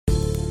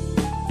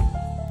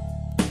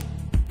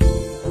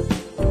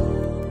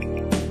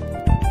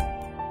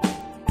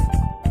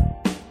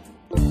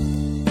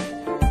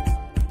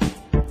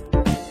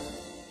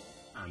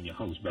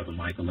Brother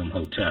Michael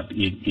Imhotep.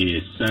 It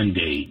is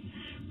Sunday,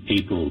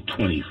 April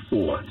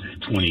 24th,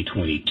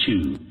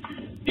 2022,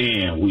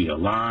 and we are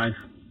live.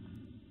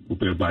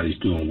 Hope everybody's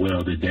doing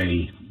well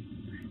today.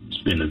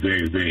 It's been a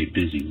very, very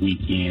busy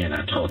weekend.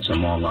 I taught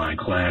some online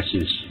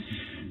classes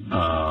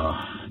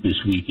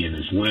this weekend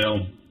as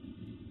well,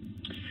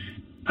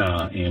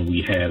 and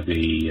we have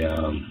a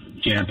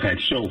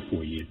jam-packed show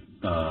for you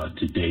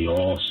today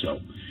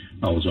also.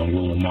 I was on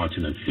Roland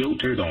Martin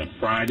Unfiltered on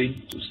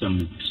Friday, so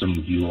some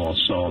of you all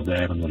saw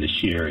that. I'm going to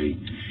share a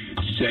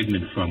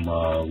segment from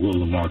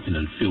Roland Martin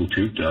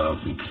Unfiltered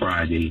from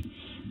Friday,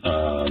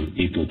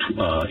 April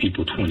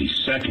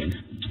 22nd,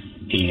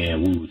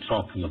 and we were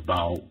talking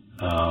about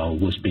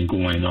what's been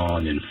going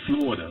on in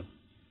Florida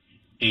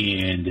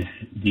and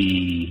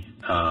the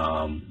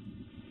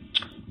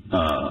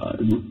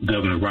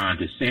Governor Ron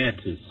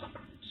DeSantis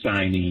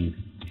signing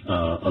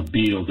a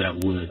bill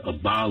that would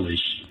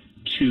abolish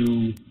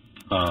two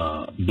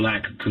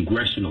black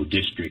congressional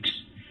districts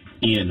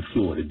in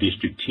Florida,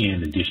 District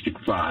 10 and District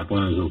 5.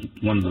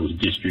 One of those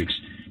districts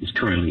is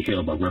currently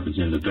held by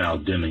Representative Val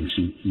Demings,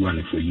 who's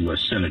running for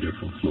U.S. Senator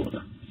from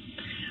Florida.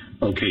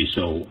 Okay,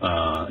 so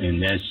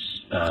and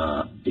that's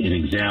an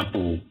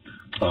example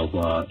of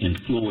in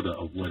Florida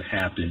of what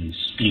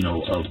happens,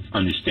 of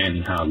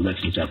understanding how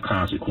elections have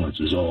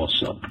consequences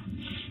also.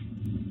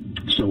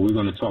 So we're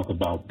going to talk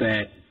about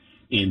that,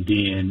 and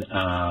then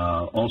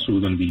also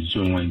we're going to be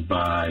joined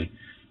by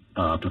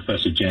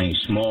Professor James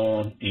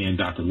Small and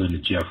Dr.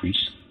 Leonard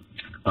Jeffries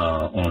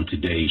on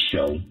today's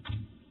show.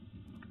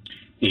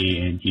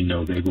 And,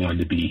 they're going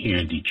to be here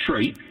in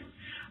Detroit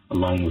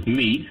along with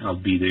me. I'll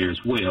be there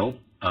as well,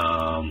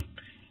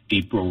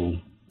 April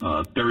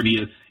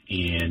 30th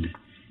and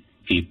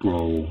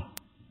April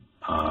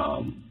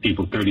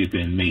 30th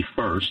and May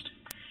 1st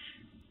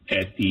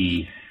at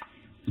the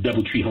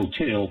Doubletree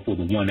Hotel for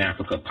the One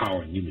Africa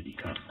Power and Unity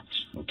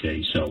Conference.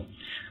 Okay, so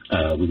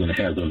we're going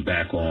to have them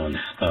back on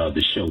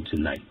the show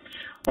tonight.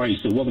 All right,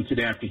 so welcome to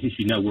the African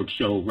History Network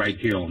show right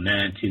here on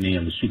 910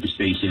 AM, the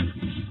Superstation,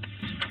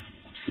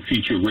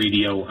 Future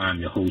Radio. I'm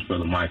your host,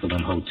 Brother Michael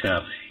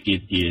Imhotep.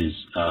 It is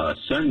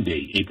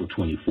Sunday, April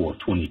 24th,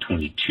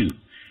 2022,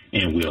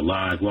 and we're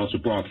live. We're also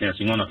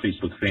broadcasting on our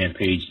Facebook fan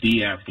page,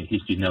 The African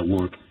History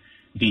Network,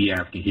 The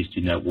African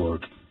History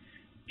Network,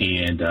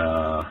 and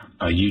our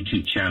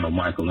YouTube channel,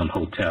 Michael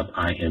Imhotep,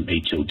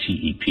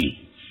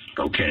 IMHOTEP.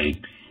 Okay,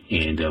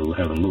 and we're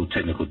having a little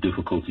technical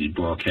difficulty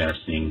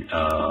broadcasting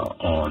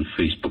on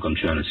Facebook. I'm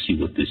trying to see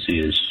what this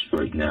is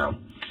right now.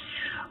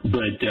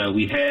 But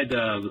we had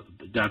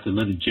Dr.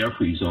 Leonard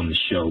Jeffries on the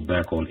show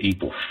back on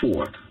April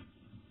 4th,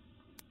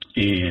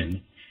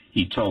 and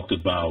he talked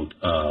about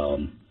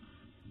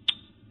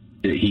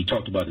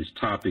his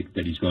topic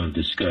that he's going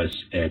to discuss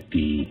at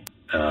the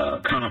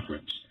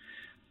conference.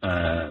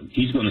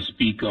 He's going to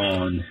speak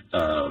on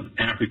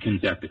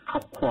Africans at the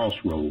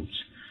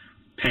crossroads,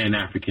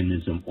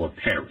 Pan-Africanism or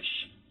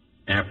perish.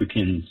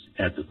 Africans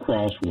at the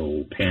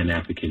crossroad,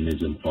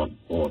 Pan-Africanism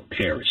or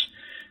perish.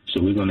 So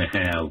we're going to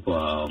have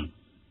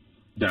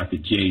Dr.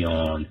 J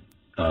on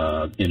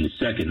in the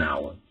second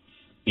hour,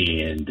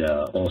 and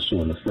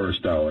also in the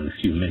first hour, in a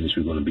few minutes,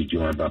 we're going to be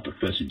joined by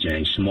Professor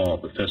James Small.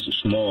 Professor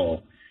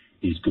Small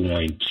is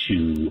going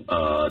to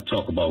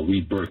talk about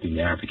rebirthing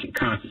the African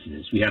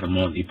consciousness. We had him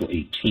on April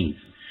 18th,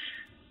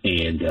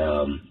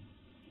 and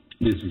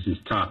this is his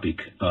topic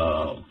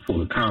for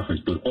the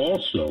conference. But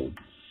also,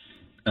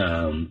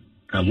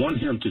 I want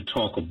him to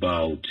talk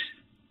about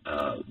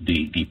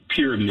the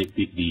pyramid,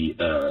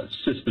 the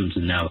systems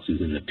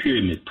analysis and the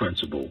pyramid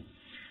principle,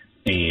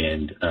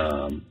 and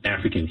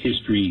African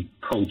history,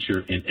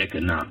 culture, and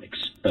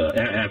economics.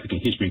 African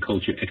history and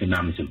culture,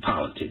 economics, and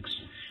politics,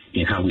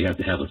 and how we have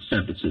to have a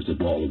synthesis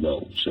of all of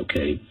those,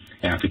 okay?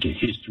 African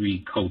history,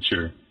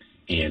 culture,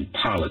 and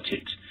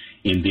politics.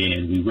 And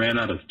then we ran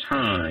out of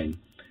time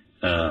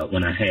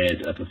when I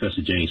had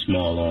Professor James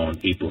Small on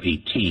April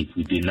 18th.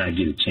 We did not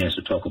get a chance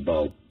to talk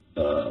about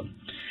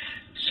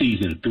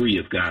Season 3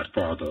 of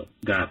Godfather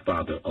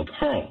of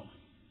Harlem.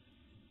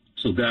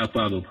 So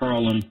Godfather of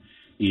Harlem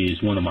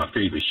is one of my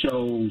favorite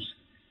shows,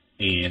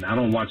 and I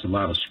don't watch a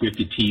lot of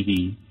scripted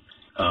TV,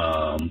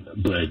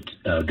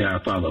 but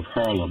Godfather of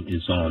Harlem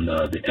is on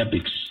the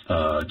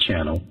Epix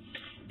channel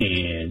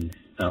and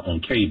on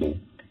cable,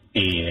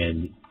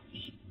 and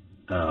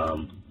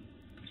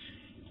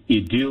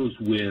it deals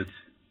with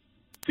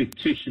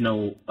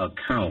fictional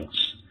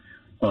accounts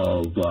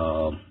of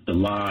the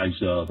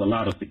lives of a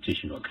lot of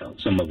fictional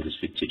accounts. Some of it is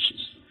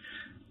fictitious.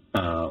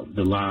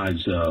 The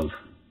lives of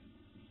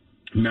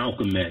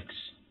Malcolm X,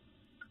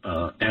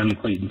 Adam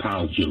Clayton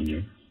Powell Jr.,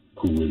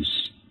 who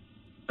is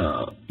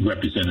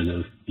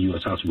representative,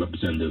 U.S. House of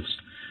Representatives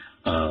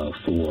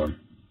for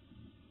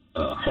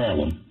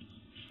Harlem,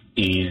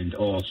 and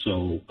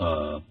also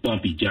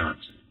Bumpy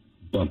Johnson.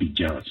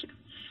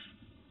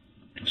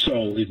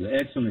 So it's an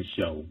excellent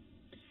show,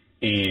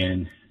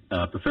 and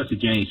Professor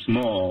James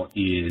Small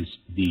is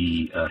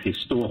the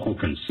historical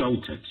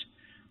consultant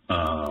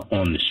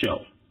on the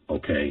show.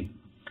 Okay,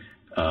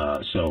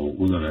 so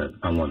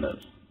I want to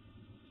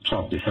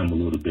talk to him a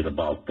little bit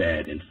about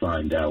that and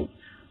find out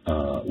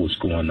what's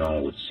going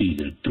on with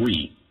season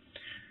 3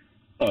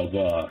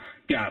 of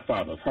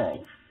Godfather of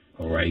Harlem.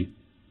 All right.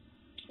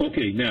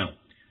 Okay, now,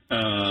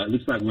 it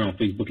looks like we're on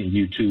Facebook and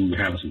YouTube.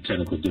 We're having some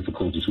technical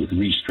difficulties with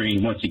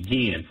Restream. Once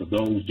again, for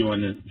those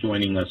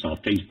joining us on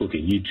Facebook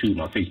and YouTube,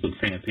 my Facebook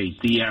fan page,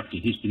 The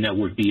African History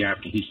Network, The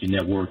African History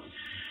Network,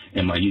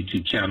 and my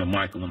YouTube channel,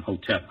 Michael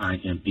Imhotep,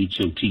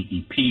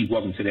 IMHOTEP.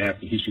 Welcome to the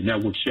African History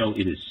Network show.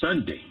 It is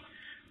Sunday,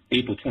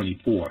 April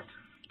 24th,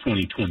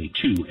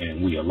 2022,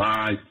 and we are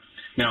live.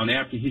 Now, on the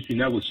African History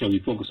Network show, we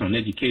focus on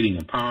educating,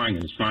 empowering,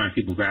 and inspiring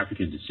people of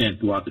African descent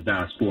throughout the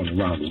diaspora and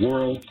around the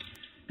world,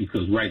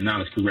 because right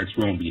knowledge corrects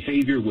wrong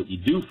behavior. What you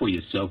do for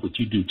yourself, what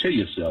you do to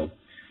yourself,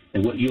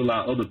 and what you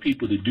allow other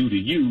people to do to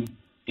you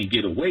and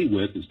get away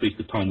with is based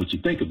upon what you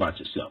think about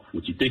yourself.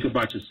 What you think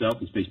about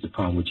yourself is based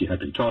upon what you have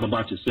been taught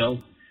about yourself.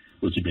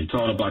 What you've been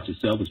taught about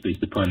yourself is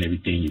based upon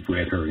everything you've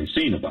read, heard, and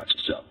seen about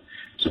yourself.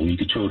 So when you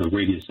control the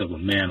radius of a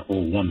man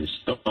or woman's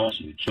thoughts,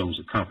 you chose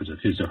the compass of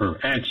his or her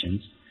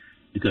actions,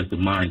 because the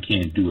mind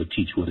can't do or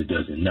teach what it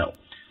doesn't know.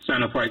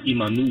 Sign up for our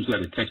email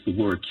newsletter. Text the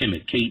word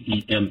Kemet,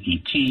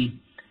 K-E-M-E-T,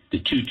 to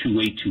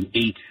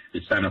 22828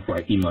 to sign up for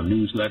our email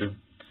newsletter.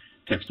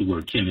 Text the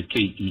word Kemet,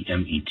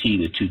 K-E-M-E-T,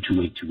 to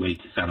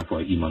 22828 to sign up for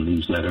our email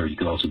newsletter. You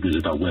can also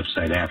visit our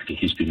website,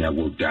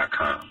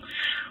 AfricanHistoryNetwork.com.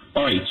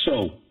 All right,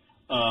 so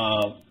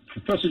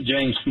Professor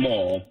James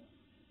Small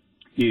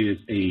is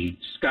a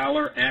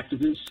scholar,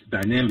 activist,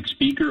 dynamic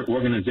speaker,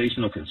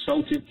 organizational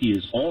consultant. He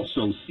is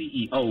also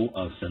CEO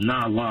of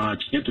Sanaa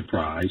Lodge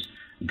Enterprise,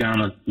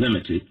 Ghana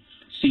Limited,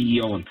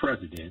 CEO and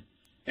president,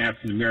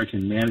 African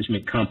American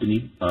Management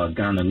Company,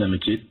 Ghana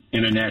Limited,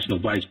 international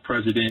vice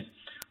president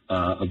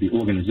of the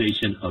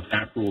Organization of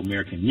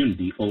Afro-American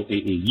Unity,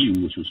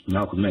 OAAU, which was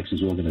Malcolm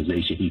X's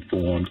organization he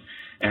formed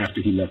after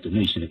he left the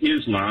Nation of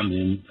Islam,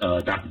 and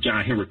Dr.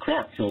 John Henrik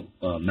Clarke helped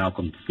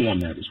Malcolm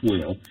form that as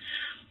well.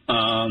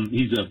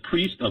 He's a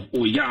priest of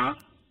Oya,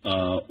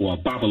 or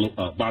Babal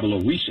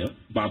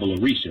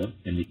Orisha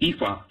in the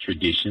Ifa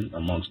tradition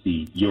amongst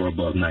the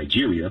Yoruba of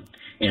Nigeria,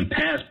 and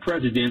past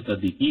president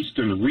of the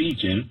Eastern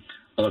region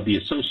of the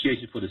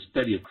Association for the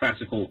Study of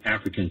Classical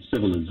African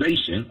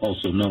Civilization,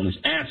 also known as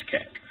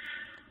ASCAC.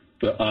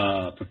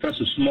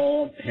 Professor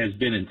Small has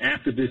been an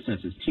activist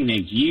since his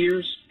teenage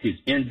years. His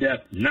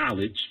in-depth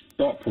knowledge,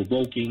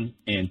 thought-provoking,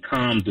 and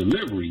calm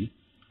delivery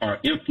are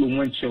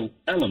influential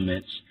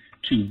elements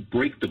to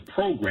break the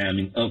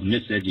programming of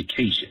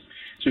miseducation.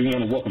 So we want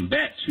to welcome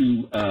back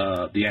to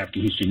the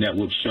African History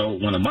Network show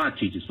one of my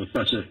teachers,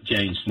 Professor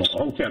James Small.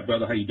 Hold tight,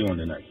 brother. How you doing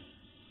tonight?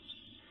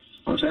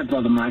 What's that,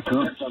 Brother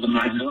Michael?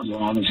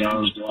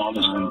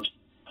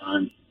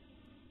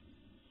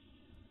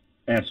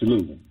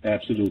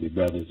 Absolutely,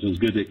 brother. So it's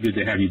good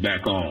to have you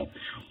back on.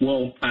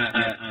 Well,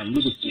 I'm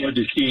looking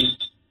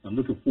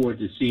forward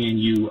to seeing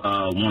you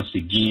once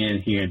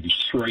again here in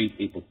Detroit,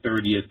 April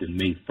 30th and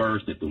May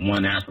 1st at the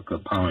One Africa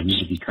Power and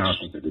Unity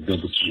Conference at the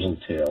W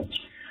Hotel.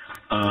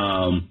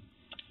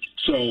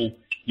 So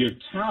your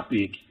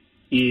topic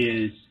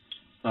is,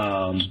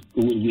 I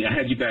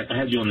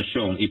had you on the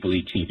show on April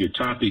 18th. Your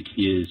topic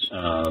is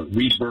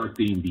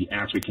rebirthing the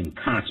African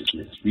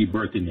consciousness.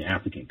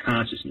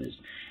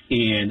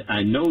 And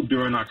I know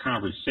during our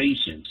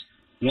conversations,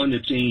 one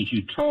of the things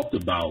you talked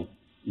about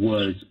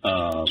was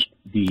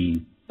the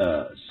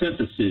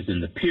synthesis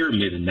and the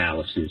pyramid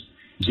analysis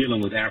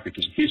dealing with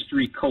African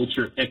history,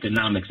 culture,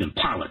 economics, and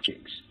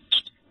politics.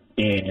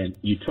 And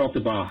you talked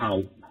about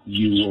how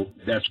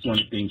that's one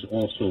of the things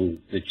also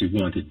that you're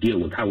going to deal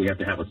with, how we have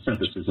to have a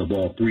synthesis of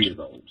all three of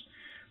those.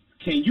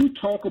 Can you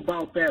talk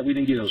about that? We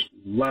didn't get a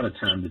lot of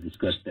time to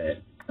discuss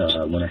that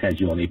when I had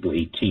you on April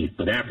 18th,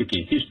 but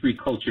African history,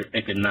 culture,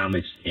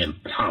 economics, and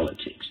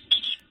politics.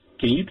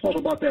 Can you talk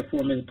about that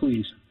for a minute,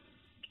 please?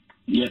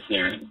 Yes,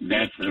 sir.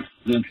 That's a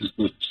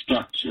synthesis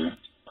structure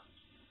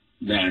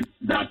that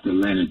Dr.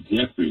 Leonard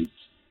Jeffries,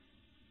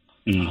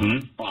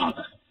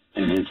 father,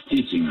 and is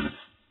teaching us.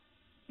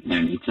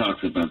 And he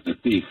talks about the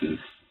thesis,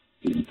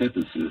 the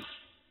antithesis,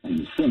 and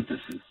the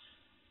synthesis.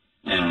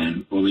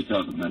 And what we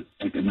talk about,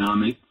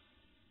 economic,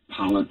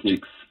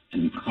 politics,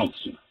 and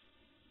culture.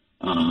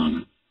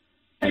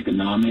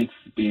 Economics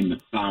being the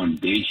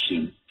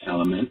foundation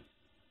element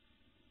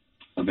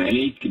of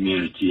any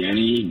community,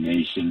 any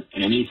nation,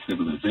 any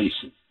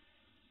civilization.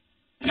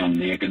 And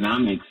the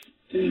economics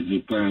is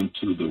referring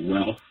to the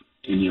wealth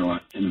in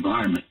your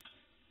environment.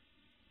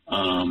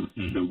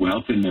 The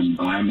wealth in the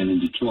environment in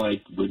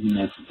Detroit wouldn't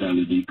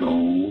necessarily be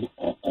gold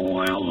or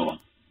oil or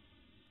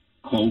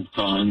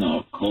coltan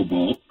or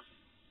cobalt.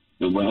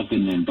 The wealth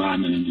in the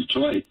environment in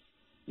Detroit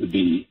would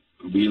be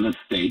real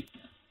estate,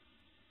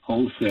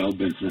 wholesale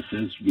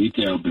businesses,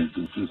 retail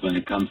businesses when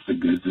it comes to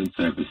goods and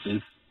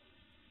services.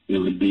 It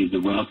would be the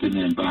wealth in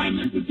the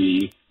environment would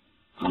be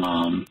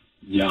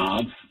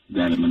jobs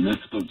that are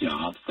municipal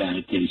jobs,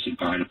 sanitation,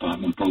 fire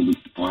department, police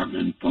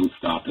department,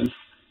 post office.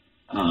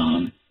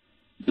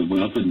 The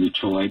wealth in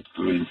Detroit,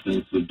 for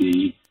instance, would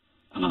be,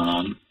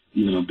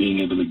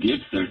 being able to give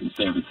certain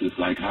services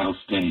like house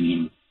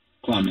painting,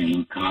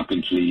 plumbing,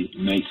 carpentry,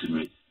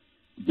 masonry.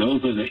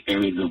 those are the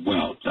areas of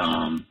wealth.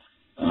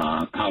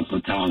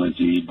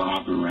 Cosmetology,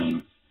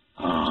 barbering,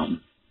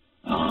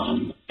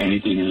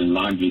 anything in the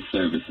laundry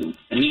services,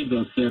 any of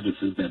those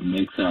services that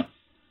makes up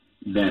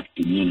that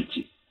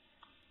community.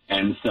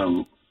 And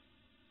so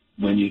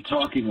when you're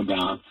talking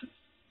about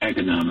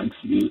economics,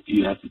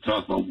 you have to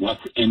talk about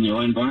what's in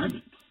your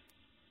environment.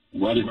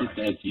 What is it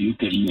that you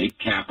can make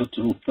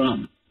capital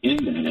from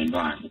in that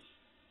environment?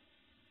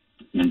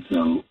 And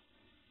so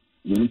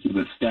once you've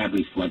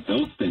established what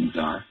those things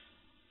are,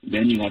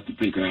 then you have to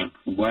figure out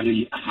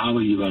how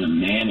are you going to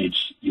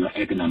manage your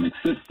economic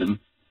system,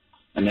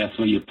 and that's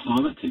where your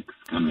politics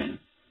come in.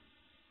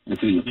 And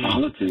so your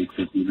politics,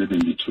 if you live in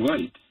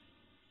Detroit,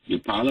 your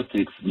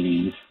politics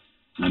means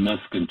I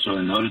must control,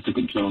 in order to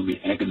control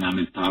the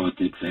economic,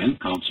 politics, and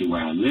culture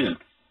where I live,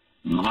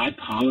 my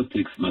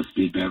politics must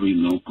be very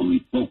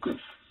locally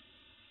focused,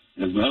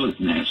 as well as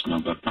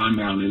national, but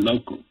primarily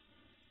local,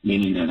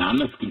 meaning that I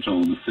must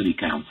control the city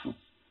council.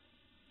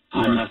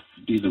 I must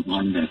be the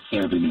one that's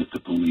serving as the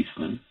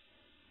policeman.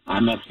 I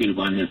must be the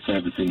one that's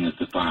servicing as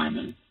the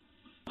fireman.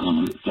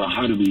 So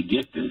how do we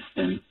get this?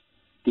 Then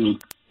through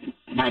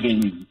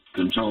having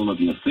control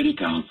of your city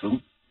council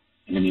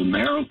and your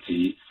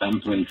mayoralty, some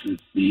places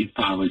these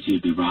powers you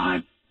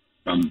derive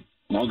from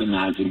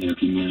organizing your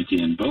community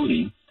and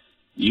voting,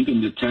 you can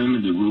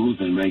determine the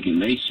rules and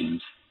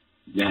regulations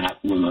that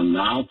will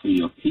allow for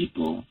your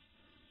people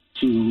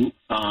to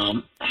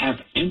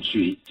have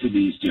entry to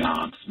these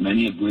jobs,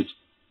 many of which,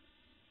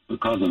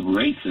 because of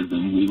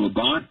racism, we were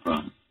barred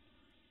from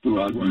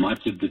throughout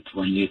much of the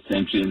 20th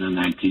century and the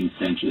 19th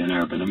century in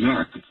urban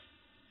America.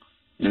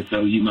 And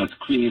so you must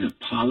create a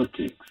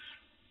politics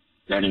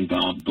that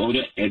involves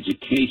voter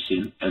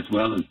education as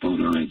well as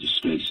voter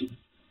registration.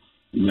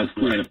 You must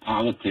create a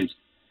politics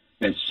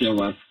that show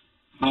us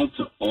how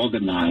to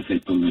organize a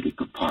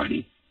political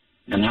party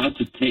and how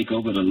to take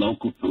over the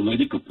local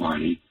political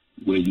party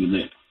where you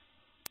live.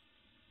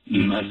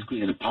 You must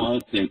create a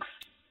politics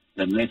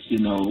that lets you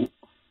know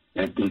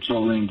that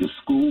controlling the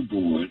school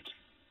board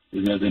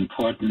is as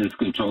important as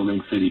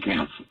controlling city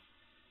council.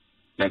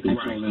 That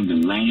controlling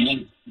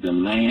the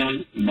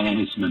land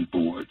management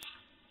boards,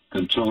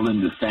 controlling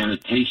the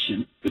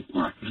sanitation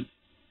department,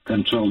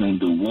 controlling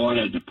the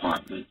water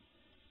department.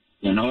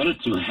 In order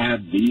to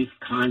have these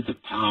kinds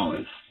of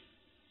powers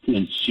to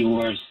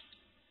ensure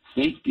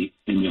safety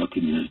in your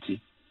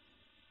community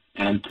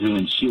and to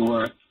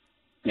ensure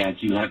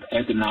that you have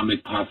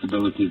economic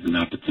possibilities and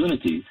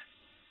opportunities,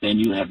 then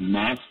you have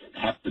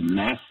to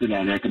master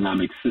that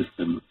economic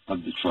system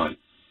of Detroit,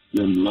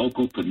 your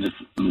local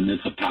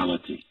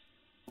municipality.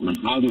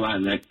 How do I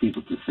elect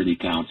people to city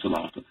council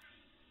office?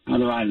 How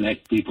do I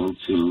elect people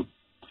to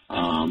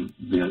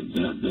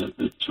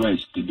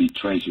to be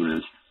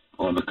treasurers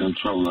or the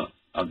controller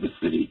of the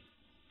city?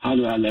 How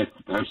do I elect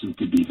the person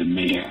to be the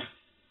mayor?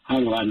 How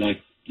do I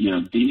elect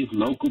these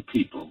local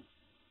people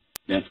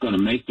that's going to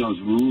make those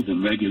rules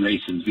and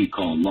regulations we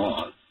call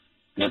laws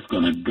that's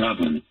going to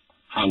govern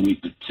how we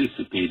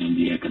participate in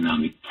the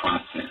economic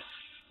process,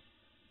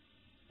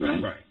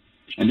 right?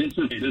 And this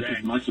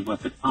is much of what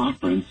the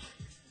conference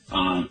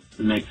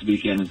next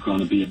weekend is going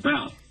to be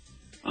about.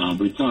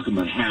 We're talking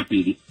about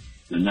Happy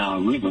the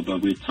Nile River,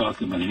 but we're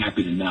talking about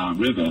Happy the Nile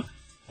River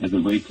as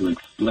a way to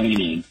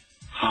explaining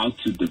how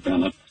to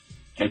develop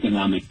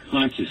economic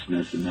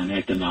consciousness and then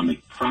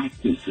economic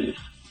practices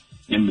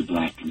in the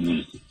black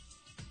community.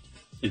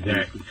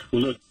 Exactly.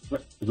 Well,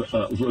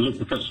 look,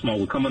 Professor Small,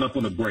 we're coming up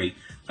on a break.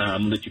 I'm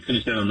going to let you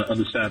finish that on the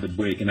other side of the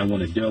break, and I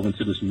want to delve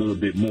into this a little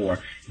bit more.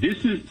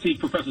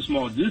 Professor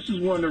Small, this is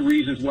one of the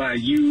reasons why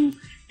you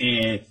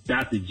and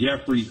Dr.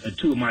 Jeffries are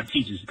two of my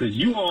teachers, because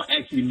you all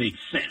actually make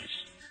sense.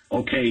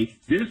 Okay,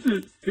 we're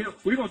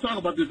going to talk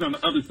about this on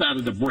the other side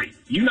of the break.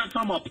 You're not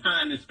talking about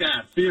pie in the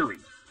sky theory.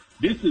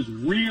 This is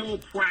real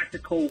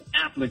practical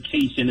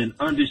application and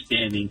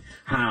understanding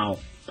how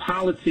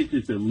politics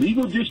is the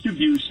legal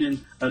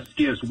distribution of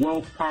scarce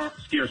wealth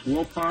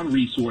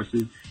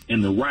resources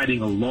and the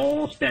writing of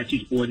laws,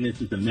 statutes,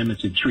 ordinances,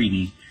 amendments, and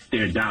treaties,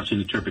 their adoption,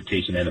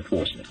 interpretation, and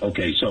enforcement.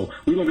 Okay, so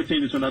we're going to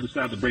continue this on the other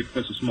side of the break.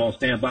 Professor Small,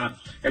 stand by.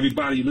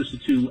 Everybody, listen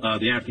to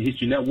the African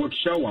History Network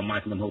show. I'm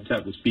Michael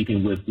Imhotep. We're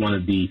speaking with one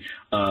of the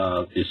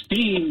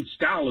esteemed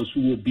scholars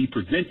who will be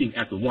presenting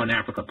at the One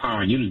Africa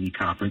Power and Unity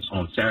Conference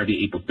on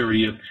Saturday, April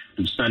 30th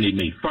through Sunday,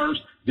 May 1st.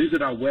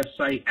 Visit our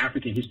website,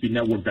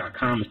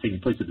 AfricanHistoryNetwork.com. It's taking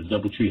place at the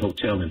Doubletree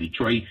Hotel in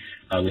Detroit.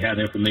 We have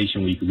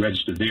information where you can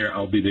register there.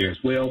 I'll be there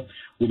as well.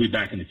 We'll be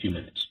back in a few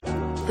minutes.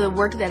 The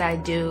work that I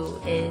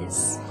do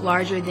is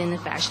larger than the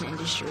fashion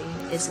industry.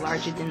 It's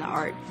larger than the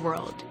art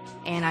world.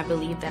 And I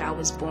believe that I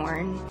was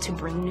born to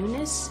bring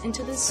newness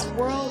into this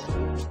world.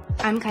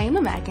 I'm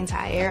Kaima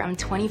McIntyre. I'm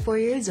 24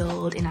 years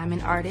old and I'm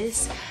an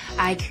artist.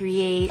 I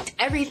create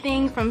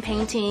everything from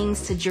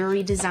paintings to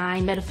jewelry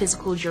design,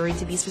 metaphysical jewelry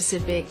to be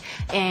specific,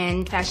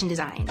 and fashion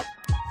design.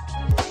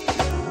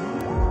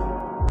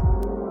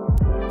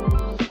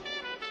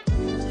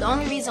 The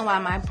only reason why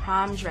my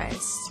prom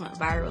dress went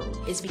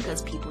viral is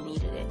because people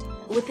needed it.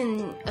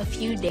 Within a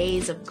few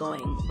days of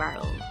going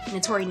viral,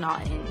 Notori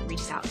Naughton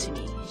reached out to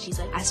me. She's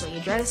like, I saw your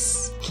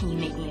dress, can you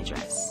make me a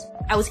dress?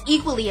 I was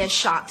equally as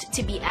shocked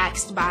to be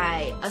asked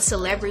by a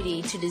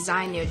celebrity to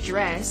design their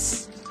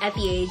dress at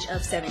the age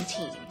of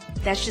 17.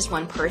 That's just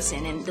one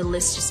person, and the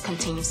list just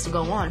continues to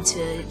go on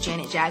to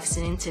Janet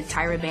Jackson, to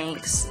Tyra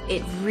Banks.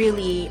 It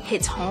really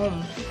hits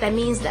home. That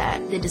means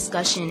that the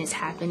discussion is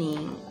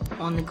happening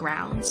on the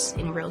grounds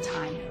in real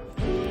time.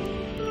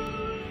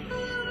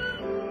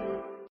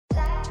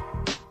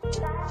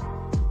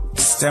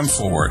 STEM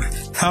Forward,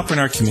 helping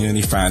our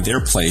community find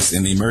their place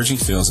in the emerging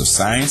fields of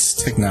science,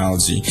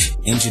 technology,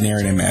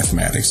 engineering, and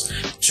mathematics.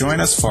 Join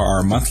us for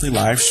our monthly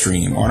live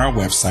stream on our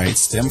website,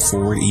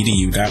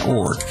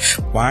 stemforwardedu.org.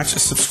 Watch,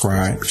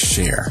 subscribe,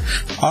 share.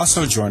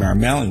 Also join our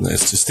mailing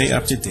list to stay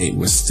up to date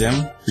with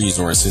STEM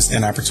resources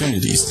and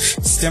opportunities.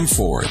 STEM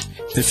Forward,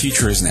 the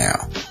future is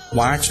now.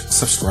 Watch,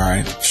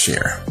 subscribe,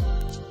 share.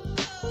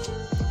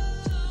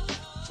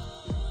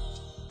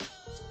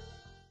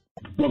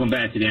 Welcome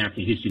back to the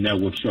African History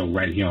Network show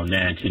right here on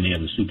 910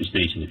 AM, the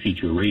Superstation, the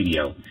Future of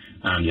Radio.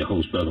 I'm your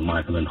host, Brother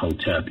Michael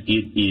Imhotep.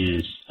 It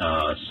is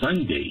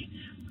Sunday,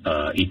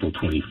 April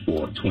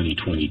 24th,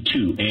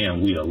 2022,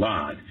 and we are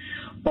live.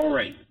 All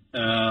right,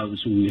 so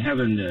we're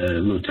having a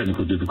little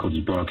technical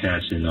difficulty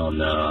broadcasting on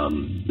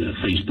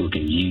Facebook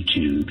and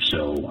YouTube,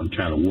 so I'm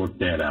trying to work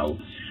that out.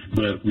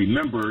 But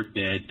remember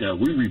that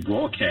we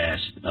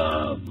rebroadcast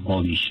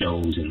all these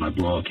shows and my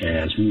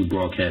broadcasts. We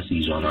rebroadcast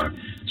these on our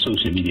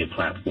social media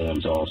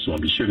platforms also.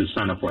 And be sure to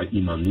sign up for our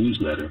email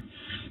newsletter.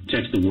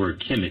 Text the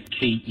word Kemet,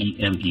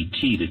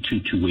 K-E-M-E-T, to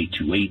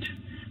 22828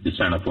 to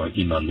sign up for our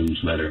email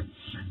newsletter.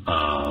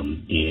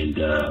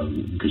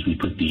 Because we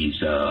put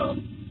these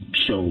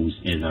shows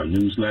in our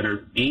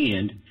newsletter.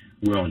 And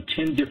we're on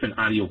 10 different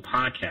audio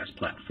podcast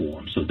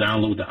platforms. So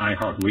download the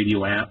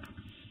iHeartRadio app,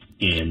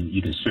 and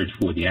you can search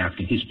for the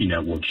African History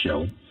Network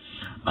show.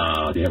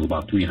 They have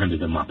about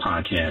 300 of my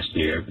podcasts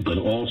there. But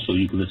also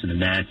you can listen to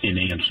 910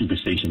 AM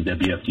Superstation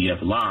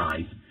WFDF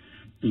live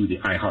through the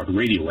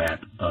iHeartRadio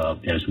app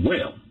as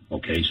well.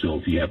 Okay, so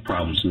if you have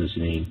problems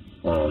listening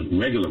on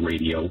regular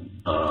radio,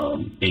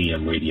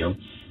 AM radio,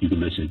 you can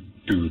listen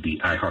through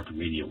the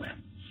iHeartRadio app.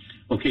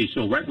 Okay,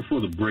 so right before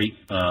the break,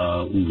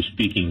 we were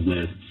speaking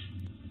with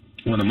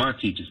one of my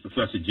teachers,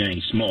 Professor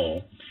James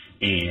Small,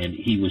 and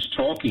he was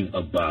talking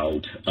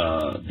about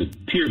the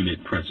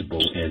pyramid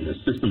principle and the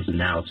systems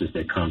analysis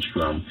that comes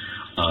from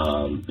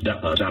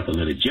Dr.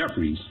 Leonard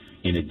Jeffries,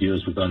 and it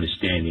deals with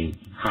understanding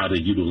how to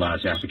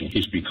utilize African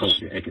history,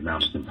 culture,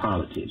 economics, and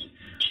politics.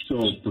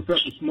 So,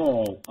 Professor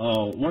Small,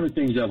 one of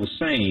the things I was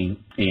saying,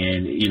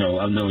 and, you know,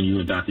 I've known you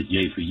and Dr.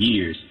 J for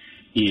years,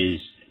 is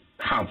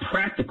how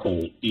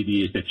practical it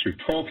is that you're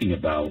talking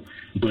about,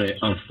 but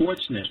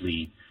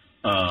unfortunately,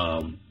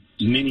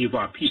 many of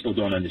our people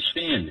don't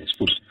understand this.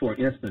 For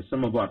instance,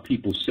 some of our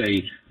people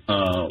say,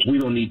 we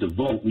don't need to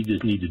vote, we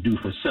just need to do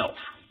for self.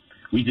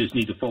 We just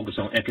need to focus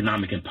on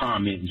economic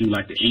empowerment and do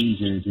like the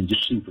Asians and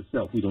just do for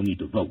self. We don't need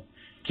to vote.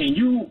 Can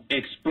you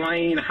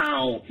explain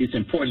how it's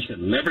important to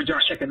leverage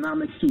our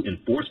economics to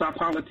enforce our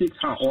politics,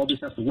 how all this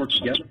has to work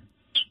together?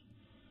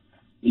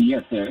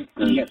 Yes, sir.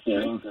 Yes,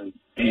 sir.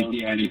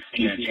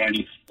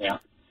 Yeah.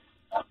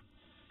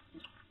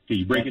 Okay,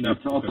 you're breaking up.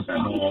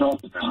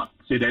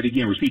 Say that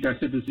again. Repeat that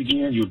sentence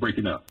again. You're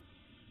breaking up.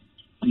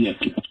 Yes,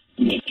 sir.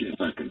 Yes,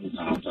 I can.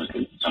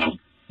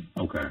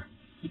 Okay.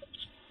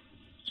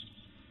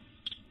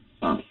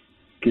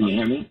 Can you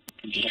hear me?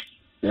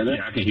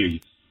 Yeah, I can hear you.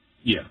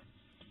 Yeah.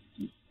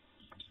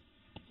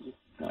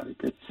 Got it.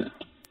 Good, sir.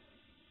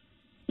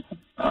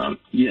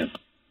 Yes.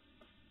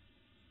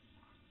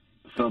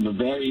 So the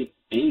very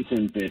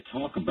Asians they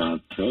talk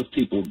about, those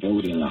people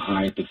vote in a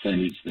higher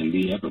percentage than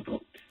we ever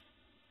vote.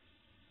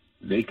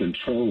 They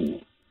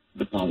control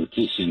the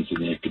politicians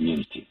in their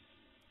community.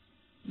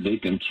 They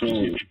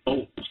control.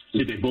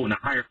 Did they vote in a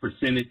higher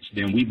percentage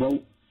than we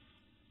vote?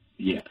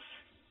 Yes.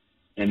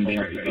 And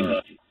their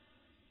community.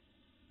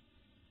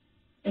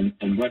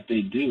 And what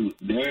they do,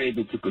 they're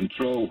able to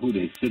control who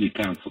their city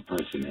council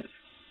person is.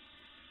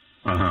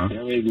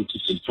 They're able to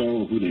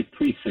control who their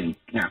precinct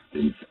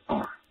captains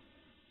are.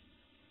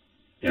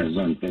 Yes. That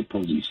runs their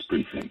police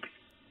precinct.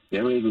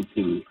 They're able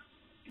to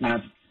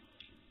have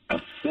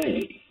a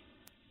say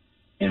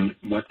in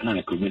what kind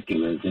of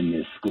curricula is in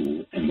their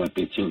school and what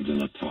their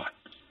children are taught,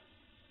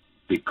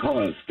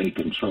 because they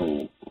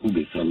control who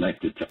gets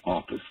elected to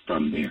office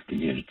from their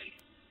community.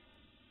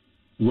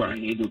 Right.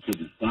 They're able to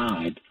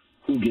decide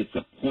who gets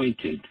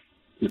appointed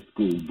to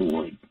school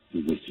board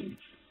positions.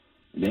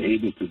 They're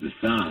able to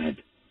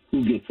decide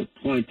who gets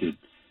appointed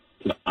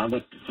to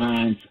other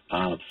kinds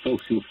of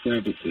social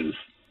services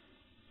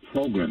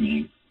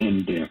programming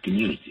in their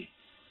community,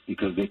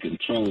 because they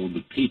control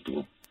the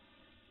people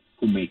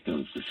who make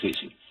those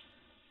decisions.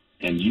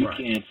 And you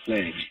can't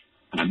say,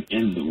 I'm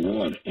in the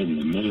water, in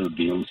the middle of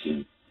the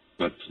ocean,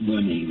 but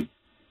swimming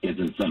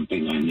isn't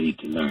something I need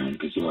to learn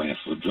because your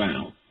ass will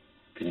drown.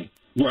 Okay?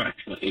 Right.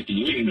 But if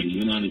you're in the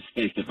United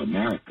States of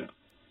America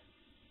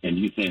and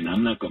you saying,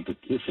 I'm not going to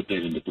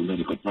participate in the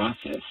political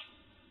process,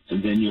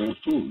 and then you're a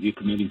fool. You're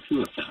committing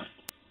suicide.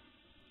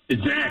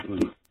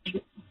 Exactly.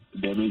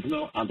 There is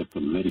no other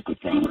political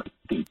process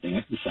that can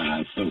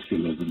emphasize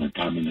socialism and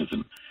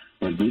communism,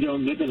 but we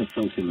don't live in a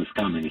socialist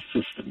communist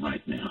system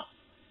right now.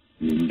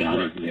 We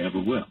undoubtedly ever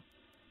will.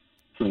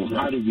 So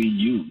how do we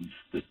use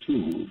the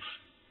tools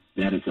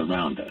that is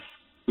around us?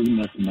 We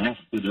must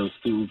master those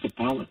tools of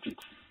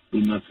politics.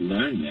 We must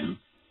learn them,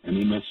 and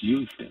we must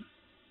use them.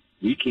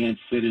 We can't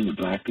sit in the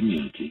black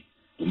community,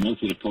 but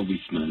most of the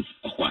policemen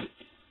are white,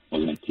 or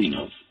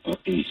Latinos, or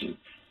Asian.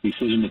 We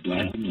sit in the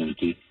black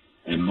community,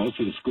 and most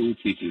of the school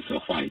teachers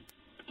are white,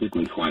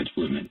 particularly white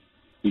women.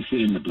 We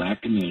sit in the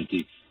black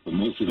community, but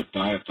most of the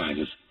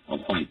firefighters are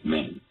white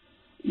men.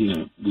 You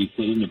know, we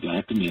sit in the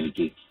black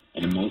community,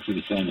 and most of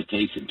the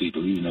sanitation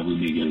people, even though we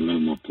may get a little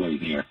more play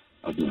there,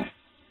 are black.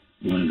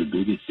 One of the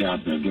biggest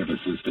jobs they'll give us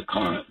is to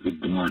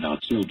guard our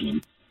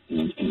children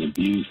and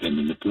abuse them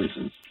in the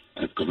prisons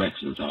as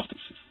corrections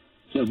officers.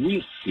 So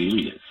we're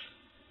serious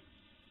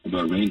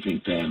about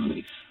raising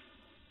families,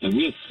 and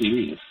we're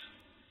serious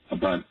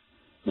about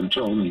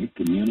controlling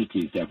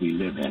communities that we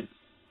live in.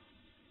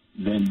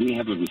 Then we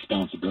have a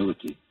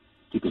responsibility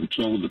to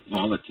control the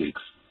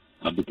politics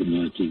of the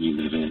community we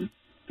live in,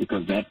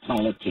 because that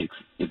politics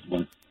is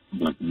what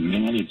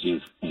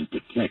manages and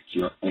protects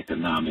your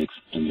economics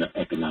and your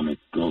economic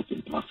growth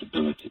and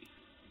possibility.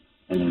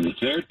 And then the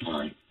third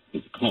part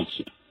is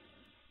culture.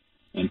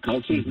 And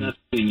culture is not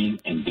singing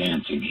and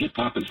dancing.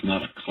 Hip-hop is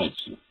not a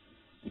culture.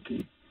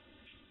 Okay?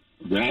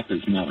 Rap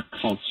is not a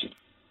culture.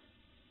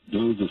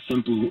 Those are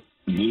simple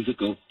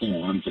musical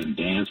forms and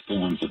dance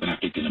forms of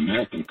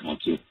African-American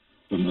culture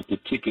from a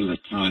particular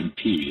time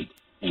period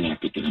in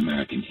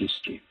African-American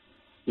history,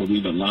 where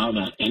we've allowed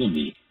our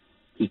enemy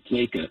to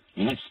take an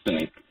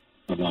aspect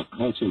of our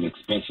cultural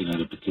expression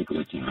at a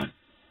particular time,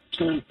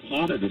 turn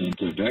part of it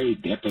into a very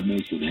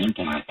defamation,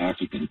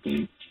 anti-African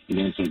thing, and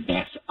then say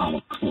that's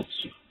our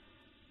culture.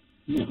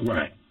 No.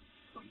 Right.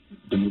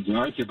 The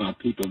majority of our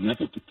people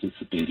never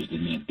participated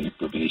in that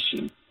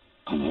deprivation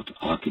of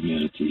our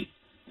community,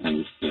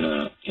 and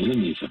the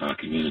enemies of our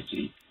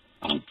community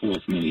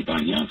force many of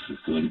our youngsters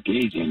to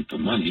engage in for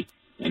money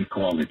and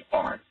call it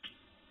art.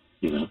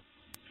 You know,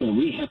 so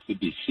we have to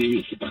be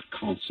serious about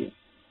culture.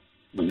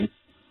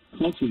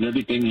 Culture is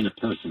everything in a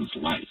person's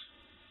life.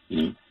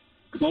 You know,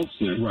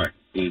 culture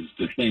is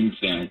the things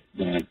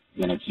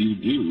that you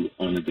do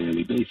on a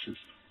daily basis.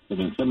 So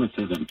when someone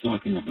says I'm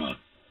talking about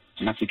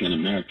African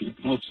American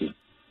culture,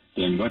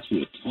 then what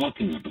you're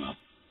talking about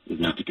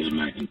is African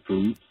American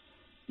food.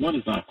 What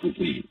is our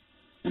cuisine?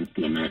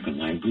 African American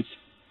language.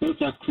 What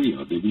is our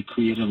Creole? Did we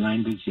create a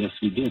language? Yes,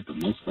 we did, but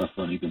most of us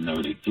don't even know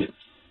it exists.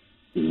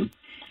 You know?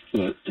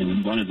 So,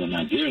 and one of the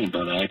Nigerian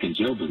brother, Akin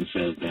Jobin,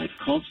 says that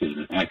culture,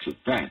 in actual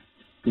fact,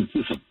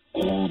 consists of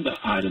all the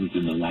items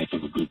in the life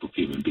of a group of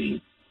human beings,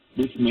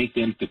 which make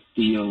them to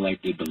feel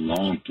like they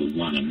belong to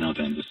one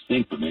another and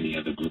distinct from any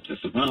other group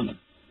that's around them.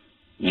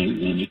 And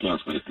then he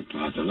talks about it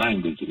comprised of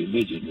language,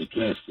 religion, the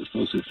dress, the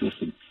social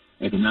system,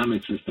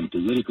 economic system,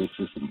 political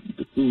system,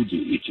 the food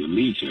you eat, your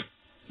leisure,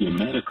 your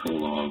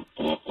medical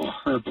or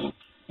herbal,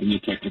 and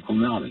your technical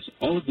knowledge.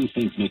 All of these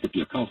things make up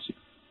your culture.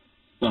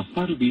 So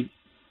how do we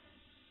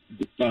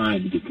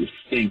define the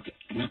distinct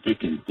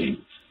African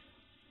things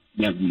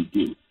that we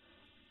do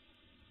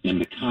in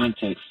the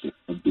context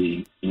of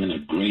being in a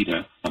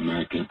greater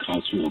American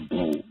cultural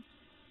bowl?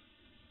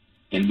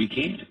 And we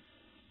can.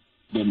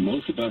 But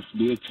most of us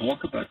will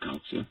talk about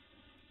culture,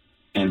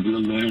 and we'll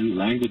learn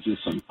languages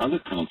from other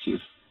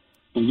cultures,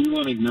 but we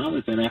won't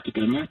acknowledge that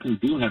African Americans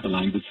do have a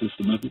language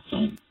system of its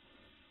own.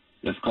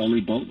 That's called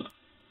Ebola.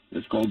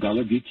 That's called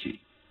Gullah Geechee.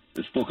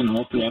 It's spoken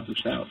all throughout the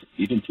South,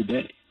 even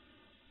today.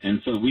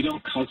 And so we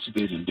don't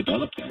cultivate and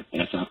develop that.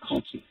 That's our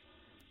culture.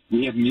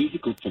 We have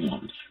musical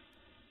forms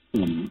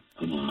from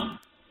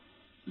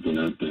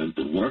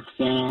the work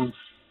songs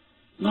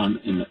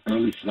in the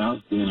early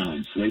South during our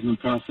enslavement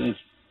process,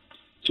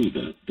 to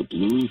the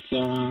blues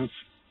songs,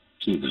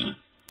 to the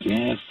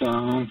jazz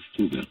songs,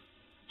 to the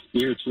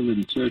spiritual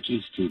in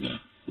churches, to the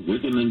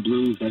rhythm and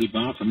blues that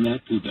evolved from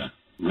that, to the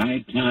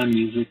ragtime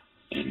music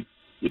and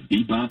the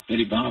bebop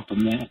that evolved from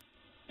that,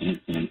 and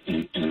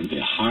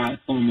the high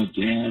form of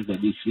jazz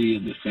that we see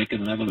in the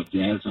second level of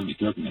jazz when we're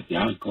talking about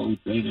John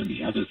Coltrane and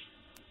the others,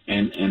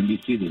 and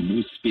we see the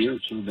new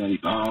spiritual that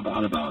evolved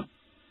out of our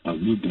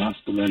new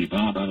gospel that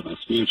evolved out of our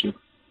spiritual.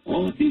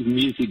 All of these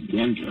music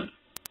genres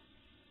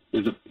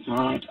is a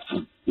part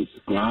of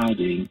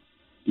describing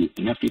the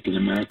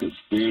African-American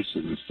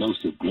spiritual and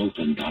social growth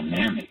and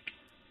dynamic,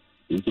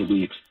 is that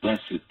we express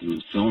it through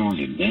song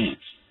and dance.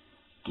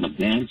 Our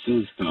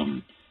dances,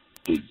 from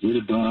the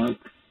jitterbug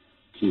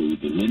to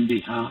the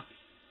Lindy Hop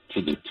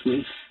to the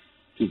twist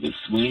to the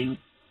swing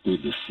to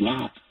the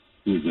slop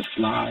to the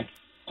slide,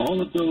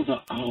 all of those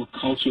are our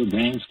cultural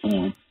dance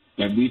forms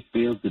that we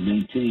failed to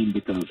maintain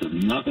because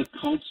another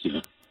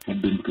culture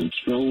had been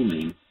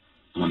controlling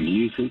our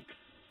music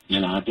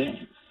and our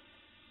dance.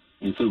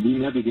 And so we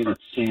never get a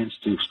chance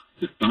to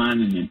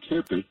define and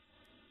interpret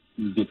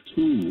the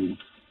tools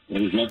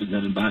that is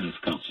represented by this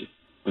culture.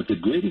 But the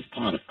greatest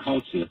part of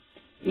culture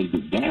is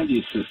the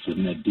value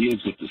system that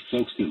deals with the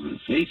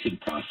socialization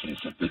process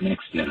of the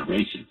next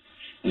generation.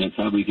 And that's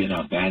how we get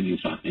our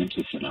values, our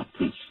interests, and our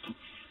principles,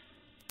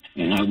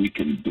 and how we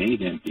convey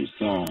them through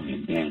song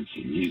and dance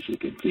and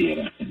music and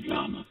theater and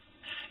drama.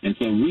 And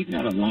so we've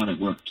got a lot of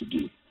work to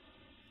do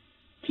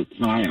to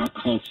tie our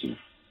culture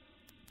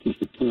to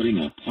supporting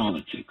our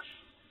politics,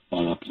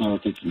 while our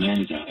politics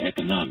manage our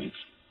economics,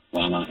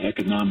 while our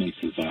economics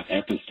is our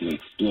efforts to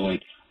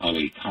exploit our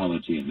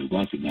ecology and the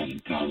wealth of that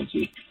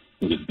ecology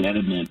for the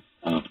betterment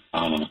of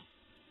our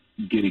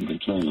getting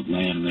control of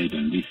land, labor,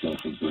 and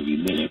resources where we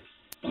live,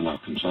 and our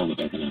control of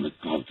economic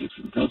politics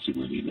and culture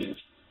where we live,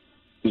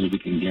 so that we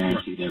can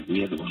guarantee that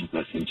we are the ones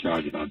that's in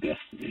charge of our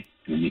destiny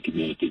in the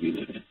community we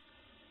live in.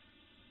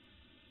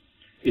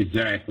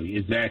 Exactly.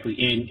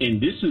 And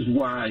this is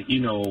why,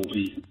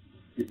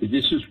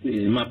 this is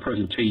in my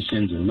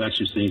presentations and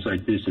lectures, things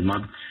like this, and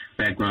my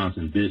background's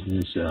in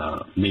business,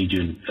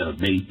 major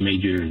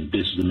in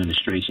business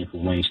administration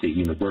from Wayne State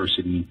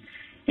University,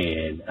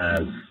 and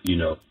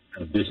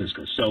business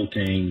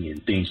consulting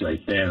and things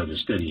like that. I've been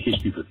studying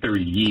history for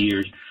 30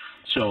 years.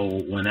 So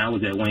when I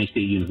was at Wayne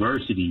State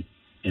University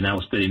and I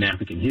was studying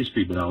African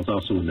history, but I was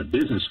also in the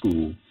business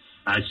school,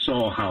 I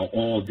saw how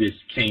all this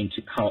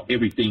how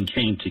everything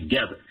came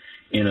together.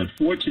 And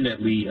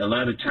unfortunately, a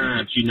lot of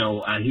times,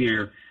 I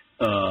hear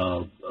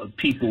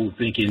people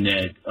thinking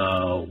that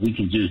we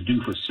can just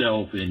do for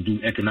self and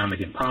do economic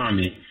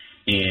empowerment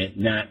and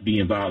not be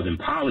involved in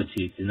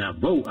politics and not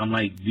vote. I'm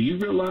like, do you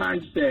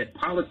realize that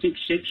politics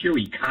shapes your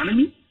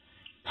economy?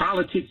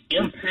 Politics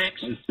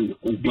impacts the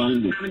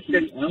economy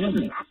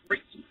that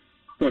operates.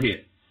 Go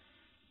ahead.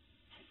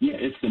 Yeah,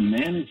 it's the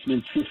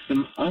management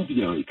system of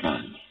your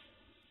economy.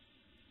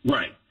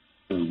 Right.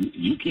 So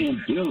you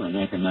can't build an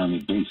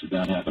economic base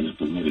without having a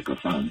political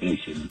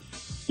foundation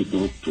to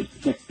both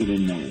protect it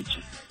and manage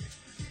it.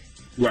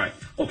 Right.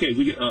 Okay,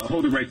 we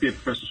hold it right there,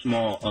 Professor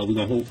Small. We're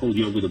going to hold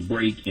you over the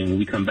break, and when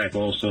we come back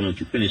also, once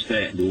you finish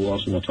that, we'll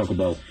also want to talk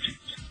about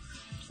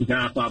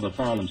Godfather of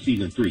Harlem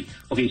Season 3.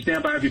 Okay,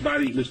 stand by,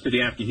 everybody. Listen to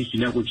the African History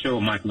Network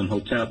show. Michael M.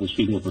 Hotep. We're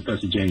speaking with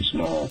Professor James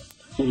Small.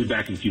 We'll be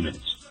back in a few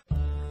minutes.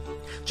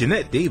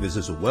 Jeanette Davis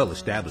is a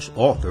well-established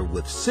author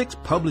with 6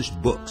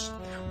 published books.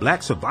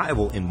 Black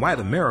Survival in White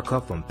America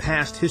from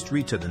Past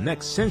History to the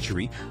Next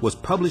Century was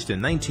published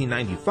in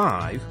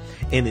 1995,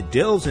 and it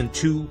delves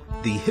into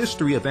the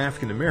history of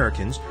African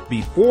Americans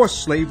before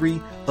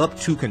slavery up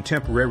to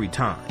contemporary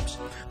times.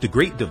 The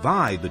Great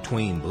Divide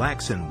Between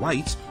Blacks and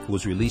Whites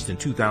was released in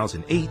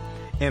 2008,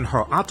 and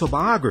her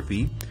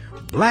autobiography,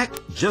 Black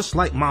Just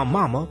Like My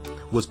Mama,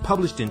 was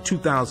published in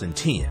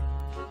 2010.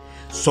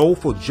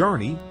 Soulful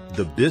Journey,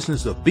 The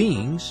Business of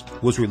Beings,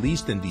 was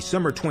released in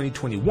December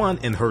 2021,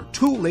 and her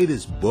 2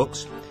 latest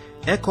books,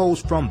 Echoes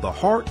from the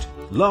Heart,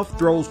 Love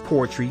Throws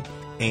Poetry,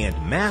 and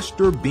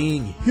Master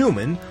Being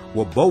Human,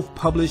 were both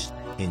published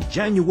in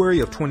January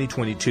of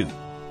 2022.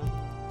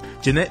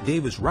 Jeanette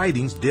Davis'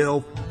 writings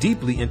delve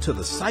deeply into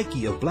the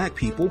psyche of Black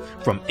people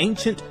from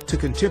ancient to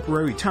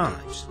contemporary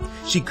times.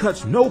 She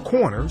cuts no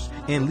corners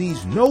and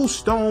leaves no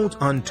stones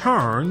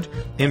unturned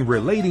in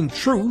relating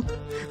truth,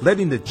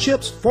 letting the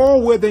chips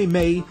fall where they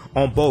may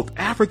on both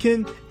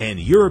African and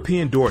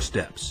European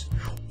doorsteps.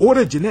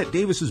 Order Jeanette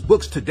Davis's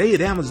books today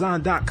at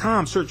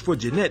Amazon.com. Search for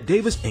Jeanette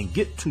Davis and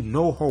get to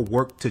know her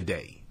work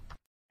today.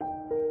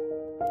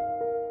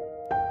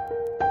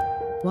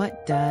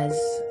 What does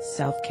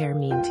self-care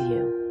mean to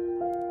you?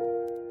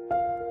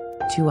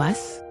 To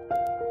us,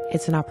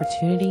 it's an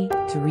opportunity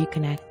to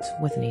reconnect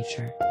with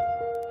nature.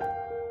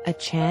 A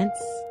chance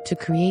to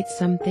create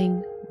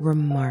something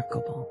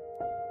remarkable.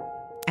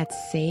 At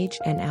Sage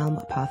and Elm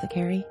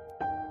Apothecary,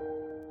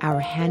 our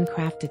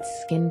handcrafted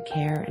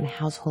skincare and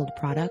household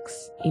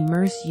products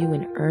immerse you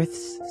in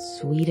Earth's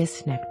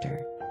sweetest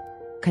nectar,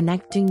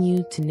 connecting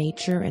you to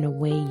nature in a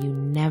way you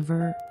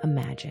never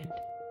imagined.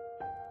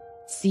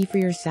 See for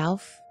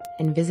yourself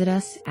and visit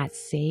us at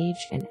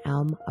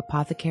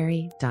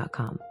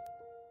sageandelmapothecary.com.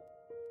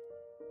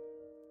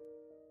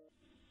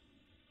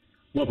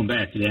 Welcome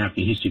back to the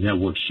African History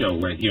Network show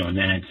right here on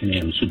 910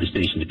 AM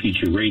Superstation, The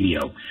Future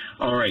Radio.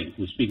 All right,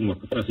 we're speaking with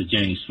Professor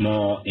James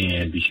Small,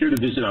 and be sure to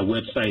visit our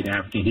website,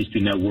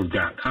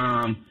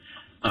 AfricanHistoryNetwork.com.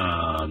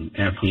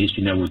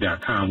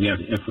 AfricanHistoryNetwork.com. We have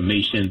the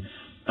information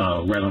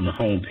right on the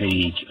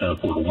homepage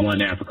for the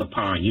One Africa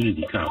Power and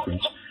Unity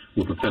Conference,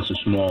 where Professor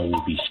Small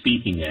will be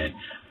speaking at.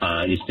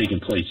 It's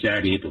taking place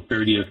Saturday, April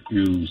 30th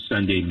through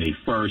Sunday, May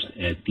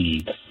 1st at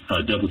the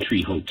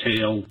Doubletree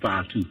Hotel,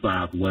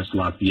 525 West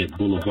Lafayette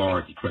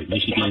Boulevard, Detroit,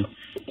 Michigan.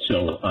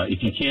 So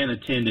if you can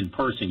attend in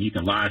person, you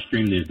can live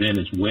stream the event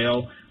as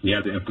well. We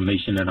have the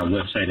information at our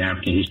website,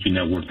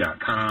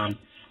 AfricanHistoryNetwork.com,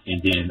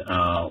 and then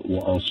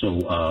we'll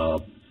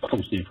also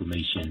post the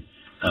information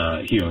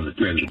here on the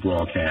thread of the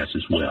broadcast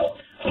as well.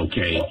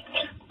 Okay.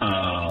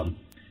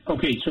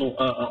 Okay, so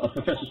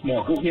Professor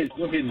Small, go ahead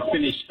and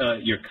finish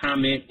your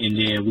comment, and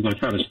then we're going to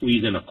try to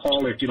squeeze in a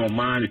caller if you don't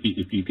mind,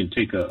 if you can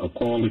take a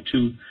call or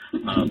two.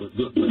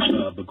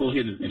 But go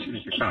ahead and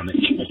finish your comment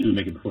that you were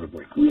making before the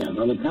break. Yeah,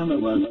 well, the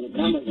comment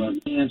was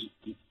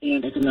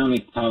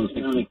economic policy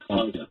and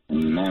culture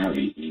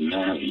married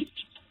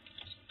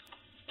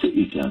to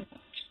each other.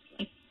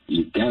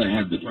 You've got to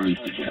have the three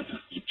together.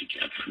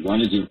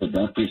 One is your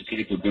productive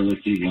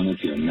capability, one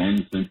is your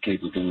management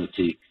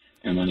capability,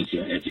 and one is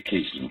your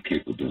educational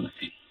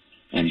capability.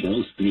 And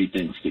those three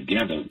things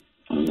together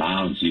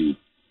allows you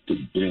to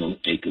build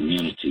a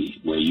community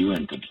where you're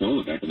in control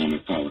of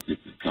economic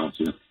politics and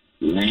culture,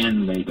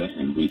 land, labor,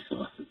 and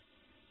resources.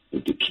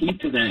 But the key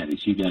to that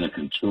is you got to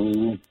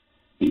control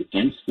the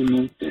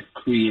instrument that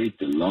create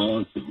the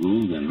laws, the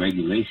rules, and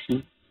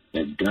regulations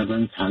that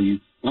governs how you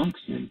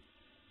function.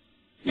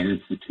 An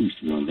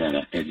institutional that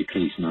are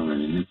educational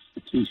and an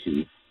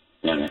institution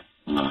that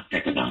are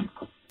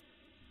economical.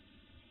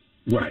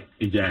 Right,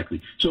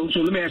 exactly. So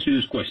let me ask you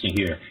this question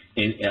here,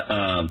 and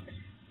I'm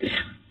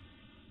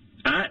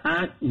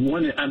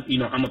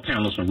a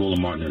panelist on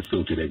Roland Martin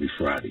Unfiltered every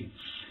Friday,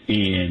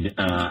 and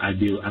I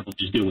don't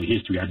just deal with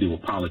history. I deal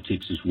with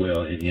politics as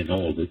well, and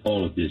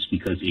all of this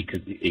because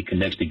it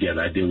connects together.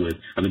 I've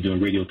been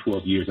doing radio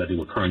 12 years. I deal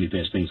with current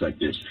events, things like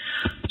this.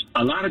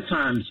 A lot of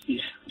times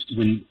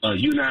when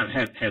you and I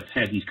have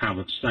had these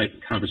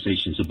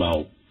conversations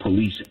about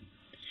policing,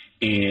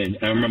 and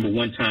I remember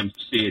one time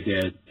you said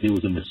that there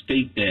was a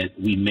mistake that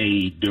we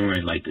made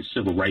during like the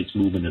civil rights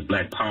movement, the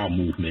Black Power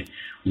movement,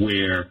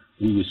 where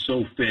we were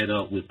so fed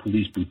up with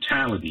police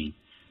brutality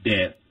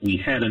that we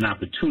had an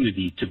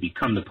opportunity to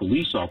become the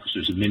police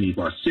officers of many of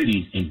our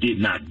cities and did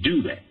not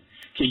do that.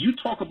 Can you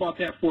talk about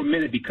that for a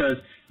minute? Because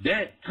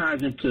that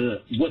ties into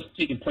what's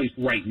taking place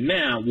right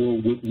now,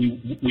 where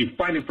we're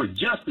fighting for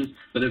justice.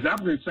 But as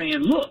I've been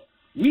saying, look,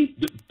 we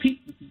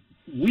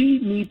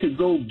need to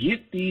go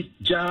get these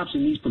jobs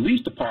in these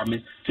police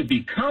departments to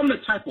become the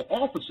type of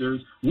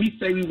officers we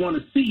say we want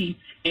to see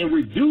and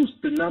reduce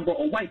the number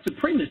of white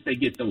supremacists that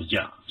get those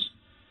jobs.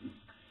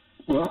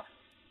 Well,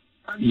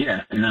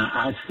 yeah, and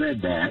I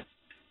said that,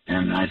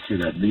 and I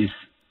should at least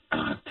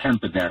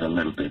temper that a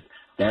little bit.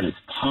 That is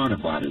part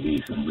of why the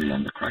reason we're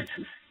in the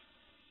crisis,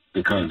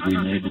 because we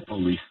made the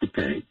police the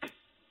pig,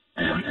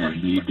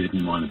 and we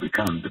didn't want to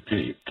become the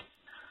pig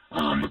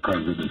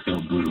because it was so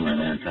brutal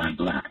and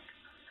anti-black.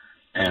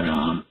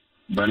 And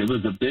but it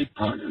was a big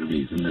part of the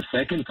reason. The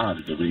second part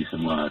of the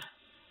reason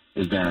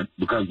is that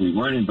because we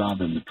weren't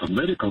involved in the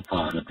political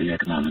part of the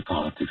economic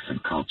politics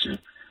and culture,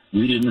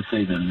 we didn't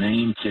say the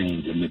name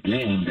change in the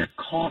game that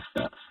cost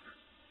us.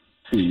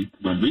 See,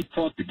 when we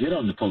fought to get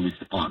on the police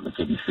departments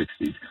in the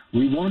 60s,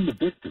 we won the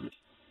victory.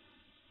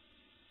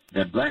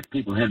 That black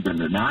people had been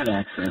denied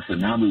access,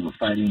 and now we were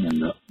fighting,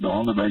 and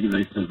all the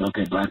regulations,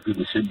 okay, black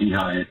people should be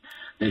hired,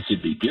 they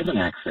should be given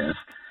access,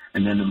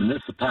 and then the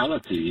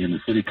municipality and the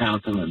city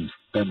council and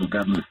federal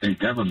government, state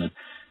government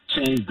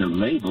changed the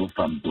label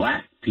from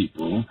black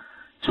people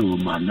to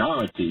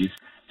minorities,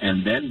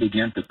 and then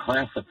began to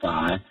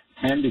classify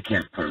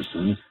handicapped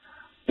persons,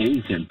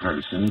 Asian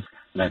persons,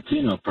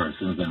 Latino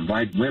persons, and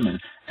white women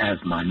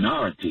as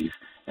minorities.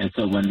 And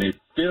so when they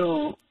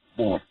fill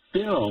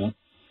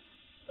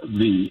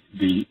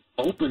the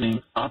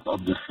opening up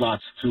of the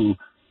slots to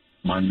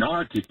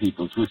minority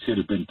peoples, which should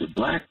have been to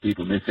black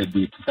people, they said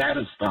we've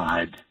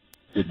satisfied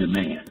the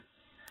demand.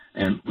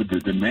 And the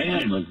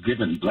demand was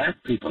given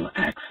black people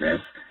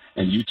access,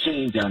 and you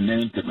change our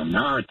name to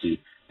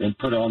minority, then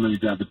put all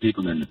these other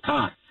people in the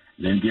pot,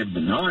 then give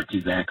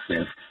minorities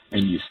access,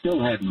 and you still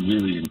haven't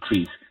really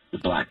increased the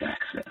black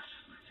access.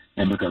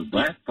 And because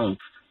black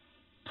folks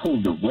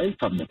pulled away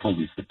from the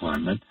police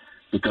department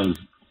because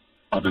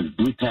of its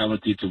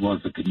brutality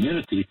towards the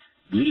community,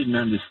 we didn't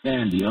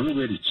understand the only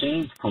way to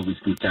change police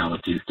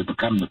brutality is to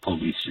become the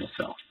police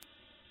yourself.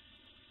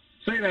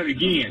 Say that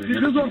again. This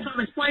is what I'm trying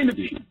to explain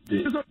to you.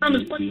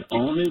 The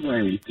only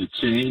way to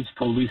change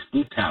police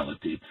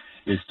brutality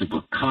is to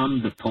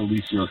become the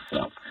police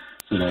yourself.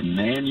 So that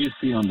man you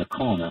see on the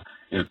corner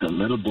is the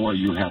little boy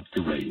you have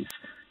to raise.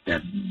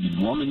 That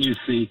woman you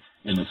see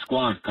in the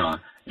squad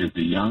car is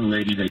the young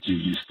lady that you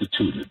used to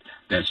tutor.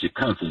 That's your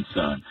cousin's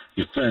son,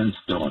 your friend's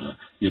daughter,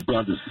 your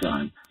brother's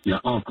son, your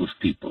uncle's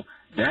people.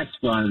 That's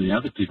why the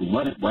other people,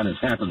 what has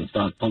happened as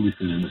far as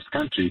policing in this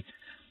country,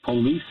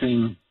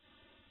 policing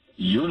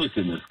units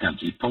in this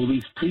country,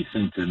 police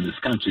precincts in this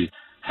country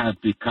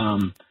have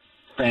become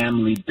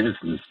family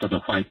business for the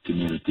white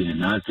community, and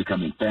now it's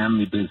becoming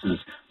family business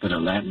for the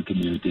Latin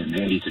community and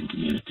the Asian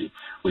community,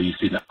 where you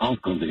see the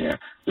uncle there,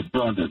 the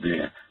brother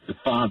there, the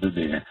father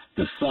there,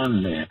 the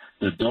son there,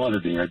 the daughter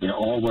there. They're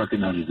all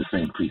working under the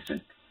same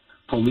precinct.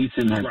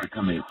 Policing has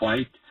become a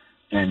white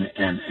and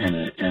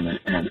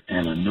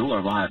a new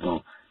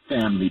arrival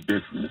family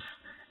business,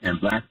 and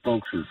black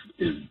folks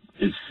is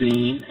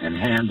seen and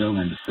handled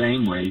in the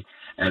same way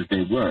as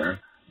they were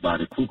by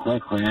the Ku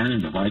Klux Klan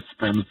and the white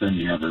supremacists and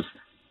the others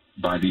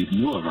by these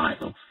new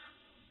arrivals,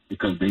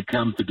 because they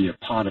come to be a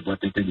part of what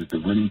they think is the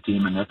winning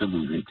team and not the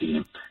losing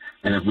team.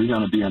 And if we're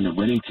going to be on the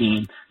winning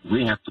team,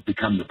 we have to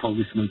become the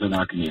policemen in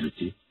our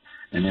community.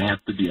 And there has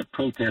to be a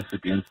protest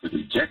against the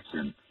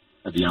rejection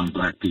of young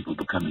black people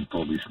becoming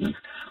policemen.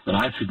 But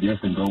I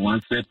suggest and go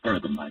one step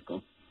further,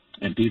 Michael,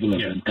 and people have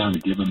been kind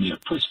of giving me a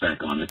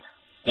pushback on it.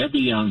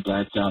 Every young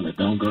black child that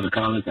don't go to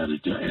college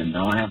and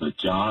don't have a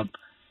job,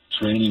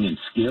 training, and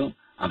skill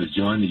ought to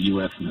join the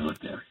U.S.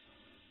 military.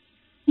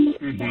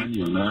 One,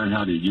 you learn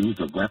how to use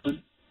a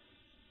weapon,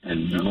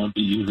 and you won't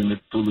be using it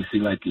foolishly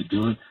like you're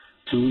doing.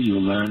 Two,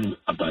 you'll learn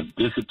about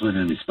discipline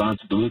and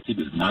responsibility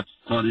that's not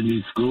taught in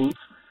these schools.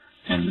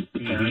 And the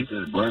parents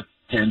that work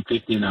 10,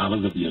 15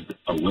 hours of your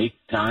awake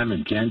time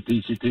and can't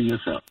teach it to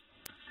yourself.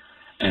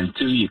 And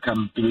two, you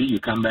come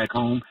back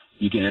home,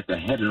 you get at the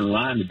head of the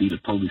line to be the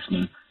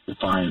policeman, the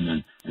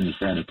fireman, and the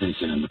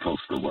sanitation and the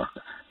postal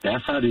worker.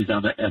 That's how these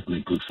other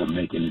ethnic groups are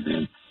making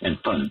it in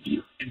front of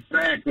you.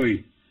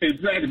 Exactly.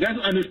 That's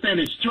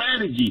understanding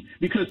strategy,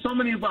 because so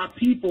many of our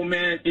people,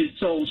 man,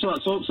 so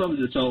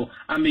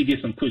I may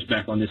get some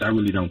pushback on this. I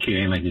really don't care.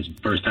 Ain't like this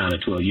first time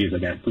in 12 years I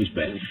got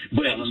pushback.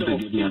 But to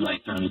give you an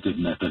alternative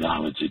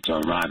methodology to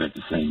arrive at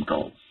the same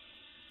goal.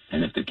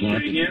 And if they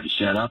can't, then you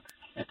shut up.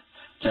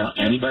 Tell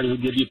anybody who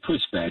gives you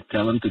pushback,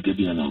 tell them to give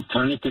you an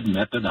alternative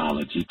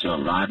methodology to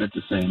arrive at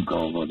the same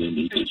goal, or they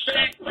need to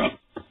shut up.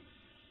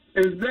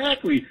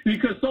 Exactly,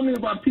 because so many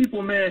of our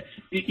people, man,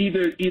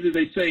 either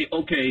they say,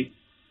 okay,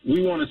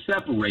 we want to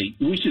separate.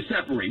 We should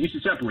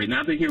separate.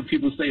 Now I hear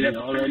people say that. We're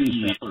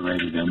already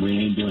separated, and we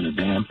ain't doing a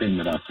damn thing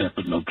with our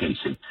separate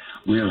location.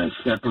 We're as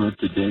separate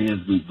today as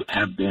we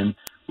have been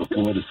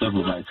before the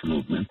Civil Rights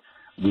Movement.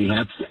 We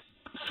have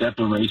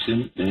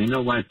separation. There ain't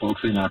no white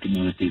folks in our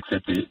community,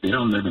 except they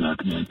don't live in our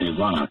community. They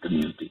run our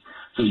community.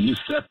 So you're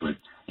separate,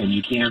 and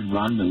you can't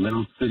run the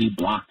little city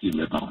block you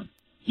live on.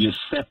 You're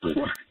separate,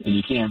 and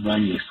you can't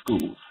run your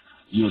schools.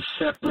 You're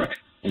separate,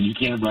 and you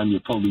can't run your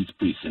police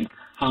precinct.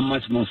 How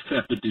much more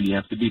separate do you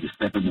have to be to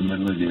step in the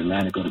middle of the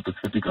Atlantic or the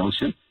Pacific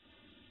Ocean?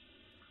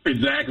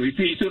 Exactly.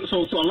 See,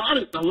 so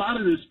a lot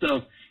of this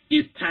stuff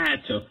is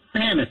tied to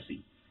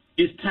fantasy.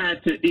 It's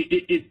tied to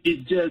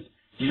it just.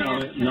 No,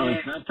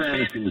 it's not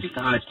fantasy. It's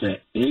tied to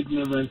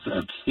ignorance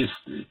of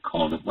history.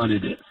 Call it what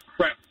it is.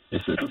 Right.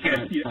 It's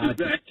tied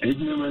to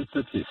ignorance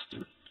of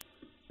history.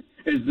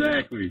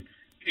 Exactly.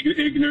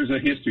 Ignorance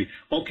of history.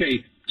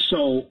 Okay,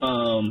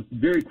 so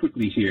very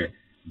quickly here,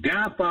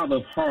 Godfather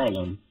of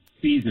Harlem,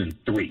 Season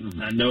 3.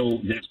 I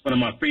know that's one of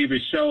my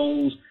favorite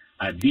shows.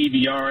 I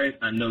DVR it.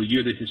 I know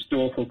you're the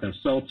historical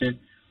consultant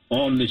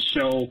on the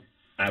show.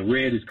 I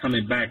read it's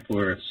coming back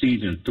for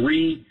Season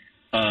 3.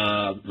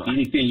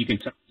 Anything you can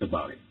tell us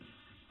about it?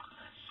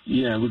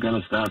 Yeah, we're going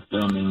to start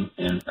filming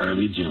in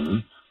early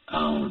June.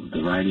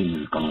 The writing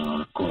is going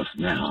on, of course,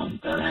 now.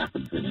 That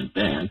happens in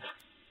advance.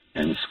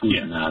 And the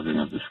scrutinizing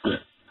of the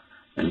script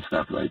and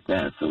stuff like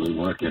that. So we're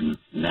working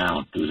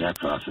now through that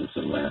process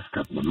the last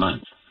couple of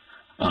months.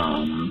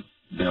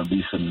 There'll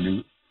be some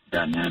new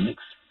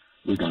dynamics.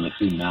 We're going to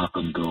see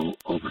Malcolm go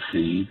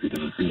overseas. We're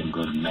going to see him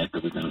go to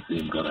Mecca. We're going to see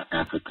him go to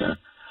Africa.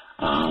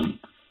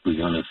 We're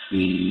going to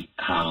see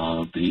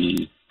how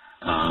the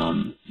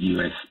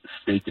U.S.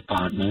 State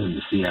Department and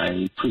the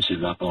CIA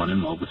pushes up on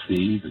him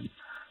overseas, and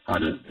how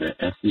the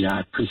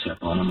FBI push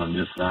up on him on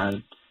this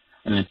side.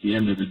 And at the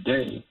end of the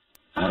day,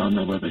 I don't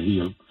know whether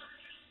he'll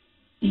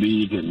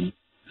leave in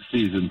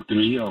Season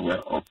 3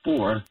 or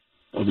 4,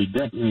 but we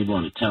definitely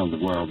want to tell the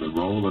world the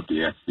role of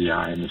the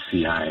FBI and the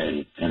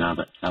CIA and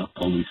other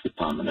police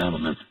department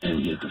elements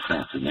in his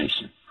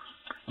assassination.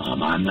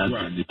 I'm not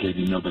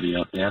vindicating nobody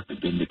else. They have to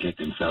vindicate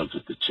themselves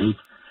with the truth,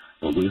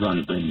 but we're going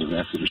to bring the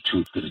rest of the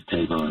truth to the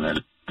table and let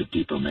the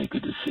people make a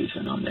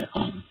decision on their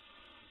own.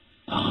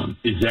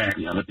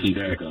 Exactly. The other piece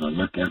we're going to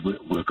look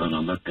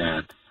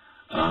at,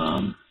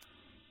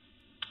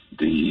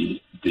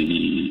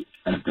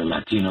 the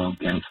Latino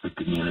gangster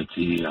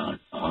community,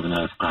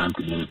 organized crime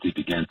community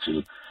began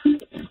to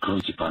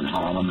encroach upon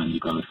Harlem, and you're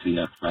going to see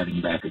us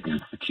fighting back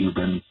against the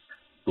Cubans,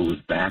 who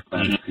was backed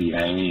by the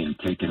CIA and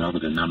taking over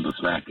the numbers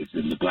rackets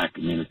in the black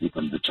community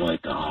from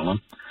Detroit to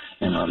Harlem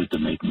in order to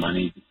make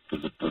money for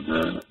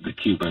the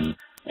Cuban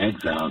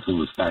exiles who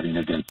was fighting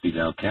against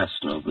Fidel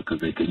Castro because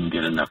they couldn't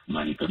get enough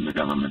money from the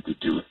government to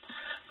do it.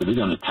 So we're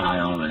going to tie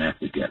all of that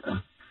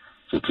together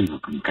so people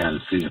can kind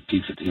of see a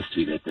piece of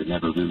history that they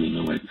never really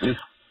knew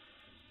exists.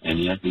 And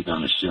yet we're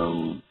going to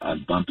show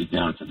Bumpy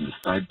Johnson,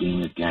 despite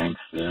being a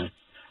gangster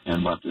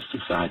and what the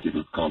society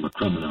would call a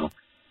criminal,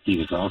 he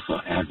was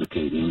also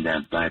advocating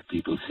that black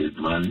people should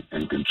run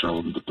and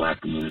control the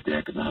black community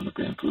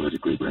economically and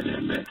politically where they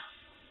live.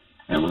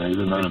 And we're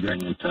even going to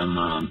bring in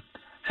some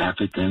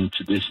African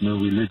traditional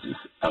religious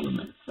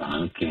elements.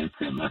 I can't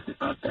say much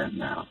about that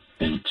now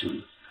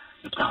into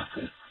the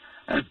process,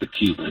 as the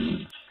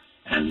Cubans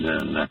and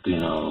the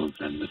Latinos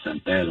and the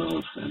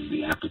Santeros and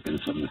the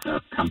Africans from the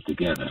South come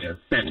together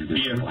in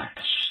this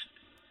clash.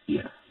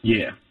 Yeah.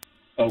 Yeah.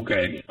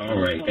 Okay. All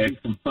right. Have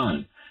some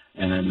fun.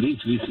 And at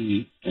least we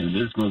see in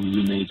this movie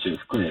we made sure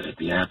it's clear that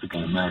the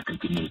African American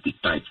community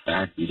fights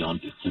back. We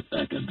don't just sit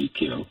back and be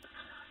killed.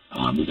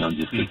 We don't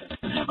just sit back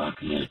and have our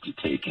community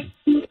taken.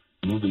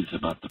 movie's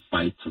about the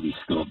fight to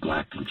restore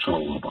black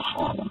control over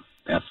Harlem.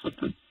 That's what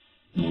the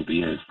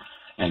movie is.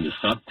 And the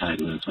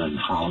subtitle is when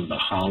the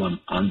Harlem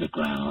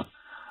Underground,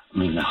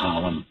 the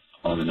Harlem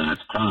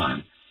organized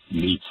crime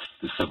meets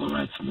the civil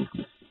rights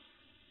movement.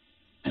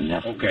 And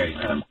that's okay.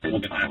 Now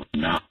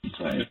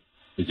play.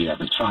 Did you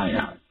ever try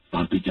out?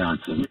 Bumpy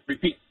Johnson.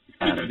 Repeat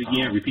that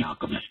again. Repeat.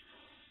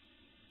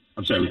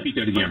 I'm sorry. Repeat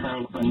that again.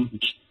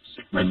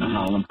 When the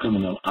Harlem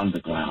Criminal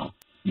Underground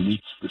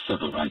meets the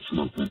civil rights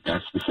movement.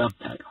 That's the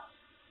subtitle.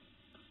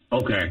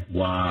 Okay.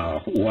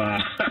 Wow.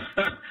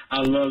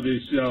 I love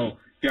this show.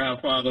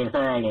 Godfather of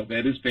Harlem.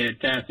 That is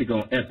fantastic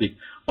on ethics.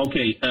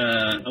 Okay.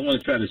 I want to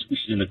try to squeeze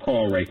in the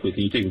call right quick.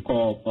 Can you take a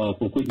call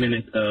for a quick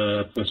minute,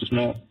 Professor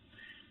Small?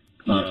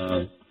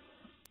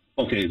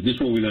 Okay, this is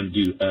what we're going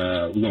to do.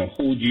 We're going to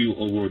hold you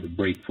over the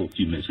break for a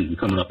few minutes. We're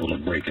coming up on a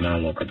break, and I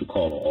don't want to cut the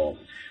caller off.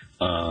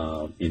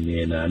 And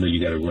then I know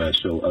you got to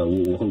rush, so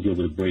we'll hold you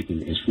over the break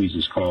and squeeze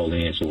this call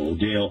in. So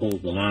Odell,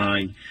 hold the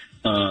line.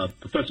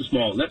 Professor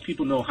Small, let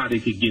people know how they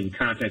could get in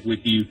contact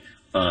with you,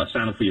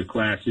 sign up for your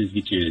classes,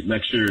 get your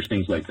lectures,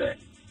 things like that.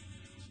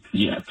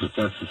 Yeah,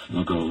 Professor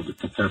Small, go to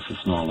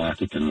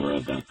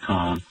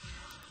ProfessorSmallAfricanWorld.com,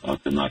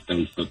 up in my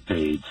Facebook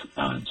page,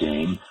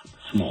 James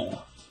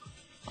Small.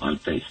 On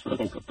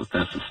Facebook,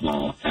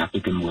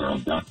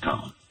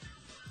 ProfessorSmallAfricanWorld.com.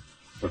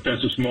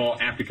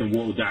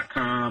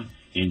 ProfessorSmallAfricanWorld.com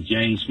and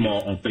James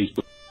Small on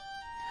Facebook.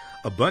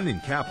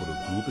 Abundant Capital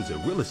Group is a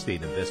real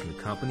estate investment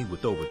company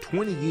with over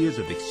 20 years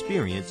of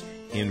experience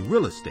in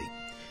real estate.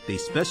 They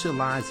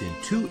specialize in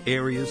two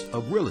areas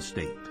of real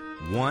estate.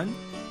 One,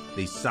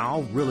 they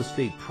solve real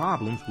estate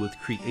problems with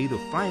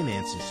creative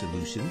financing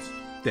solutions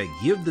that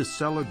give the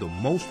seller the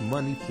most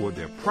money for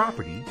their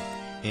property.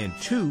 And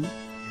two,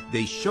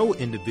 they show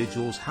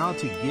individuals how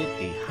to get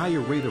a higher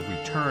rate of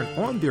return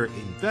on their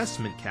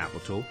investment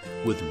capital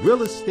with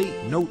real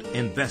estate note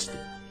investing.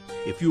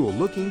 If you are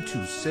looking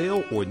to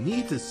sell or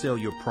need to sell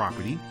your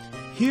property,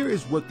 here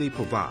is what they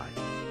provide.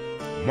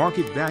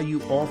 Market value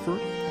offer,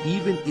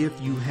 even if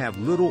you have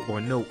little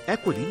or no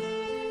equity.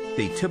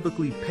 They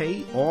typically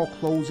pay all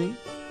closing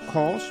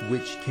costs,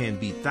 which can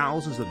be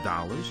thousands of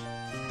dollars.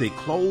 They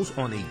close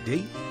on a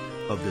date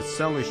of the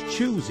seller's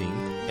choosing,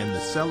 and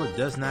the seller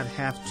does not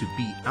have to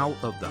be out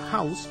of the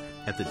house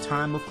at the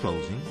time of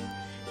closing.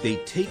 They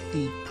take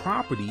the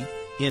property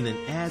in an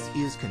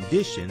as-is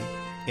condition,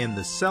 and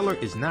the seller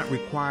is not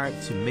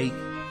required to make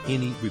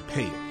any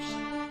repairs.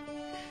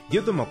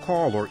 Give them a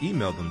call or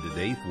email them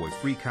today for a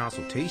free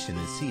consultation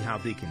and see how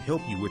they can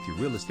help you with your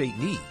real estate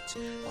needs.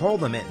 Call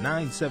them at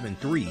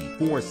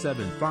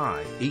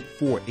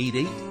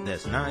 973-475-8488.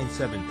 That's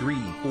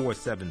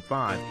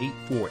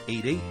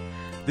 973-475-8488.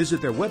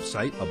 Visit their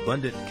website,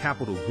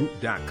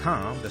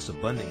 abundantcapitalgroup.com. That's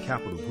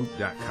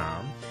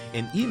abundantcapitalgroup.com.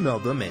 And email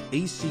them at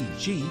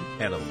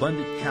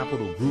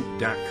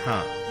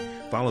acg@abundantcapitalgroup.com.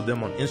 Follow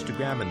them on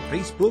Instagram and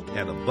Facebook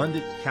at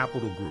Abundant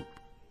Capital Group.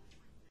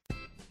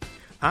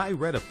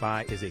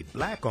 iRedify is a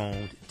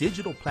Black-owned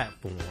digital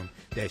platform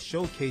that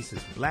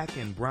showcases Black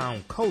and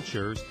Brown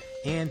cultures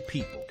and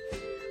people.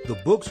 The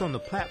books on the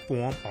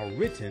platform are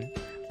written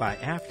by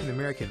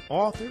African-American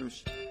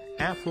authors,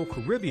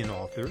 Afro-Caribbean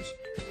authors,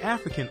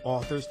 African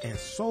authors, and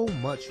so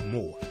much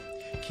more.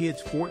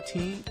 Kids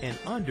 14 and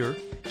under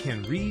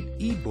can read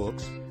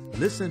ebooks,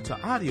 listen to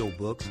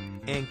audiobooks,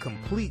 and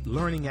complete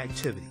learning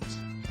activities.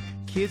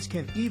 Kids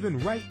can even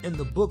write in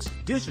the books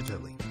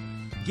digitally.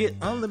 Get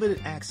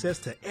unlimited access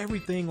to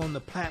everything on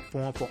the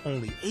platform for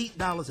only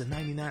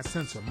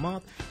 $8.99 a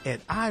month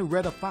at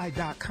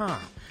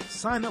iRedify.com.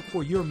 Sign up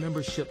for your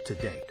membership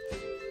today.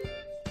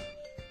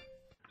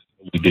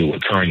 We deal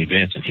with current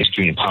events in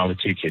history and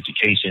politics,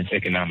 education,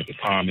 economic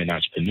empowerment,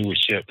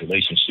 entrepreneurship,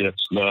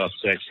 relationships, love,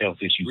 sex,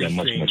 health issues, and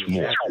much, much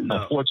more.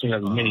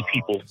 Unfortunately, many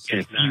people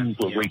confuse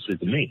what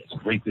racism is.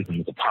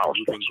 Racism is a power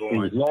structure.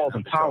 There's laws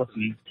and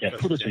policies that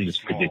put us in this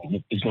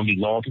predicament. It's going to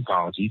be laws and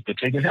policies that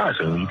take us out.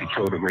 So when you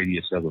control the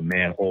radius of a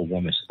man or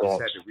woman's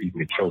thoughts, you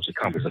control the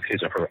compass of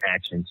his or her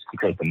actions,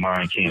 because the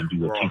mind can't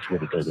do or teach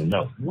what it doesn't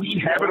know.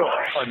 We have it all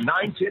on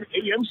 910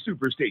 AM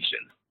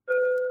Superstation.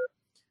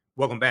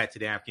 Welcome back to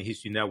the African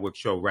History Network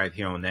show right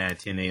here on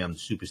 910 AM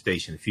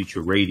Superstation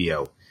Future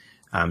Radio.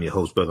 I'm your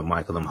host, Brother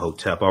Michael M.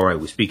 Hotep. All right,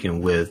 we're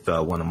speaking with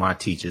one of my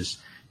teachers,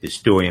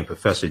 historian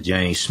Professor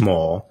James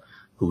Small,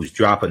 who's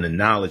dropping the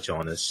knowledge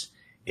on us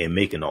and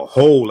making a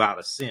whole lot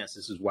of sense.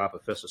 This is why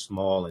Professor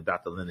Small and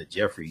Dr. Leonard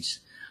Jeffries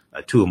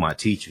are two of my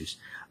teachers.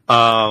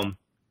 Professor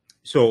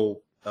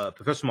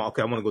Small,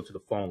 okay, I want to go to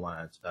the phone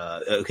lines.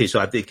 Okay, so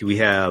I think do we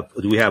have,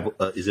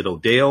 is it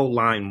Odell,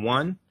 line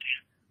 1?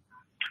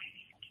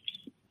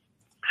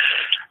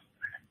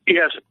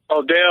 Yes,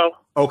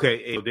 Odell.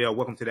 Okay, hey, Odell,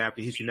 welcome to the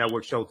African History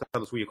Network show.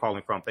 Tell us where you're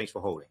calling from. Thanks for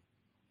holding.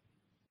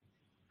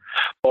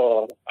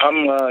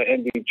 I'm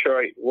in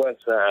Detroit,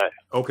 West Side.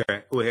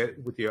 Okay, go ahead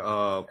with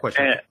your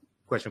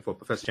question for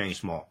Professor James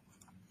Small.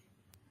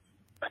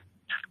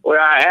 Well,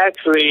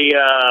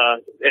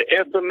 the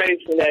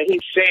information that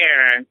he's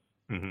sharing,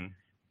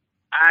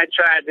 I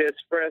tried to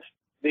express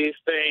these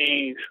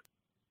things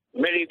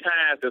many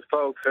times to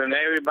folks, and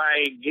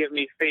everybody give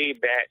me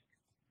feedback.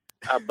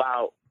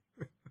 about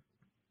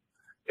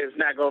it's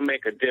not going to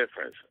make a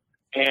difference.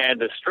 And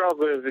the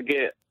struggle is to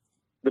get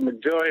the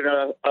majority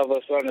of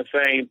us on the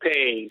same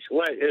page.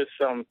 What is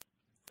some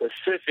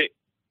specific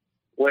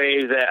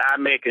ways that I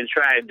can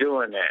try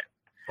doing that?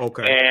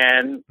 Okay.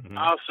 And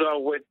also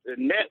with the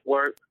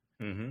network,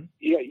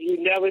 you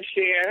never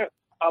share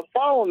a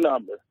phone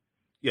number.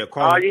 Yeah,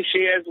 all you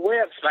share is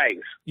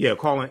websites. Yeah,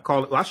 call it.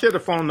 I share the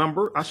phone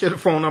number. I share the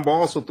phone number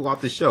also throughout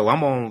the show.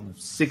 I'm on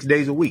 6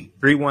 days a week.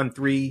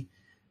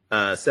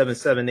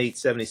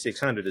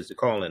 313-778-7600 is the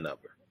call-in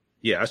number.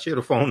 Yeah, I share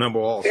the phone number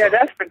also. Yeah,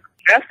 that's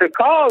the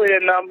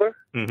call-in number.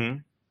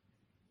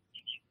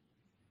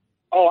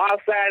 Oh,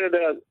 outside of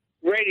the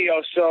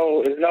radio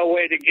show, there's no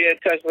way to get in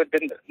touch with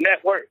the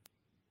network.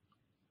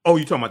 Oh,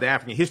 you talking about the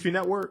African History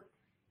Network?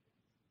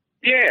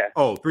 Yeah.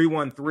 Oh,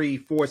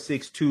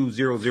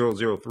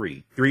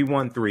 313-462-0003.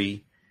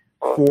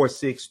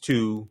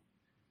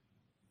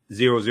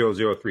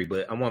 313-462-0003.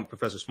 But I want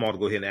Professor Small to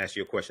go ahead and ask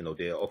you a question,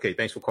 Odell. Okay,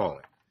 thanks for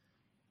calling.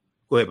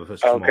 Go ahead,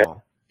 Professor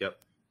Small. Yep.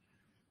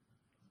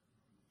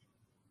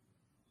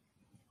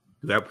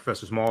 Do we have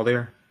Professor Small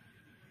there?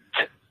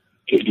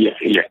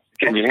 Yeah.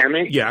 Can you hear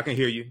me? Yeah, I can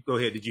hear you. Go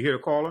ahead. Did you hear the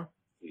caller?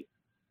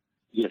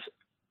 Yes.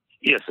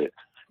 Sir.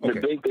 The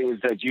big thing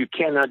is that you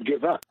cannot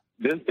give up.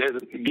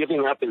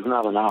 Giving up is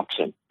not an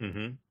option.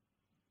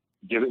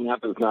 Giving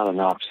up is not an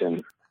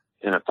option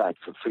in a fight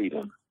for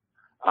freedom.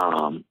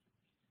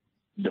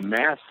 The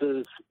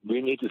masses,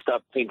 we need to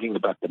stop thinking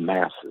about the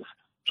masses.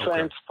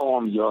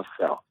 Transform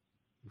yourself.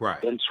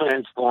 Right. Then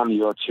transform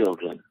your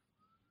children.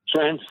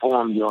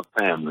 Transform your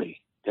family.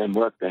 Then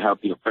work to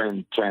help your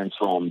friends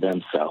transform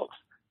themselves.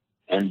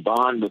 And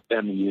bond with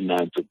them and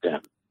unite with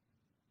them.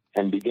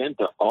 And begin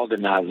to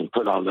organize and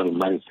put our little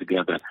monies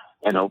together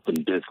and open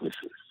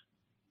businesses.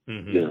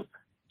 You know,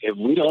 if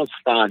we don't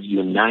start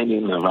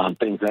uniting around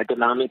things,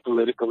 economic,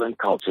 political, and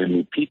culture, and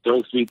repeat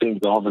those three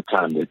things all the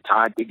time, they're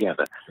tied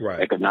together. Right.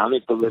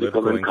 Economic,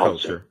 political, and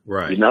culture.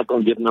 Right. You're not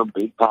going to get no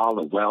big pile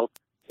of wealth,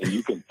 and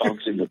you can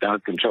function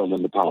without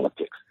controlling the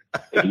politics.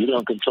 If you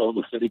don't control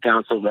the city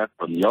council rep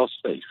from your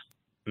space,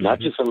 not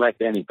just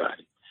elect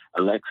anybody,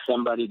 elect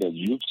somebody that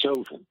you've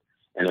chosen.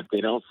 And if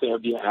they don't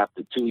serve you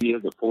after 2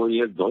 years or 4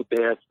 years, vote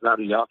their ass out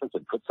of the office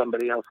and put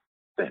somebody else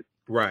in.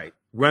 Right.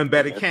 Run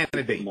better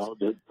candidates. You know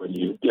that when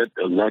you get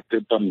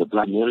elected from the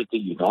black community,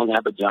 you don't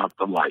have a job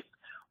for life.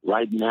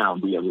 Right now,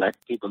 we elect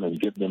people and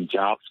give them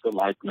jobs for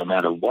life no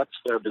matter what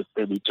service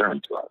they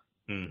return to us.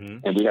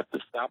 And we have to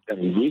stop that.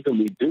 And the reason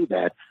we do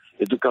that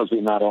is because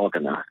we're not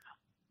organized.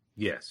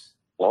 Yes.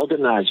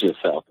 Organize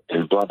yourself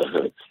in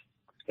brotherhoods.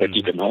 If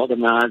you can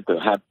organize to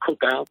have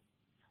cookouts,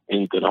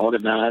 and you can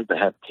organize to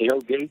have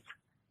tailgates,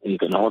 and you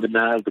can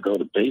organize to go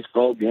to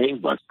baseball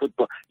games, watch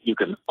football. You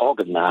can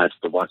organize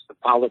to watch the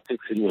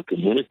politics in your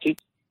community,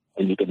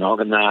 and you can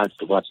organize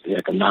to watch the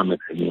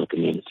economics in your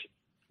community.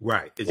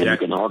 Right, exactly.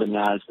 And you can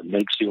organize to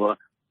make sure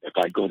if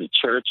I go to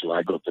church or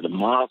I go to the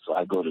mosque or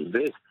I go to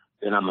this,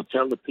 then I'm going to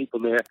tell the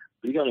people there,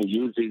 we're going to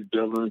use these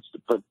buildings to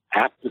put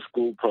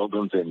after-school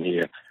programs in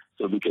here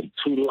so we can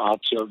tutor our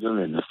children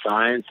in the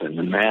science and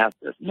the math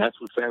that's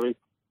necessary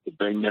to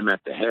bring them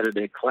at the head of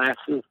their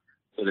classes,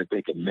 so that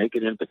they can make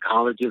it into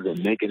colleges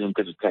and make it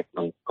into the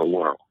technical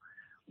world.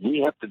 We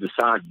have to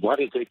decide what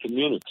is a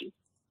community.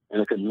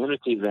 And a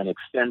community is an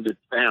extended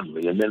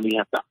family, and then we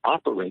have to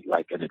operate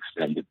like an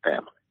extended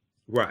family.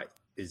 Right,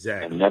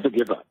 exactly. And never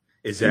give up.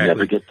 Exactly. And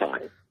never get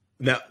tired.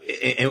 Now,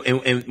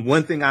 and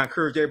one thing I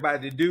encourage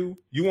everybody to do,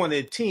 you want to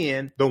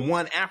attend the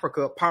One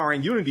Africa Power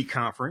and Unity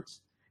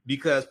Conference,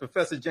 because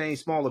Professor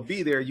James Small will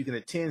be there. You can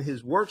attend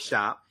his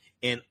workshop,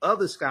 and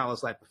other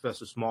scholars like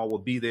Professor Small will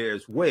be there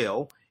as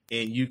well.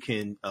 And you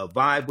can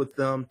vibe with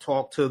them,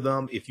 talk to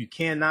them. If you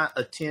cannot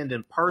attend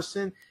in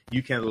person,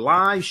 you can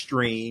live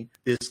stream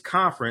this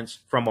conference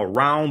from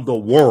around the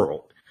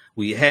world.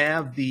 We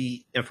have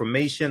the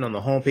information on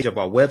the homepage of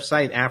our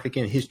website,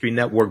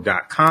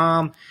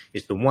 AfricanHistoryNetwork.com.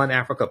 It's the One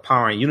Africa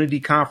Power and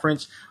Unity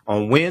Conference.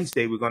 On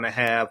Wednesday, we're going to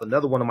have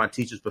another one of my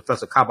teachers,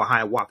 Professor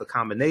Kabahai Waka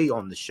Kamene,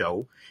 on the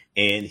show.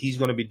 And he's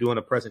going to be doing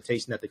a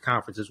presentation at the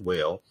conference as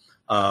well.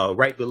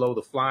 Right below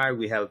the flyer,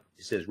 we have,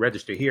 it says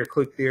register here.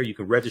 Click there. You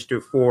can register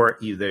for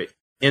either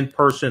in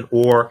person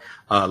or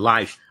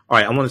live. All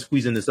right, I want to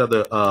squeeze in this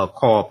other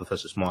call,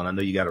 Professor Small. I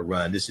know you got to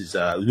run. This is,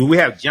 do we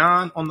have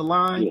John on the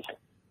line? Yes.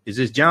 Is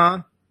this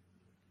John?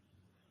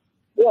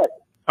 Yes.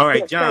 All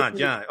right,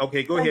 John.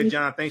 Okay, go ahead,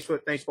 John. Thanks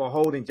for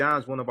holding.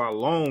 John's one of our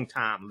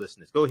long-time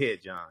listeners. Go ahead,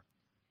 John.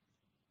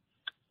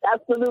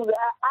 Absolutely.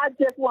 I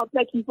just want to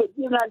thank you for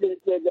giving out the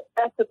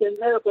African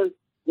American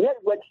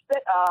Network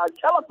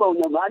telephone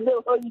number. I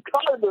never heard you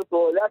call it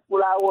before. That's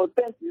what I want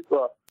to thank you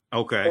for.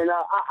 Okay. And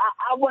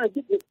I want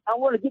to get the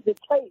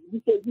tape.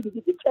 You said you can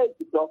get the tape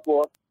and so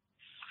forth.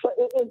 But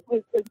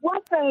it's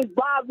one thing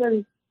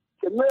bothering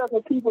the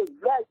American people,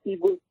 black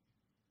people.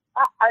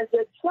 I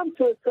said some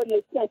to a certain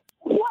extent.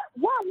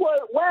 Where were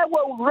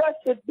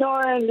Russia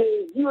during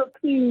the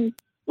European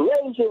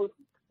racial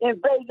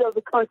invasion of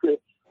the country?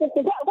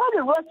 Why did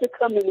did Russia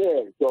come in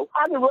there? So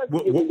how did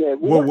Russia get in there?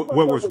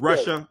 What was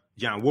Russia,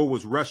 John? What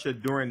was Russia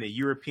during the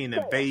European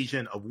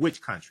invasion of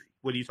which country?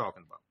 What are you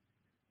talking about?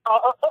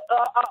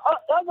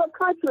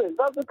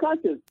 Other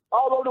countries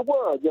all over the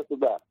world, just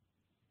about.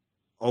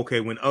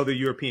 Okay, when other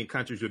European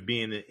countries were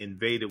being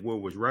invaded, where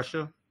was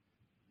Russia?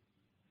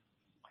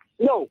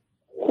 No,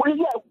 where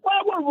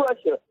was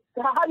Russia?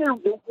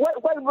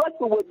 What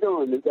Russia was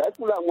doing? That's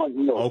what I want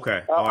to know.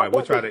 Okay, all right,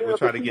 we'll try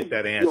to get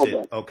that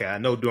answered. Okay, I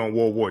know during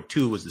World War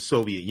II was the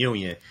Soviet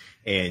Union,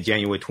 and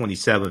January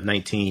 27th,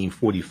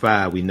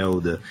 1945, we know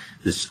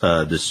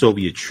the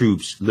Soviet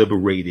troops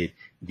liberated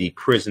the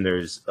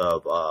prisoners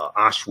of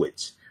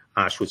Auschwitz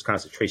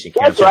concentration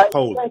camp in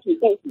Poland. Thank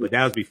you. But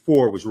that was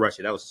before it was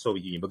Russia. That was the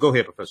Soviet Union. But go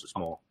ahead, Professor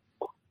Small,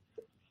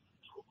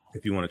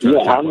 if you want to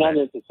try to I'm not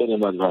interested in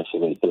what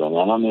Russia is doing.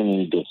 I don't mean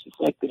any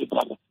disrespect to the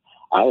brother.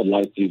 I would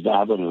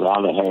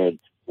rather heard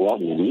what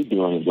were we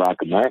doing in Black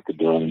America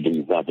during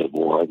these other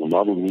wars, and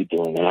what were we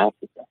doing in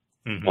Africa.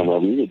 Mm-hmm. And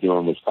what we were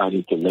doing was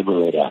fighting to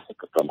liberate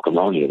Africa from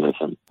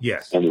colonialism.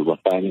 Yes. And we were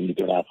fighting to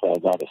get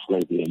ourselves out of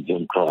slavery and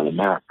Jim Crow in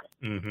America.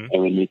 Mm-hmm.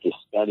 And we need to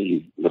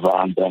study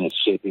LeVon Bennett's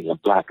shaping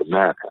of Black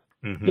America.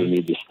 Mm-hmm. We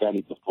need to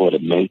study Before the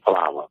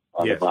Mayflower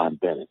of LeVon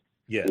Bennett.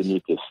 Yes. We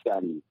need to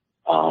study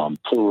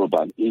Plural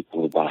but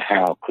Equal by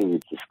Harold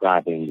Cruz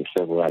describing the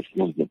Civil Rights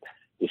Movement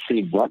to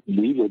see what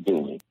we were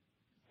doing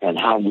and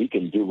how we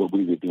can do what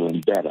we were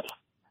doing better.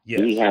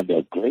 Yes. We had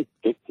a great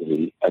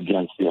victory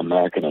against the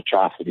American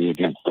atrocity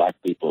against Black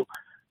people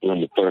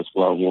during the First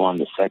World War and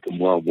the Second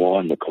World War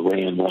and the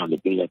Korean War and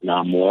the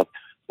Vietnam War.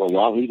 But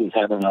while he was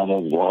having all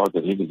those wars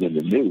and he was in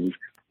the news,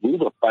 we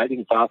were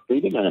fighting for our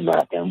freedom in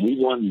America, and we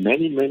won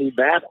many, many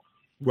battles.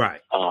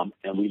 Right.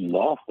 And we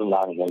lost a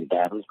lot of those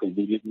battles because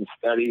we didn't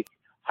study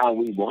how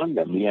we won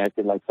them. We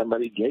acted like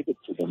somebody gave it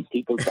to them.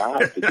 People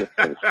died to get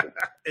those things.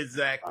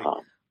 Exactly.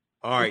 All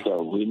right.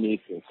 So we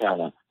need to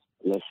kind of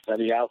let's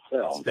study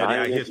ourselves. Study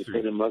our history.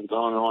 And what's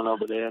going on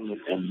over there in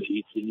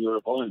Eastern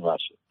Europe or in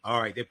Russia.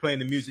 All right, they're playing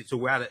the music. So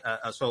we're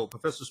out. So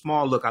Professor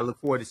Small, I look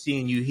forward to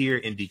seeing you here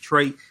in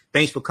Detroit.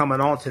 Thanks for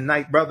coming on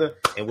tonight, brother,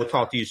 and we'll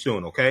talk to you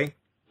soon. Okay.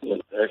 Yes,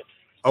 sir.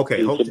 Okay.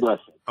 Peace and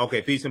blessings.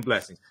 Okay. Peace and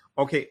blessings.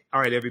 Okay.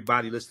 All right,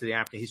 everybody. Listen to the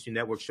African History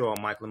Network show.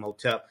 I'm Michael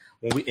Imhotep.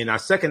 In our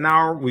second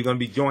hour, we're going to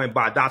be joined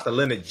by Dr.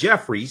 Leonard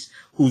Jeffries,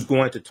 who's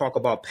going to talk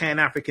about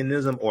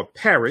Pan-Africanism or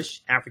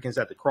Perish, Africans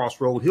at the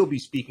Crossroad. He'll be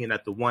speaking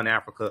at the One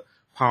Africa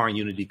Power and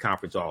Unity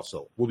Conference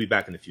also. We'll be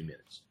back in a few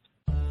minutes.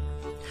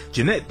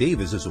 Jeanette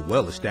Davis is a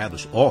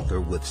well-established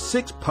author with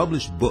 6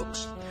 published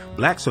books.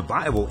 Black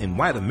Survival in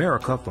White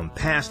America from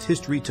Past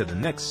History to the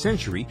Next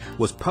Century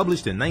was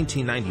published in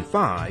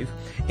 1995,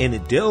 and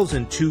it delves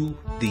into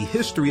the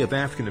history of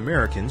African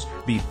Americans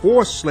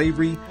before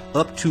slavery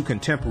up to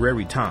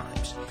contemporary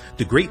times.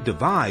 The Great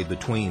Divide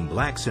Between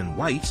Blacks and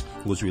Whites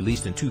was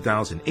released in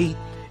 2008,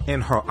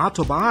 and her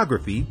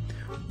autobiography,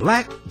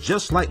 Black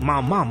Just Like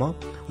My Mama,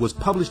 was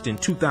published in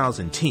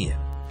 2010.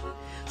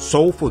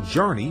 Soulful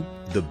Journey,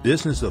 The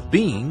Business of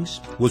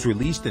Beings, was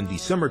released in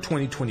December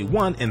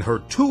 2021, and her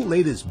 2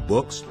 latest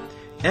books,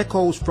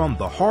 Echoes from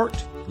the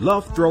Heart,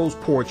 Love Throws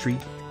Poetry,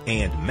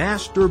 and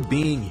Master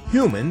Being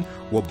Human,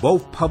 were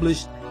both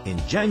published in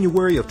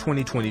January of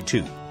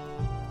 2022.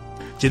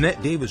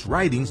 Jeanette Davis'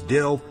 writings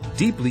delve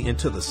deeply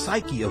into the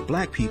psyche of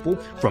Black people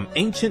from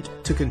ancient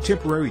to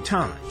contemporary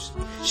times.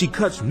 She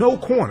cuts no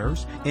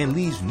corners and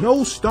leaves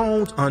no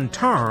stones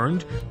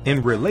unturned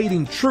in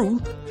relating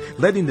truth,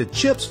 letting the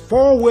chips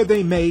fall where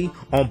they may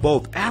on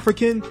both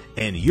African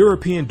and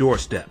European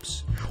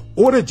doorsteps.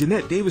 Order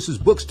Jeanette Davis's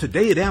books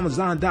today at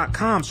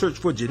Amazon.com. Search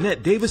for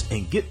Jeanette Davis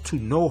and get to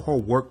know her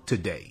work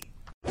today.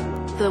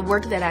 The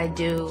work that I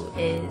do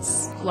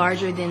is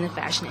larger than the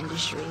fashion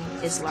industry.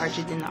 It's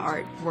larger than the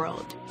art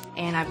world.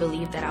 And I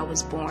believe that I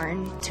was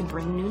born to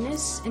bring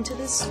newness into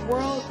this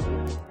world.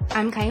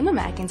 I'm Kaima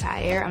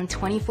McIntyre. I'm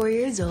 24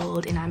 years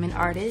old and I'm an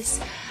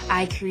artist.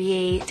 I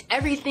create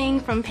everything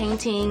from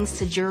paintings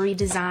to jewelry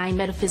design,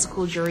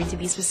 metaphysical jewelry to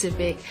be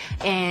specific,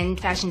 and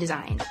fashion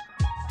design.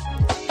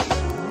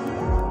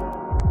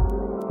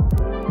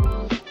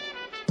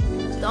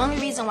 The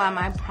only reason why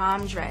my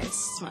prom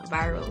dress went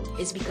viral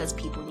is because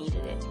people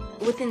needed it.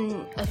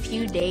 Within a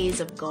few days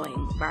of going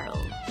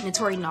viral,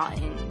 Notori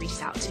Naughton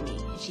reached out to me.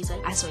 She's like,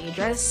 I saw your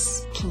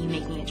dress, can you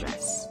make me a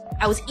dress?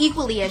 I was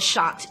equally as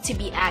shocked to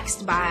be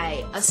asked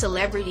by a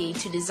celebrity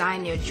to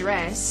design their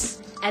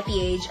dress at the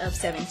age of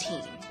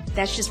 17.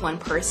 That's just one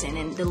person,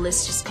 and the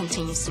list just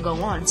continues to go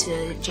on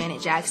to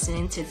Janet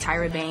Jackson, to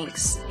Tyra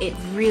Banks. It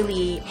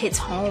really hits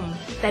home.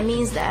 That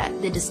means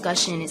that the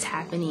discussion is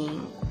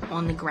happening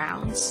on the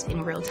grounds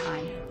in real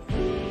time.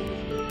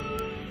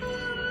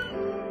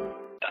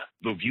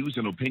 The views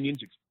and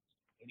opinions of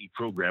any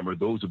program are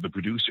those of the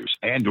producers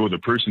and or the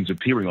persons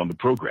appearing on the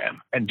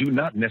program and do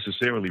not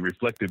necessarily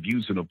reflect the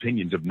views and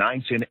opinions of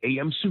 910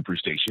 AM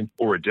Superstation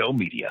or Adele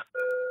Media.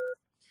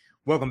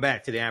 Welcome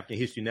back to the African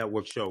History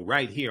Network show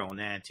right here on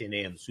 910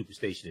 AM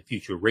Superstation and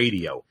Future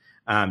Radio.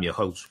 I'm your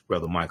host,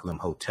 Brother Michael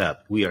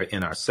Imhotep. We are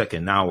in our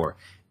second hour.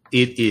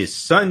 It is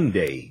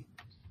Sunday,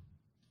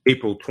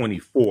 April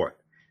 24th,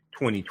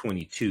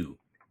 2022.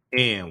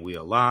 And we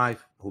are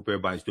live. Hope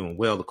everybody's doing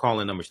well. The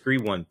call-in number is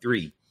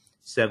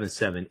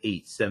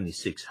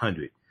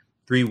 313-778-7600.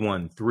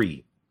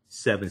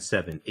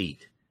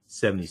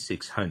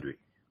 313-778-7600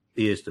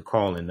 is the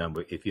call-in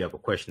number if you have a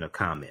question or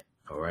comment.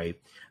 All right.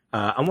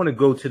 I want to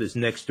go to this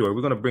next story.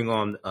 We're going to bring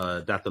on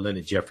Dr.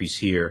 Leonard Jeffries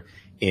here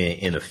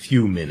in a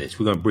few minutes.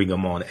 We're going to bring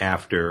him on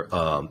after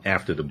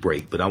the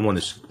break. But I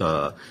want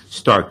to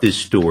start this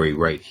story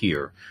right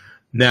here.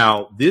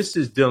 Now, this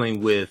is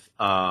dealing with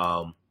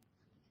what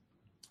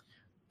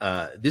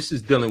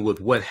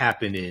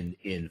happened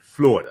in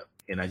Florida.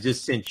 And I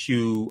just sent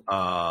you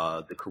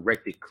the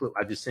corrected clip.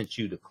 I just sent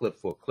you the clip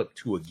for clip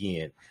 2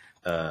 again,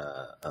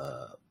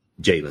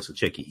 Jalen, so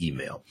check your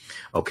email.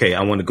 Okay,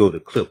 I want to go to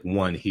clip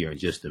 1 here in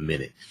just a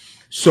minute.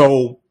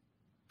 So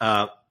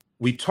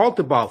we talked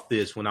about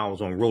this when I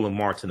was on Roland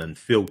Martin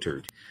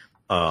Unfiltered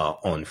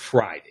on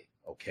Friday.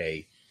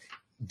 Okay,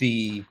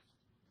 the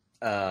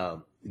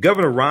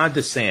Governor Ron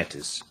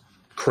DeSantis,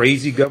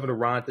 crazy Governor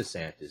Ron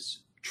DeSantis,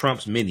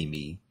 Trump's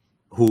mini-me,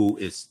 who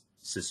is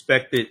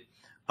suspected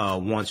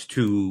wants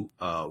to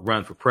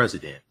run for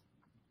president.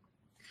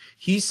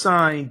 He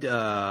signed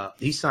on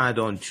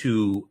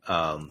to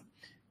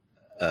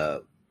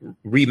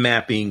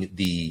remapping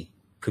the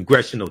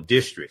congressional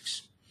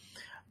districts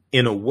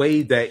in a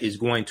way that is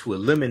going to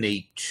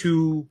eliminate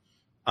 2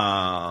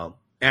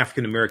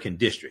 African American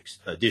districts,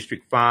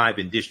 District 5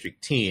 and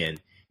District 10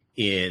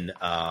 in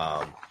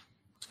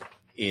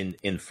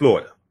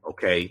Florida.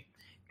 Okay,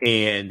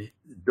 and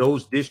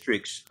those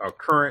districts are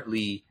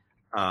currently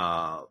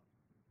the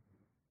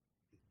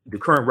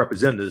current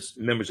representatives,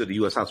 members of the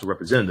U.S. House of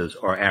Representatives,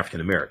 are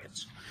African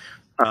Americans.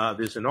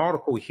 There's an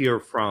article here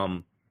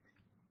from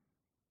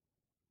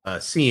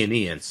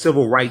CNN.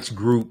 Civil rights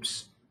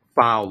groups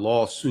file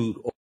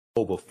lawsuit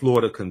over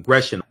Florida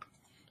congressional.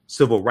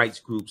 Civil rights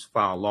groups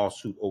file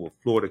lawsuit over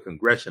Florida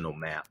congressional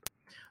map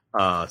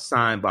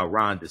signed by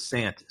Ron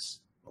DeSantis.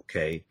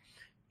 Okay,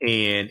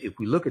 and if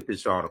we look at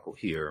this article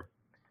here,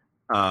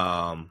 and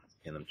I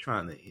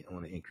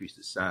want to increase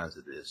the size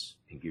of this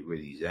and get rid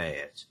of these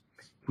ads.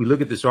 If we look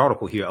at this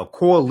article here, a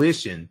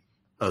coalition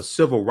of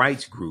civil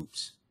rights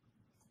groups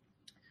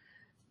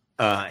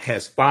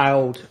has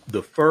filed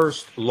the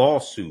first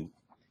lawsuit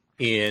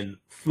in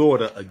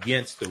Florida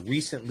against the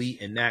recently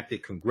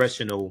enacted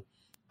congressional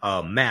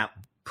map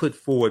put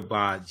forward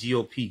by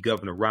GOP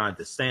Governor Ron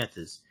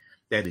DeSantis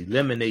that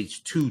eliminates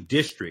 2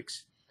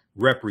 districts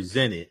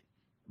represented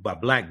by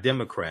Black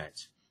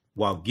Democrats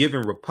while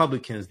giving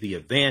Republicans the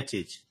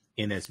advantage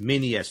in as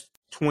many as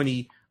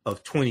 20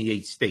 of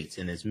 28 states,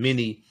 in as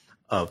many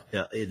as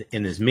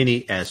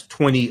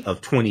 20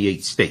 of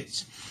 28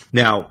 states.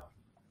 Now,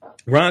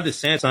 Ron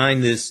DeSantis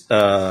signed this.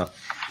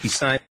 He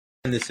signed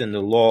this into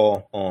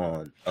law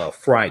on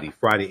Friday,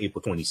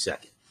 April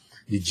 22nd.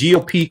 The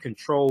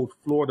GOP-controlled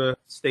Florida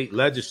state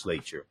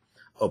legislature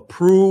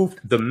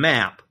approved the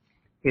map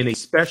in a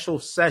special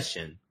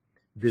session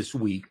this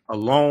week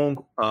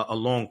along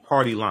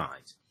party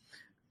lines.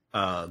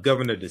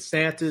 Governor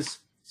DeSantis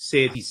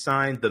said he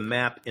signed the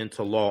map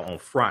into law on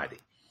Friday.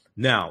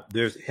 Now,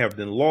 there have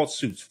been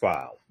lawsuits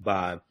filed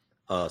by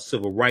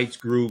civil rights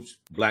groups,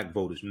 Black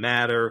Voters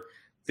Matter,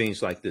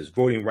 things like this,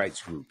 voting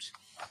rights groups.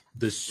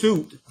 The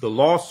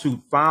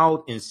lawsuit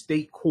filed in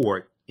state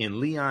court in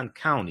Leon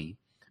County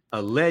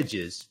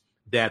alleges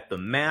that the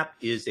map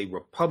is a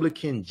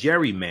Republican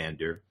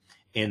gerrymander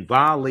and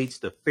violates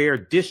the Fair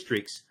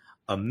Districts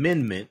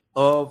Amendment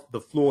of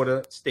the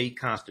Florida state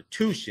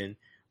constitution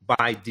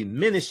by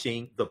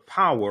diminishing the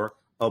power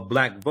of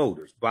Black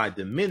voters,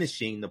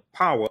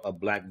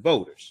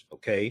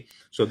 Okay,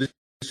 so this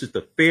is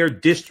the Fair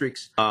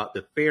Districts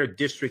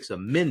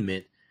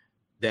Amendment.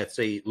 That's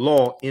a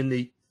law in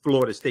the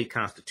Florida state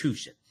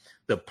constitution.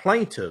 The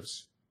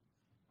plaintiffs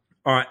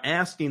are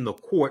asking the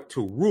court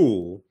to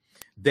rule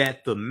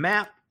that the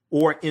map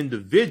or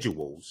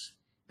individual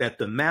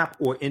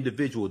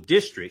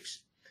districts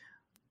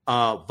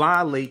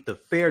violate the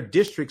Fair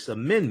Districts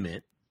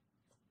Amendment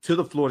to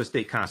the Florida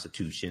state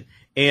constitution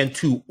and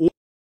to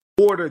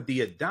order the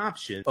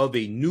adoption of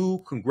a new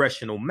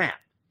congressional map.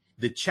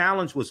 The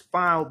challenge was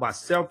filed by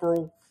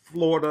several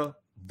Florida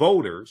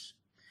voters,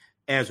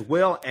 as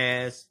well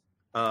as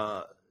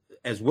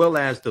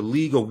the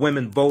League of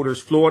Women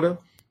Voters Florida,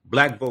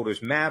 Black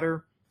Voters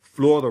Matter,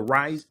 Florida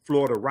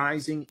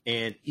Rising,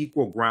 and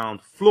Equal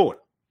Ground Florida.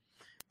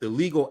 The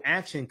legal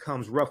action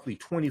comes roughly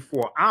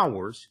 24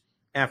 hours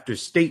after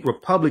state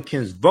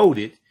Republicans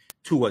voted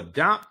to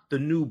adopt the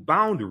new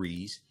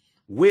boundaries,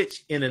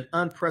 which in an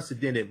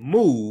unprecedented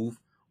move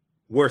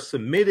were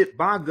submitted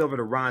by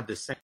Governor Ron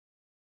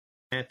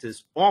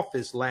DeSantis'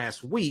 office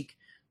last week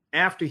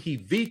after he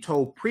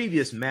vetoed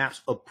previous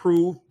maps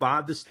approved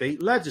by the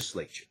state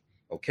legislature.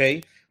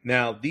 Okay,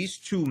 now these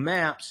 2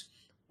 maps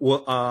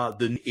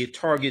it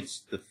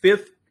targets the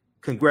 5th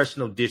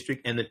congressional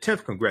district and the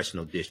 10th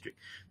congressional district.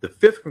 The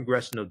 5th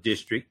congressional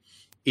district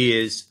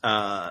is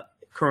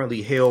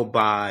currently held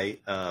by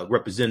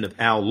Representative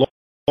Al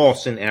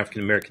Lawson,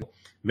 African American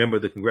member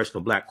of the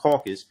Congressional Black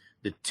Caucus.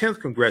 The 10th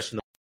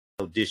congressional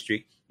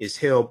district is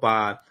held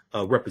by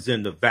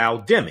Representative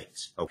Val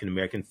Demings,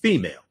 African-American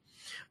female.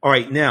 All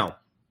right, now,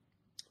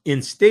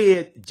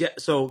 instead,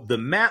 so the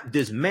map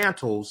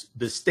dismantles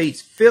the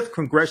state's 5th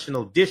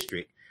congressional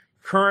district,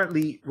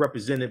 currently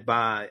represented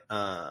by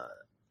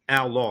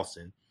Al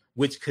Lawson,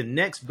 which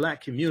connects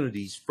Black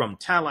communities from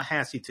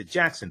Tallahassee to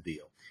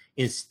Jacksonville.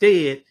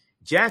 Instead,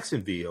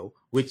 Jacksonville,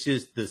 which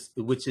is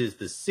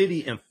the city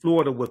in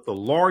Florida with the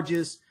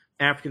largest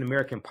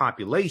African-American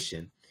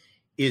population,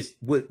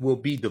 will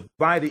be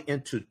divided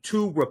into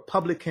 2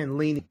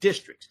 Republican-leaning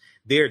districts.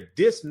 They're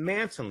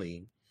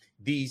dismantling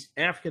these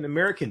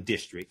African-American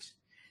districts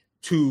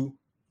to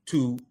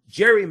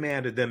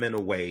gerrymander them in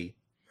a way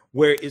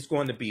where it's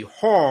going to be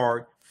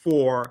hard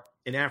for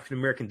an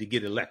African-American to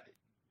get elected.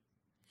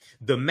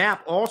 The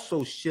map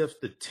also shifts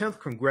the 10th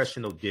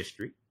congressional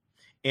district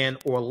and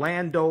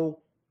Orlando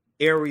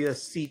area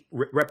seat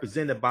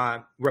represented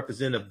by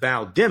Representative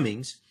Val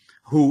Demings,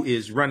 who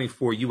is running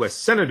for U.S.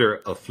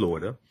 Senator of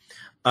Florida,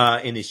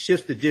 and it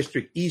shifts the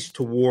district east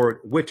toward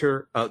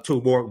wider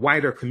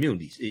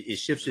communities. It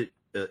shifts it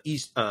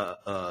east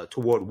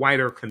toward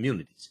wider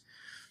communities.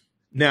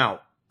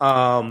 Now,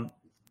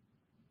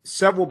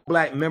 several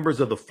Black members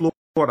of the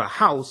Florida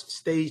House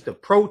staged a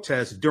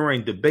protest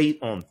during debate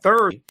on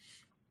Thursday,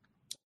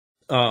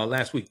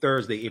 last week,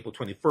 Thursday, April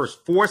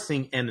 21st,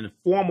 forcing an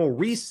informal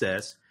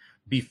recess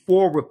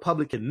before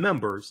Republican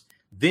members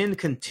then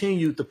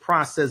continued the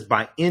process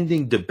by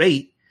ending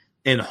debate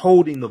and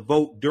holding the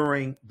vote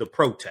during the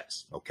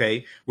protest.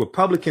 Okay.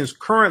 Republicans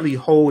currently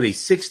hold a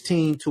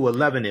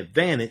 16-11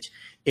 advantage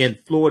in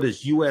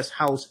Florida's U.S.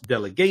 House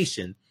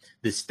delegation.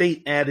 The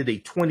state added a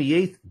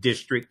 28th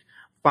district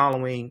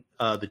following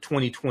the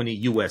 2020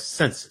 U.S.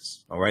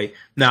 Census. All right.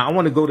 Now, I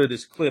want to go to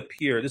this clip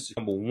here. This is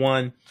number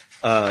 1.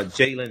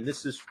 Jalen,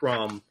 this is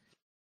from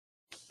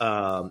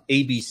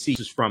ABC. This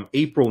is from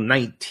April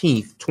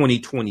 19th,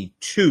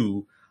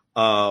 2022,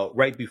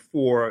 right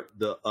before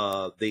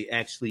they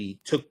actually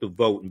took the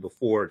vote and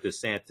before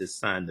DeSantis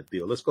signed the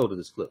bill. Let's go to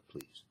this clip,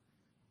 please.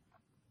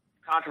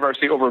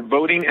 Controversy over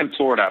voting in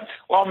Florida.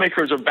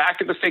 Lawmakers are back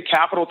at the state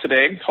capitol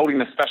today,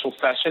 holding a special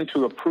session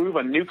to approve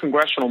a new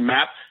congressional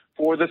map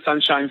for the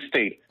Sunshine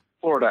State.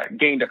 Florida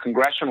gained a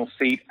congressional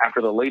seat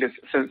after the latest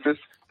census,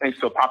 thanks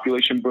to a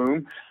population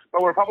boom.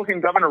 But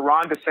Republican Governor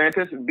Ron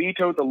DeSantis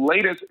vetoed the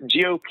latest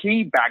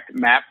GOP-backed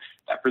map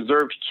that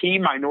preserved key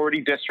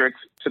minority districts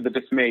to the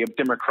dismay of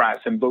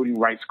Democrats and voting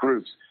rights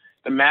groups.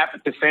 The map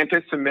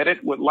DeSantis submitted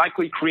would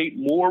likely create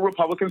more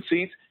Republican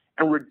seats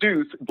and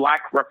reduce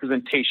Black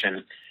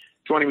representation.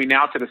 Joining me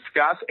now to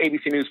discuss,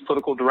 ABC News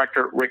political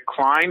director Rick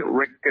Klein.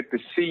 Rick, good to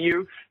see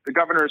you. The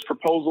governor's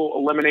proposal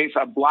eliminates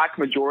a Black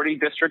majority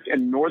district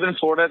in northern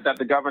Florida that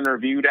the governor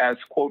viewed as,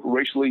 quote,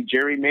 racially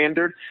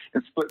gerrymandered,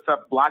 and splits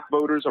up Black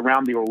voters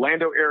around the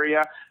Orlando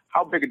area.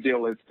 How big a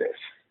deal is this?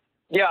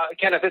 Yeah,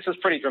 Kenneth, this is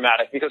pretty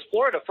dramatic because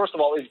Florida, first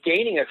of all, is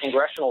gaining a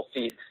congressional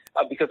seat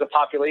because of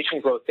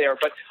population growth there.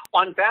 But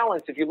on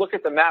balance, if you look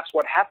at the maps,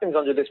 what happens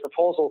under this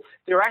proposal,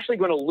 they're actually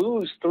going to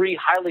lose 3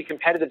 highly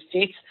competitive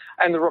seats,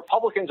 and the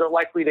Republicans are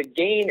likely to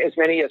gain as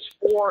many as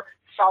 4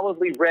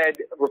 solidly red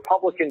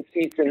Republican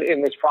seats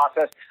in this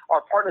process.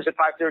 Our partners at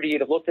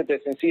 538 have looked at this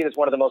and see it as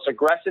one of the most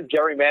aggressive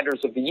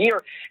gerrymanders of the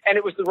year. And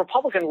it was the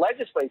Republican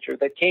legislature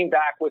that came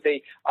back with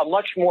a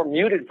much more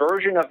muted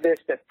version of this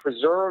that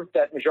preserved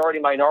that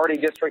majority-minority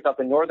district up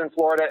in northern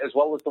Florida, as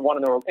well as the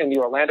one in the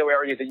Orlando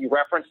area that you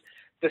referenced.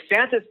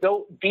 DeSantis,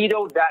 though,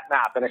 vetoed that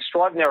map, an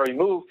extraordinary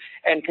move,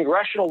 and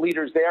congressional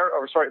leaders there,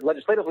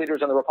 legislative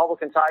leaders on the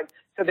Republican side,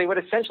 said they would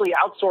essentially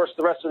outsource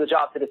the rest of the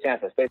job to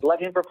DeSantis. They'd let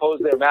him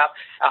propose their map,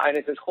 and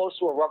it's as close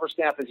to a rubber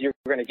stamp as you're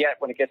going to get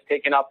when it gets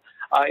taken up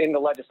in the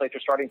legislature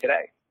starting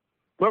today.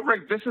 But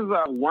Rick, this is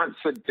a once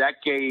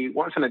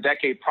in a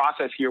decade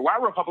process here. Why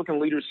are Republican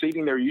leaders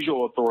ceding their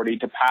usual authority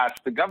to pass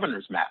the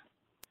governor's map?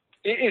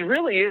 It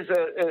really is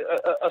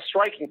a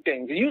striking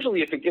thing.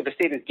 Usually, if a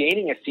state is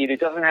gaining a seat, it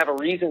doesn't have a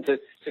reason to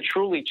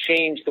truly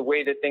change the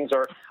way that things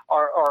are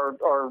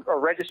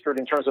registered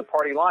in terms of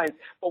party lines.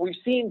 But we've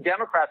seen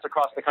Democrats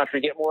across the country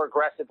get more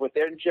aggressive with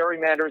their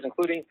gerrymanders,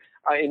 including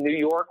in New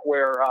York,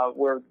 where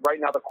right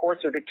now the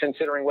courts are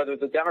considering whether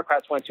the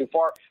Democrats went too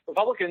far.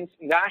 Republicans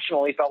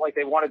nationally felt like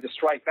they wanted to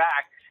strike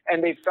back,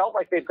 and they felt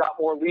like they've got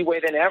more leeway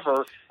than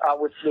ever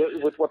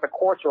with what the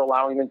courts are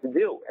allowing them to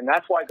do. And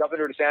that's why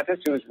Governor DeSantis,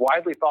 who is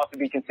widely thought to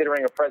be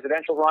considering a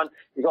presidential run,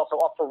 he's also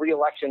up for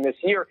re-election this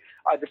year,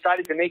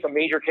 decided to make a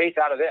major case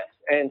out of this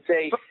and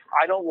say,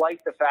 I don't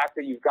like the fact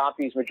that you've got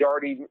these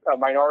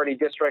minority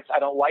districts. I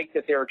don't like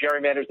that there are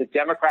gerrymanders that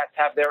Democrats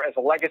have there as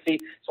a legacy.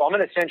 So I'm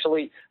going to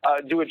essentially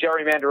do a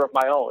gerrymander of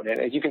my own.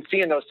 And as you can see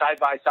in those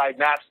side-by-side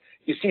maps,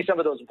 you see some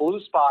of those blue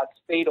spots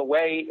fade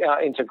away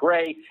into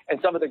gray,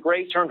 and some of the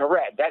gray turn to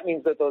red. That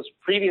means that those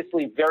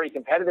previously very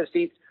competitive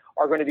seats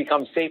are going to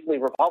become safely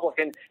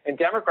Republican, and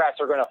Democrats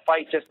are going to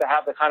fight just to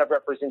have the kind of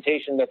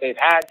representation that they've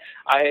had.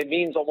 It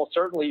means almost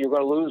certainly you're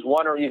going to lose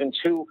 1 or even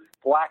 2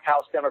 Black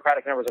House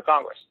Democratic members of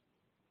Congress.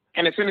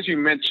 And as soon as you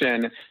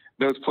mention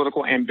those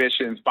political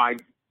ambitions by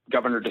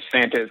Governor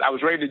DeSantis. I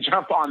was ready to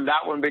jump on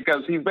that one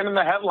because he's been in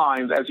the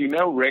headlines, as you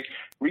know, Rick,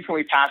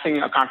 recently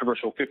passing a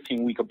controversial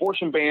 15-week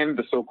abortion ban,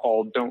 the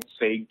so-called Don't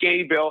Say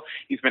Gay bill.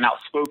 He's been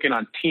outspoken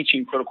on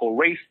teaching critical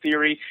race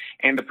theory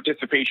and the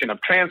participation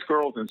of trans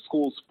girls in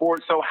school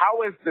sports. So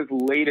how is this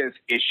latest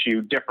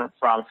issue different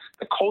from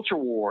the culture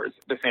wars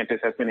DeSantis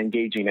has been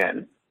engaging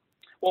in?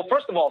 Well,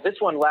 first of all, this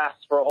one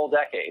lasts for a whole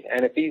decade.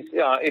 And if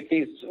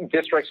these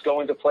districts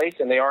go into place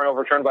and they aren't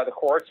overturned by the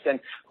courts,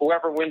 then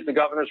whoever wins the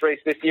governor's race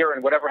this year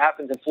and whatever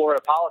happens in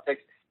Florida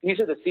politics,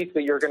 these are the seats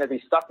that you're going to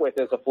be stuck with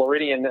as a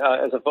Floridian,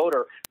 as a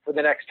voter for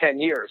the next 10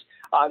 years.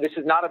 This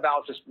is not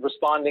about just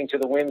responding to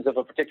the whims of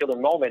a particular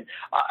moment.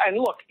 And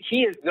look,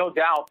 he has no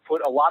doubt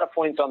put a lot of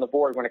points on the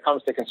board when it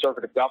comes to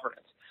conservative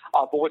governance.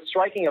 But what's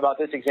striking about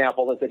this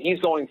example is that he's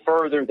going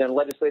further than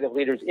legislative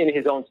leaders in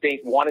his own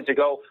state wanted to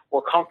go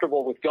or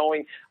comfortable with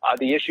going.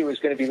 The issue is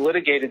going to be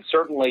litigated,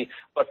 certainly.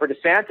 But for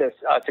DeSantis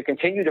to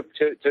continue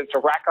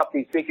to rack up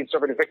these big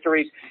conservative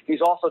victories,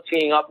 he's also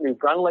teeing up new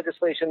gun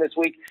legislation this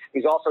week.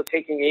 He's also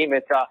taking aim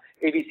at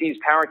ABC's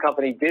parent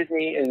company,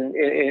 Disney,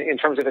 in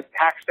terms of its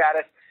tax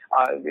status.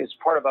 Is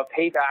part of a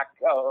payback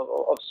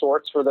of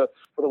sorts for the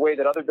way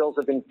that other bills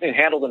have been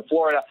handled in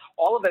Florida.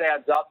 All of it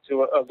adds up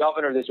to a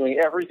governor that's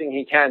doing everything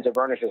he can to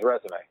burnish his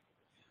resume.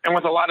 And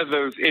with a lot of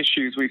those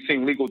issues, we've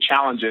seen legal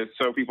challenges.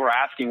 So people are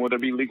asking, will there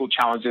be legal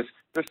challenges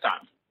this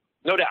time?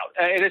 No doubt.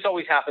 And this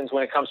always happens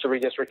when it comes to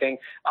redistricting.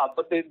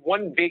 But the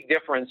one big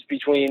difference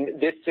between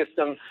this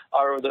system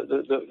or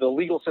the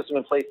legal system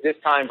in place this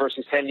time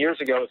versus 10 years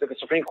ago is that the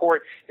Supreme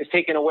Court has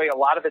taken away a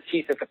lot of the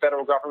teeth that the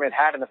federal government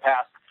had in the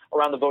past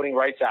around the Voting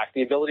Rights Act,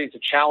 the ability to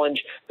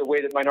challenge the way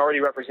that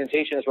minority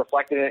representation is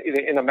reflected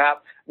in the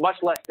map, much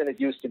less than it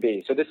used to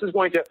be. So this is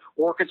going to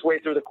work its way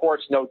through the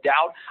courts, no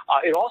doubt.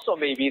 It also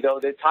may be, though,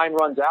 that time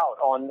runs out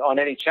on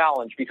any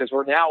challenge because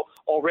we're now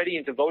already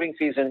into voting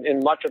season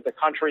in much of the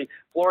country.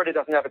 Florida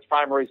doesn't have its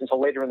primaries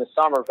until later in the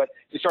summer, but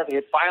you start to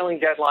hit filing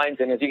deadlines,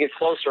 and as you get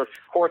closer,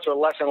 courts are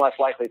less and less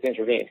likely to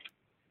intervene.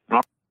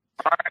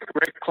 All right,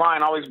 Rick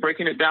Klein, always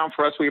breaking it down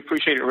for us. We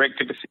appreciate it, Rick.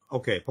 Good to see you.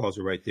 Okay, pause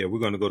it right there. We're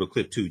going to go to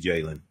clip 2,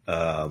 Jalen.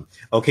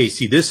 Okay,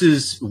 see, this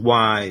is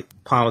why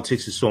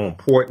politics is so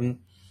important,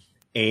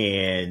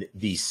 and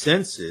the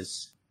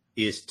census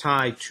is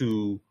tied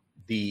to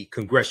the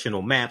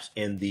congressional maps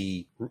and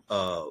the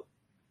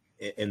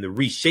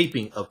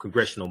reshaping of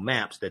congressional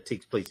maps that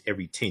takes place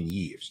every 10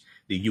 years,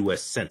 the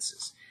U.S.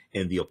 Census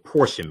and the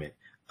apportionment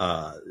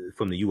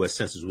from the U.S.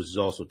 Census, which is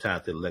also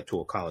tied to the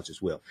Electoral College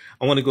as well.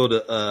 I want to go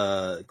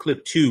to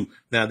clip 2.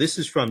 Now, this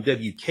is from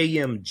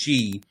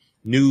WKMG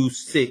News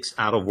 6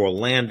 out of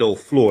Orlando,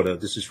 Florida.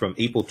 This is from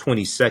April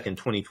 22nd,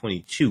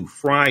 2022,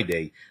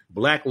 Friday.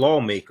 Black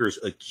lawmakers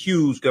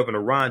accuse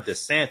Governor Ron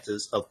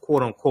DeSantis of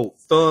quote-unquote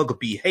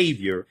thug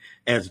behavior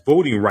as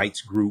voting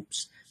rights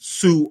groups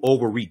sue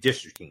over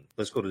redistricting.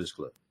 Let's go to this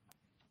clip.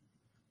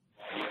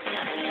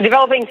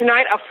 Developing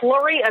tonight, a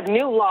flurry of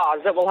new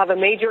laws that will have a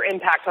major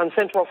impact on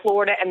Central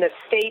Florida and the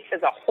state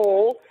as a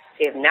whole.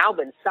 They have now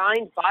been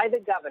signed by the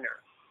governor.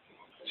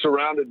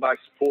 Surrounded by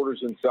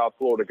supporters in South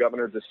Florida,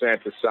 Governor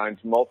DeSantis signs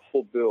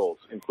multiple bills,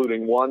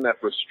 including one that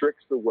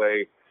restricts the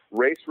way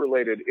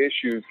race-related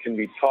issues can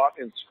be taught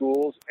in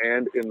schools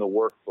and in the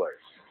workplace.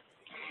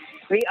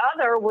 The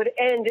other would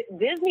end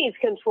Disney's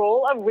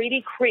control of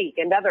Reedy Creek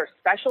and other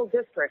special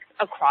districts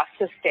across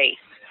the state.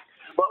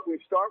 But we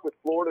start with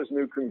Florida's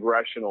new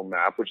congressional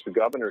map, which the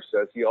governor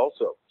says he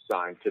also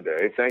signed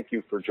today. Thank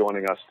you for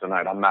joining us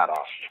tonight. I'm Matt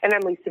Osh. And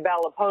I'm Lisa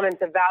Bell. Opponents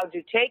have vowed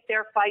to take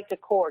their fight to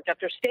court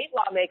after state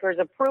lawmakers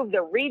approved the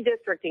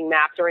redistricting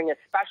map during a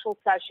special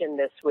session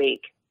this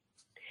week.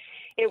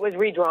 It was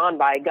redrawn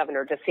by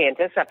Governor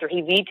DeSantis after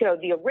he vetoed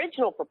the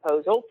original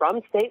proposal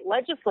from state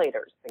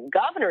legislators. The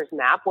governor's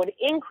map would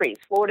increase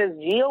Florida's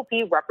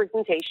GOP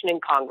representation in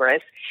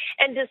Congress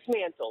and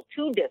dismantle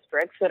 2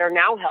 districts that are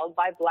now held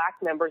by black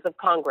members of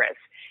Congress.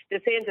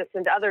 DeSantis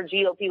and other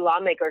GOP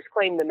lawmakers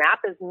claim the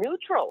map is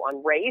neutral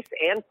on race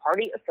and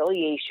party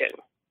affiliation.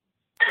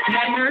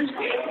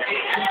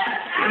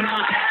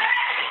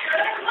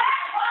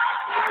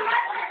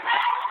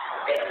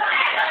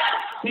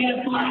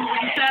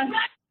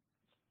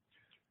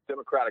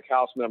 Democratic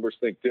House members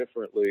think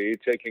differently,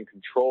 taking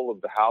control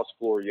of the House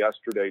floor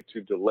yesterday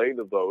to delay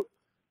the vote,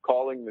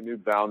 calling the new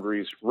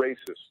boundaries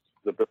racist.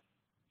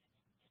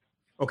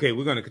 Okay,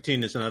 we're going to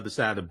continue this on the other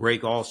side of the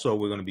break. Also,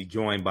 we're going to be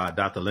joined by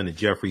Dr. Leonard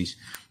Jeffries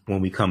when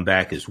we come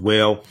back as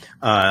well.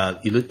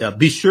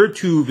 Be sure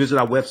to visit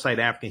our website,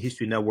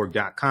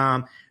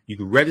 AfricanHistoryNetwork.com. You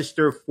can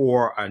register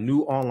for our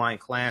new online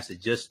class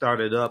that just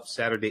started up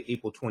Saturday,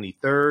 April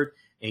 23rd.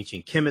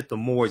 Ancient Kemet, the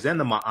Moors, and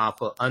the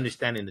Ma'afa,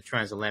 understanding the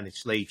transatlantic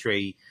slave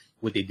trade,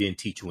 what they didn't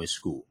teach you in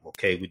school.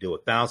 Okay, we deal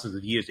with thousands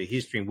of years of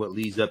history and what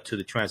leads up to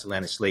the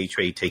transatlantic slave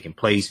trade taking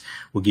place.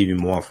 We'll give you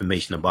more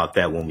information about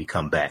that when we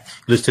come back.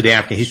 Listen to the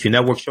African History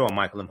Network show. I'm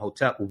Michael M.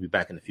 Hotep. We'll be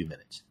back in a few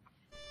minutes.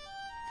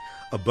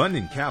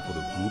 Abundant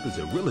Capital Group is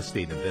a real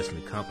estate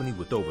investment company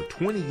with over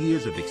 20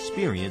 years of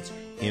experience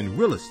in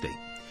real estate.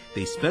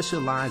 They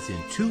specialize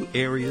in 2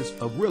 areas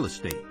of real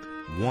estate: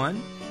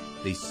 1,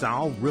 they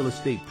solve real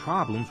estate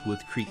problems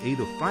with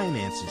creative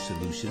financing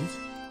solutions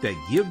that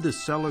give the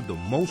seller the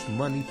most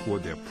money for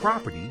their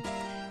property.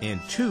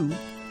 And 2,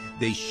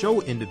 they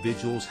show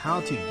individuals how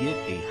to get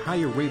a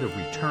higher rate of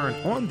return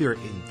on their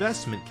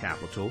investment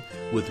capital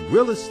with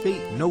real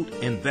estate note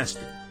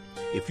investing.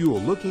 If you are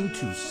looking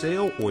to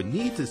sell or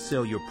need to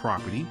sell your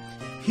property,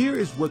 here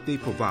is what they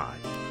provide.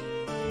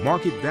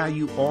 Market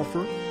value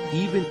offer,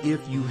 even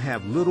if you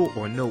have little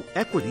or no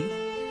equity.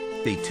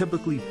 They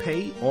typically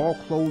pay all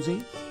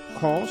closing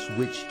costs,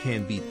 which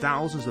can be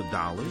thousands of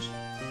dollars.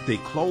 They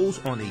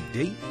close on a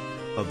date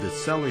of the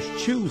seller's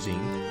choosing,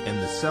 and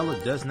the seller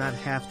does not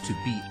have to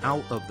be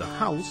out of the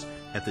house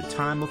at the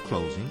time of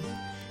closing.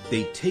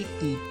 They take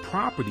the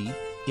property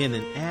in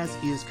an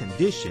as-is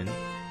condition,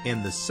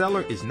 and the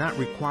seller is not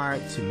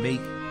required to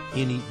make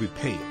any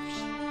repairs.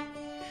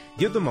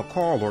 Give them a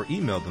call or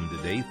email them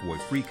today for a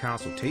free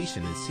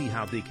consultation and see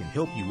how they can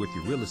help you with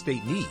your real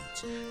estate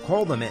needs.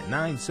 Call them at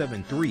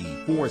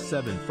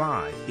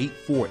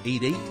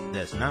 973-475-8488.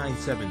 That's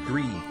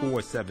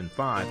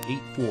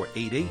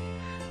 973-475-8488.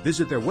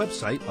 Visit their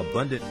website,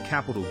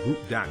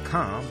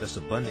 abundantcapitalgroup.com. That's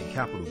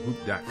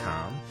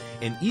abundantcapitalgroup.com.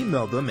 And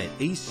email them at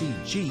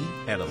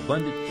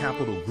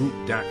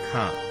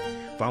acg@abundantcapitalgroup.com.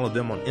 Follow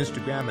them on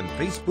Instagram and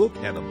Facebook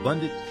at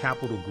Abundant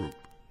Capital Group.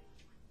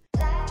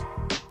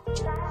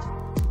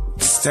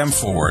 STEM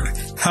Forward,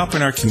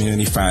 helping our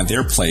community find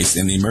their place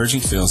in the emerging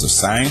fields of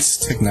science,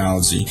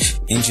 technology,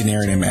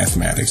 engineering, and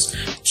mathematics.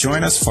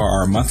 Join us for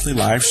our monthly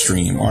live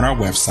stream on our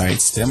website,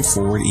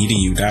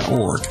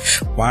 stemforwardedu.org.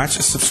 Watch,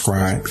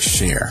 subscribe,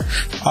 share.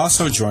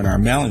 Also join our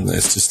mailing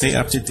list to stay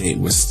up to date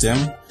with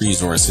STEM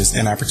resources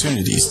and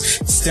opportunities.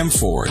 STEM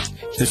Forward,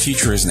 the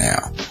future is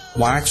now.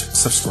 Watch,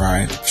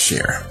 subscribe,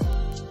 share.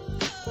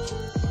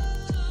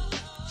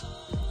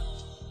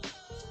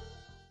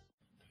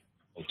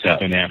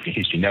 Pan-African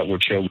History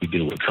Network show. We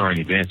deal with current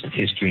events in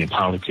history and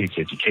politics,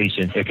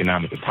 education,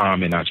 economic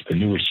empowerment,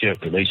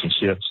 entrepreneurship,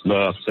 relationships,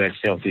 love, sex,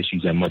 health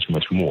issues, and much,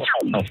 much more.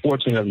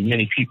 Unfortunately,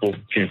 many people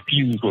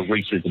confuse what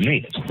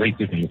racism is.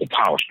 Racism is a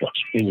power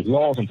structure. It was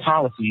laws and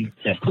policies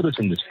that put us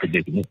in this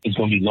predicament. It's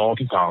going to be laws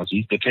and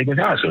policies that take us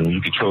out. So when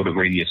you control the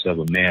radius of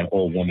a man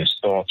or woman's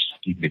thoughts,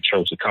 you can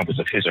control the compass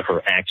of his or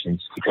her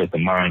actions, because the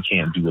mind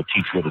can't do or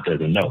teach what it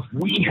doesn't know.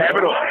 We have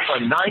it all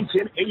on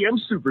 910 AM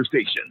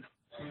Superstation.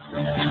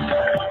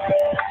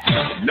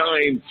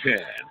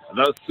 910,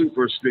 the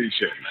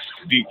Superstation,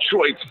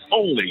 Detroit's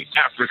only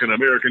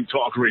African-American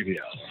talk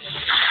radio.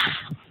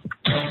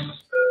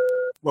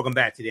 Welcome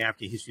back to the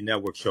African History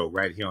Network show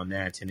right here on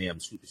 910 AM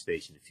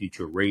Superstation, the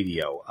Future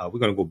Radio. We're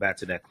going to go back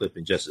to that clip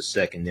in just a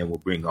second, then we'll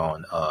bring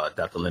on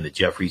Dr. Leonard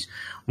Jeffries.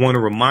 I want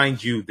to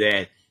remind you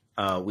that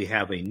we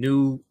have a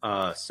new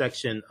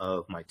section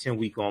of my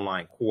 10-week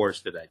online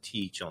course that I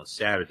teach on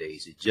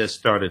Saturdays. It just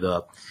started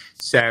up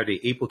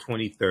Saturday, April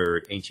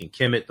 23rd, Ancient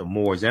Kemet, the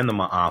Moors, and the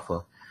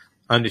Ma'afa,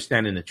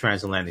 Understanding the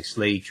Transatlantic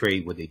Slave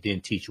Trade, what they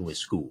didn't teach you in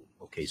school.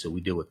 Okay, so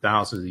we deal with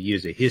thousands of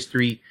years of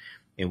history,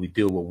 and we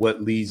deal with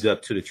what leads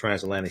up to the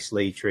transatlantic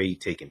slave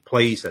trade taking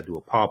place. I do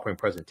a PowerPoint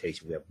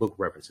presentation. We have book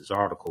references,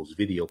 articles,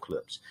 video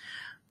clips.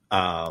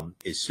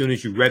 As soon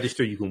as you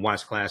register, you can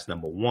watch class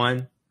number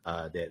 1.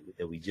 That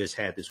we just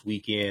had this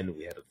weekend.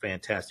 We had a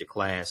fantastic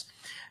class.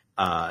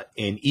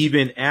 And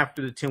even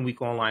after the 10-week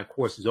online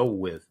course is over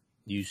with,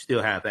 you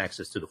still have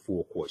access to the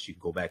full course. You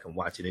can go back and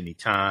watch it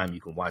anytime.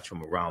 You can watch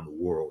from around the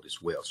world as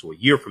well. So a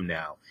year from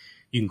now,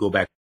 you can go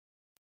back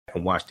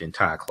and watch the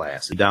entire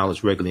class.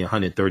 $1 regularly,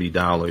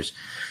 $130.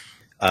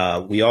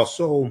 We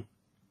also,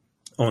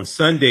 on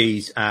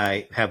Sundays,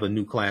 I have a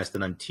new class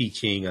that I'm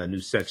teaching, a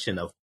new section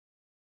of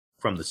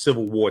From the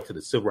Civil War to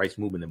the Civil Rights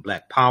Movement and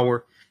Black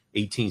Power,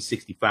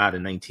 1865 to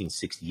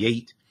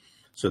 1968.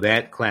 So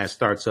that class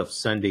starts up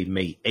Sunday,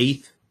 May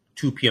 8th,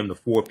 2 p.m. to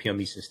 4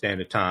 p.m. Eastern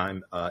Standard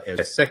Time. As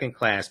the second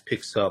class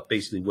picks up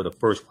basically where the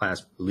first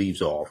class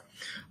leaves off.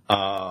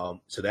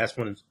 So that's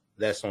on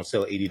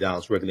sale,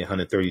 $80, regularly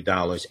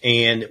 $130.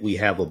 And we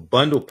have a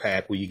bundle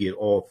pack where you get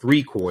all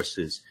 3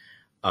 courses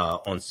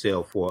on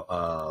sale for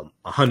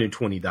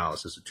 $120.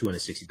 That's a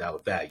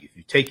 $260 value. If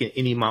you've taken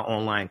any of my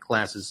online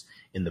classes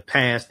in the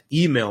past,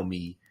 email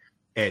me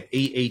at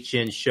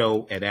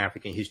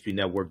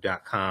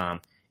ahnshow@africanhistorynetwork.com,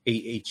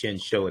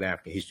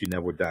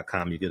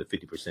 ahnshow@africanhistorynetwork.com. You get a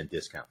 50%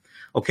 discount.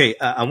 Okay,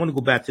 I want to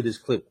go back to this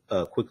clip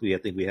quickly. I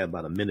think we have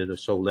about a minute or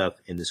so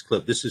left in this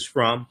clip. This is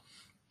from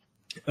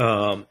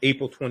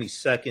April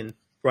 22nd,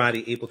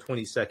 Friday, April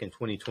 22nd,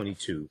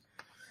 2022.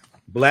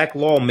 Black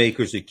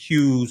lawmakers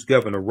accuse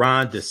Governor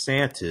Ron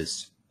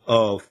DeSantis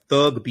of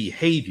thug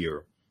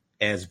behavior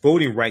as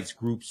voting rights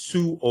groups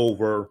sue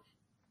over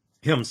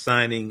him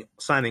signing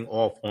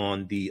off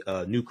on the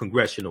new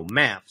congressional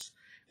maps.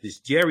 This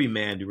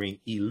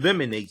gerrymandering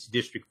eliminates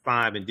District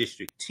 5 and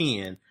District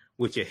 10,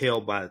 which are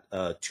held by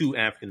 2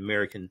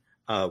 African-American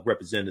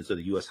representatives of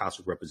the U.S. House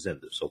of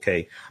Representatives,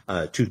 okay?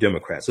 2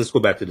 Democrats. Let's go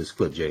back to this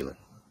clip, Jalen.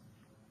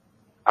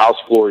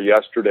 House floor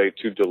yesterday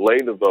to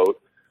delay the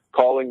vote,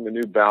 calling the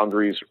new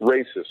boundaries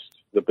racist.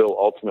 The bill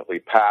ultimately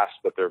passed,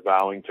 but they're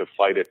vowing to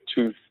fight it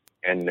tooth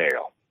and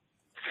nail.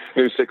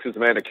 News 6's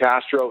Amanda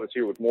Castro is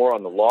here with more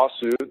on the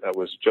lawsuit that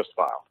was just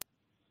filed.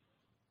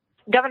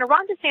 Governor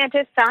Ron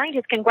DeSantis signed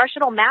his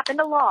congressional map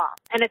into law,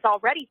 and it's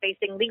already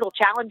facing legal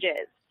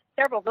challenges.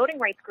 Several voting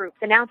rights groups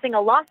announcing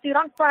a lawsuit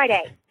on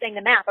Friday, saying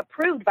the map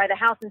approved by the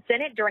House and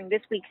Senate during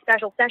this week's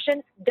special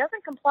session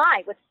doesn't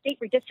comply with state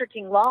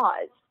redistricting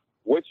laws.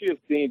 What you have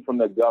seen from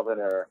the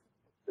governor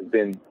has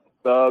been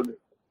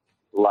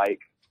thug-like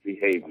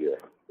behavior.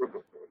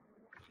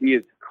 He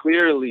is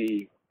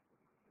clearly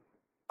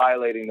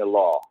violating the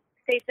law.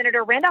 State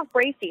Senator Randolph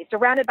Bracey,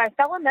 surrounded by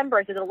fellow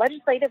members of the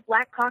Legislative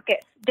Black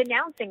Caucus,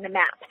 denouncing the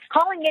map,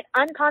 calling it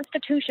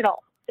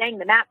unconstitutional, saying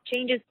the map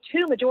changes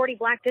 2 majority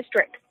black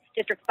districts,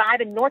 District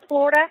 5 in North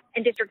Florida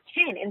and District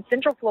 10 in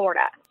Central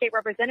Florida. State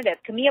Representative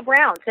Camilla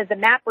Brown says the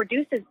map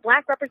reduces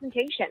black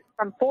representation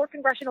from 4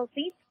 congressional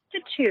seats to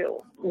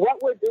 2.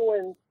 What we're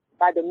doing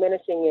by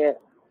diminishing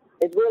it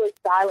is really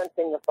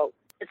silencing the folks.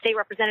 The State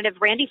Representative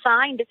Randy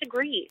Fine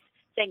disagrees,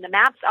 saying the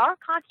maps are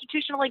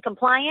constitutionally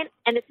compliant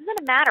and this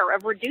isn't a matter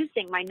of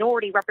reducing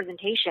minority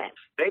representation.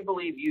 They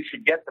believe you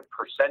should get the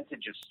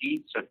percentage of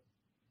seats of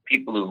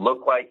people who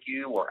look like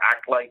you or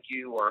act like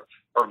you or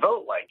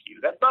vote like you.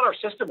 That's not our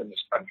system in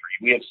this country.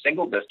 We have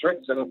single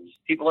districts and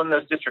people in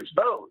those districts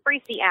vote.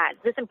 Bracey adds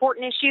this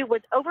important issue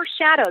was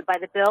overshadowed by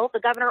the bill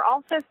the governor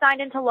also signed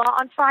into law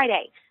on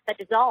Friday that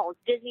dissolves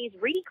Disney's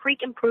Reedy Creek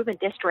Improvement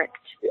District.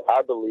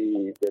 I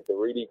believe that the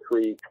Reedy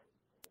Creek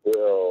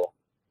bill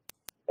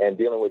and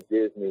dealing with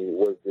Disney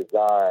was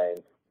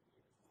designed,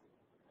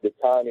 the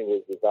timing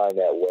was designed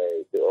that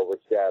way to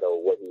overshadow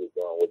what he was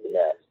doing with the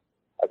map.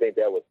 I think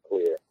that was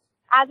clear.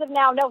 As of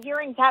now, no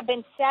hearings have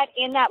been set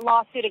in that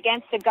lawsuit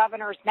against the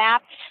governor's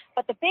map.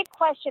 But the big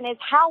question is,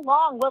 how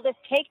long will this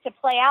take to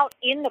play out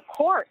in the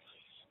courts?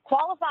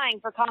 Qualifying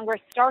for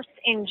Congress starts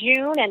in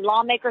June, and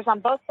lawmakers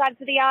on both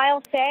sides of the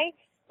aisle say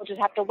we'll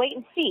just have to wait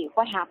and see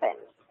what happens.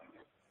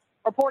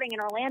 Reporting in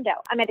Orlando,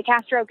 Amanda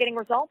Castro, getting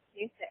results,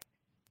 News 6.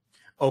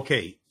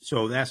 Okay,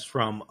 so that's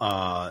from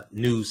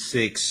News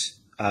 6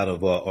 out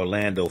of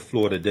Orlando,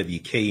 Florida,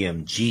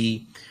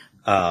 WKMG.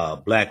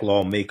 Black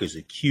lawmakers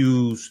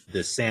accuse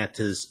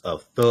DeSantis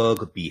of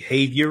thug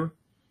behavior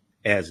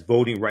as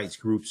voting rights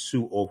groups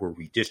sue over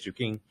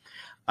redistricting.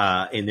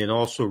 And then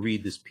also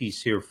read this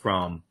piece here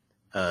from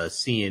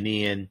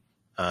CNN,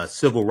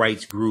 civil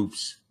rights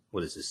groups.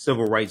 What is it?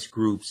 Civil rights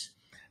groups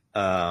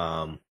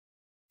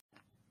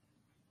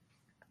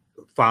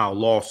file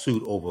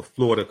lawsuit over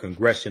Florida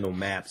congressional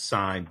map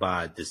signed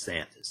by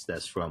DeSantis.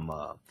 That's from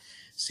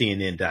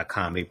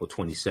CNN.com, April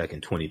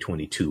 22nd,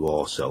 2022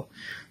 also.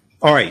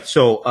 All right,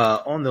 so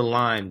on the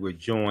line, we're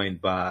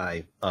joined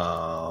by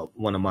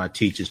one of my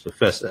teachers,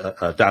 Professor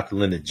Dr.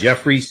 Leonard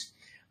Jeffries,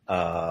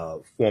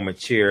 former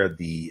chair of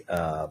the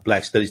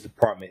Black Studies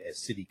Department at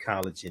City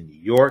College in New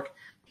York.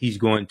 He's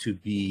going to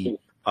be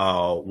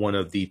one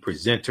of the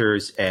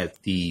presenters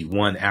at the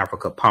One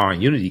Africa Power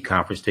and Unity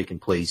Conference taking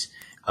place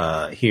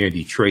here in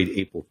Detroit,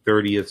 April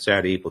 30th,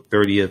 Saturday, April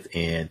 30th,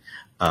 and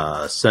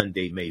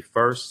Sunday, May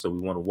 1st. So we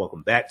want to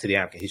welcome back to the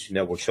African History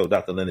Network show,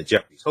 Dr. Leonard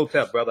Jeffries.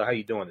 Hotep, brother, how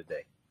you doing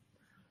today?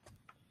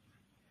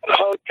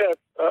 Hotep,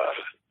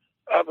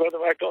 Brother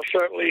Michael,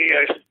 certainly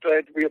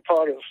glad to be a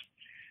part of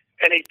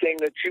anything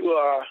that you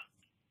are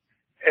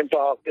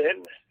involved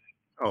in.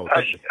 Oh,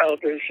 Us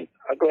elders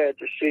are glad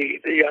to see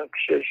the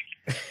youngsters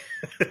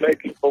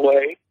making the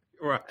way.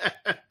 Right.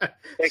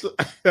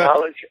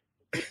 Knowledge,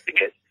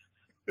 it,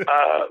 the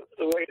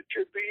way it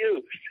should be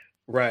used.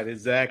 Right,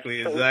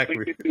 exactly.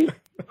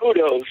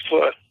 Kudos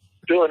for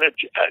doing a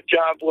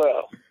job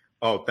well.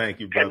 Oh, thank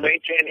you, brother. And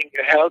maintaining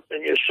your health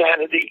and your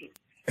sanity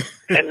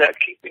and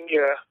keeping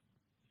your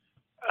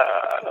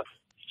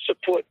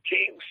support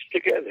teams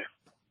together.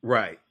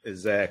 Right,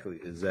 exactly.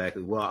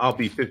 Well, I'll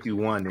be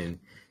 51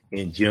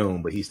 in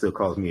June, but he still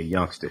calls me a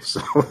youngster.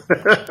 So,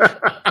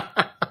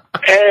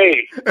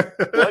 hey,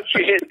 once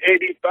you hit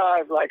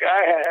 85 like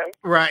I have,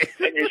 right,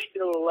 and you're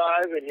still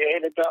alive and you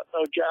ain't about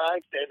no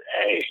jive, then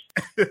hey,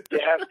 you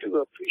have to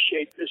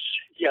appreciate these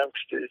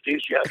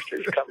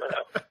youngsters coming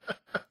up.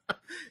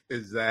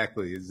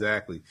 Exactly.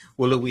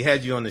 Well, look, we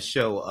had you on the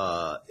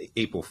show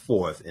April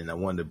 4th, and I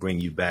wanted to bring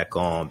you back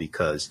on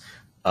because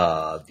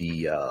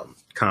the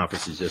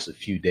conference is just a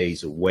few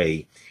days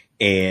away,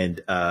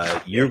 and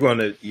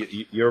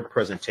your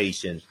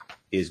presentation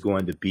is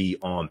going to be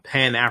on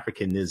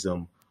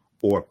Pan-Africanism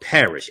or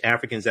perish.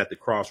 Africans at the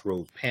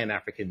crossroads,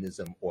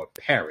 Pan-Africanism or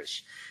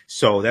perish.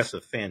 So that's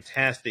a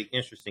fantastic,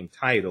 interesting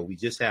title. We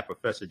just had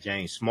Professor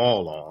James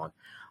Small on,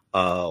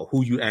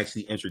 who you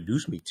actually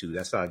introduced me to.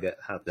 That's how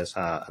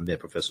I met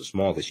Professor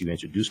Small, because you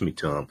introduced me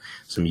to him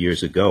some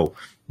years ago.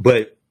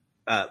 But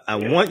I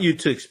want you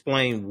to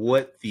explain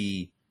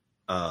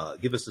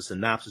give us a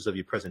synopsis of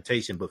your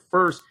presentation. But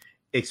first,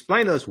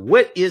 explain to us,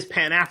 what is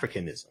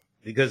Pan-Africanism?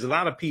 Because a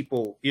lot of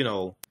people,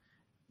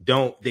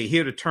 they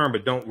hear the term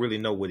but don't really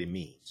know what it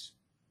means.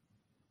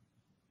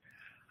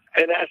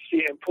 And that's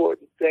the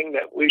important thing,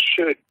 that we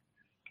should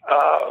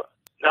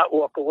not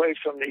walk away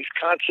from these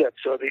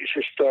concepts or these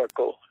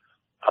historical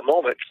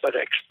moments, but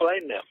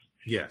explain them.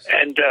 Yes.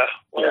 And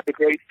one of the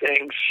great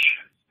things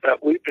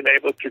that we've been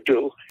able to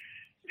do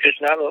is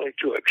not only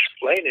to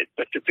explain it,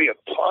 but to be a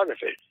part of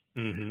it,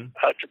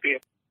 to be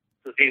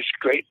to these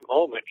great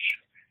moments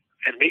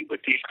and meet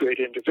with these great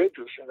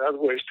individuals. In other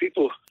words,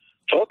 people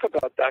talk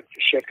about Dr.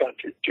 Sheikh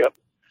Anta Diop,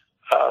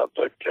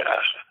 but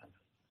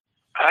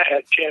I had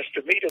a chance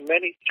to meet him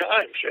many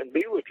times and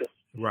be with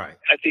him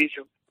at these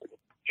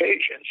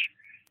occasions.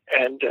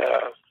 And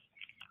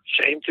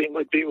same thing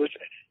would be with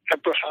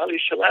Emperor Haile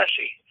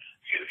Selassie.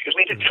 You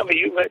mean to tell me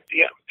you met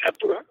the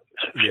Emperor?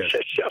 Yes.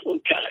 Several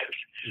times.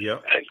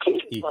 Yep.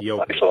 Including Ethiopia.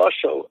 my wife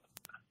also.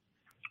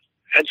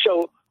 And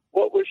so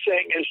what we're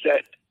saying is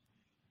that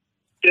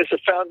there's a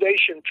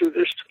foundation to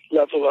this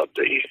level of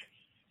the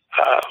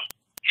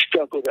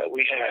struggle that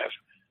we have,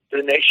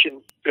 the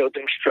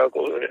nation-building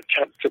struggle, an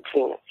attempt to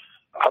pull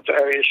our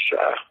various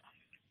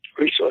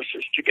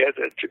resources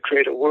together to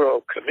create a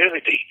world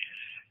community.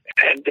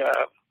 And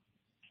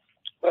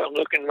well, I'm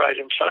looking right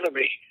in front of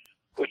me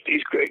with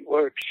these great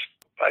works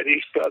by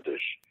these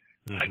brothers,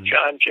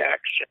 John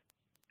Jackson,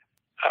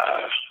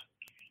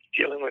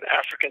 dealing with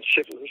African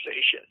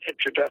civilization,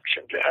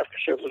 Introduction to African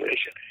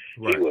Civilization.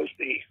 He was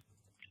the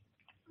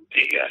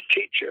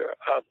teacher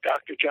of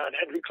Dr. John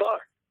Henry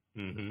Clark.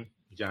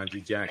 John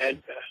G. Jackson.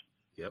 And,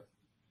 yep.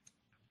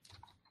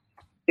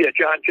 Yeah,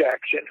 John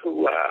Jackson,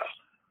 who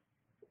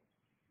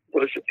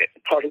was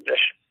part of the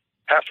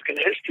African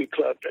History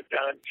Club that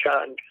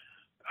John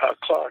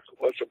Clark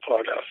was a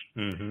part of.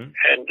 And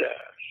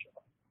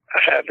I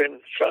have in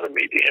front of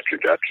me the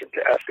Introduction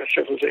to African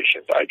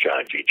Civilization by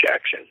John G.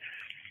 Jackson.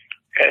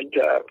 And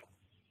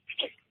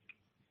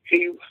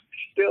he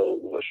still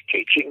was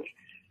teaching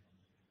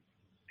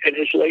in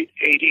his late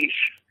 80s.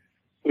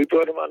 We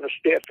brought him on the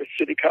staff at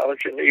City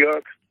College in New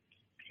York.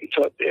 He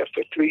taught there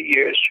for 3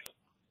 years.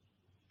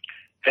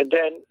 And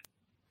then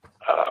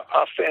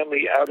our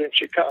family out in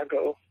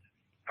Chicago,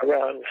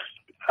 around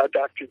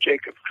Dr.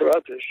 Jacob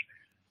Carruthers,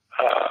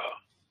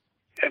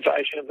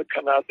 invited him to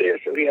come out there.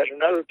 So he had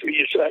another 3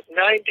 years. So at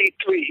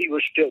 93, he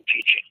was still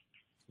teaching.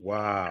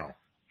 Wow.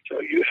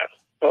 So you have to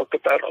talk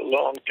about a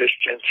long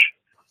distance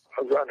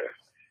runner.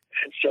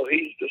 And so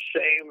he's the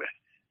same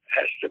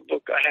as the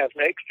book I have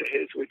next to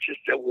his, which is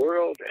The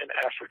World and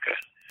Africa,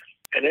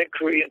 an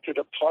inquiry into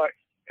the part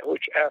in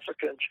which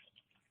Africans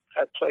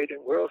have played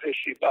in world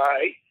history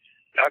by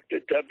Dr.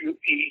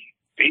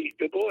 W.E.B.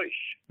 Du Bois.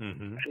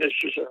 And this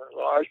is an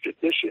enlarged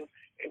edition,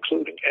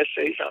 including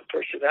essays on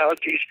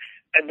personalities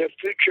and the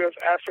future of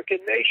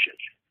African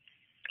nations.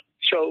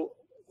 So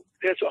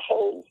there's a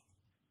whole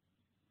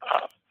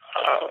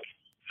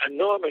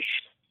enormous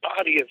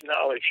body of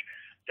knowledge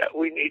that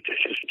we need to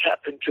just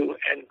tap into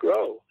and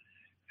grow.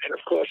 And of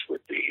course,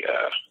 with the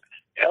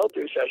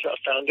elders as our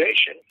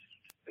foundation,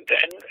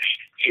 then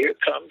here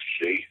comes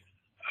the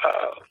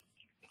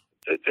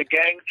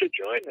gang to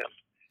join them.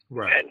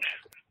 Right. And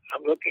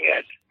I'm looking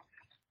at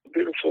a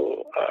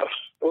beautiful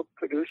book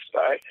produced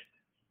by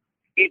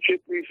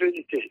Egypt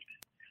Revisited,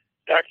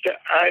 Dr.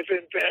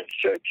 Ivan Van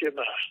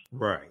Sertima.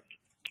 Right.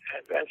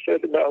 And Van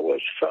Sertima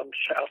was from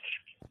South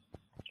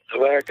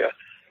America,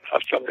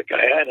 from the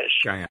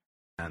Guyanas.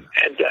 And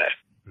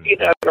he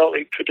not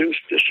only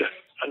produced this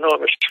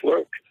enormous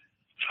work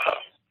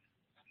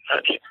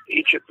on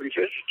Egypt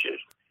Revisited,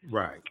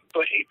 right,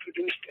 but he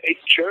produced a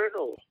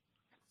journal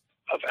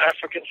of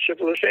African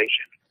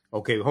civilization.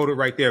 Okay, hold it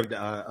right there,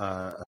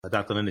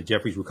 Dr. Leonard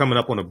Jeffries. We're coming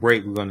up on a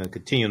break. We're going to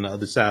continue on the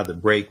other side of the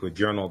break with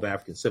Journal of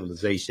African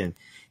Civilization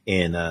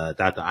and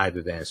Dr.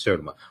 Ivan Van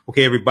Sertima.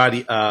 Okay,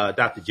 everybody,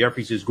 Dr.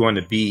 Jeffries is going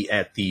to be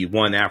at the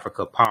One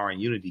Africa Power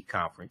and Unity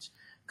Conference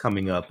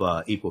coming up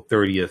April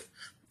 30th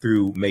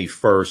through May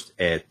 1st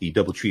at the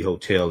Doubletree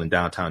Hotel in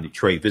downtown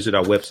Detroit. Visit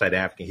our website,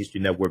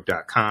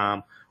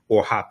 AfricanHistoryNetwork.com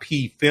or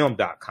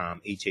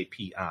HapiFilm.com,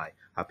 H-A-P-I.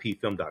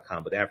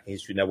 HapiFilm.com, but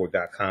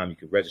AfricanHistoryNetwork.com. You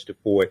can register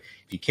for it.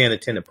 If you can't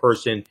attend in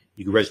person,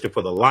 you can register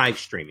for the live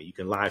streaming. You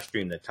can live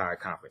stream the entire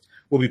conference.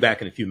 We'll be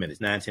back in a few minutes.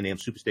 9:10 a.m.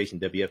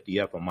 Superstation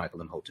WFDF on Michael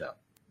M. Hotel.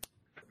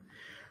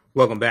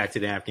 Welcome back to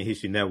the African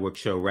History Network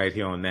show right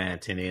here on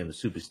 9:10 a.m. the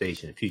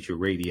Superstation, Future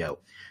Radio.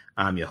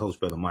 I'm your host,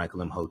 Brother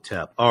Michael M.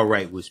 Hotep. All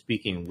right, we're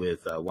speaking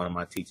with one of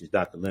my teachers,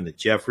 Dr. Leonard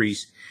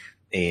Jeffries,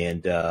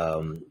 and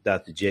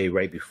Dr. J.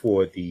 Right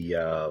before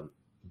the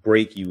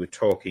break, you were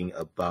talking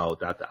about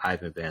Dr.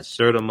 Ivan Van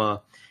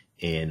Sertima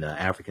and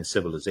African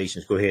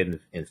civilizations. Go ahead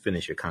and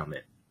finish your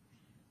comment.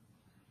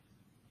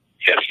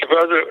 Yes, the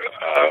brother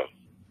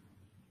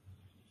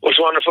was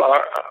one of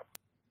our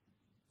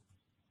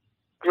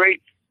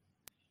great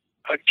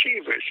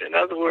achievers. In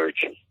other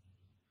words,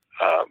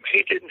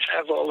 he didn't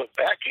have all the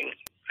backing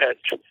that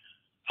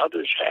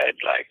others had,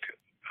 like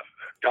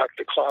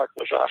Dr. Clark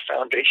was our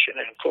foundation,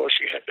 and of course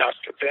you had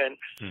Dr. Ben.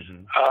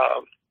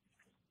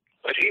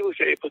 But he was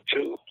able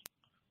to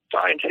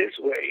find his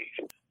way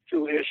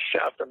through his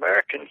South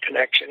American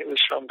connection. He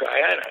was from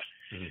Guyana.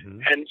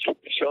 And so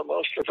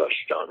most of us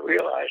don't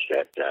realize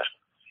that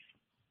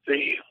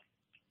the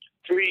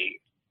three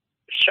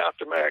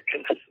South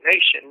American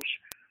nations,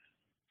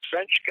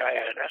 French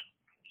Guyana,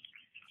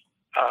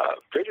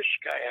 British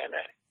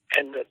Guyana,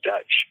 and the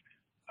Dutch,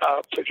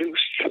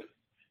 produced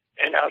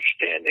and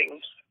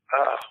outstanding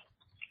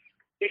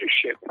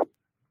leadership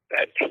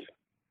that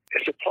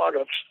is a part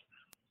of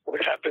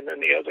what happened in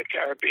the other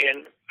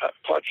Caribbean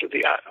parts of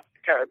the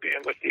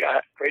Caribbean with the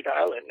great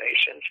island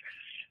nations,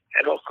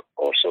 and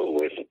also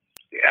with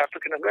the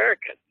African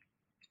American.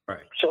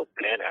 Right. So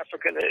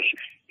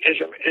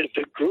Pan-Africanism is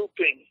the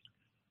grouping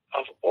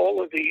of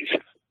all of these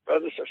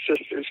brothers and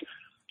sisters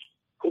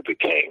who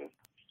became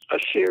a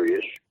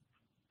serious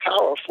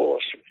power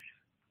force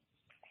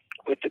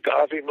with the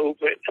Garvey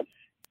movement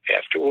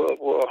after World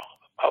War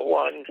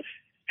I.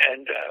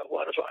 And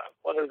one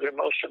of the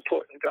most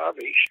important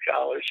Garvey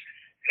scholars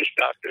is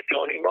Dr.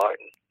 Tony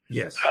Martin.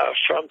 Yes.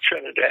 From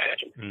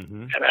Trinidad.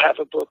 Mm-hmm. And I have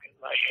a book in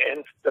my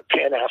hand, The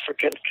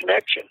Pan-African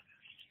Connection,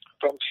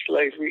 from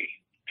slavery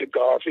to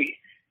Garvey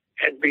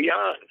and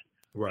beyond.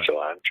 Right. So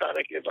I'm trying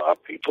to give our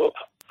people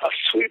a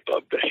sweep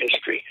of the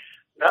history,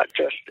 not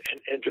just an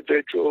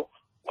individual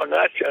or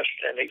not just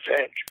an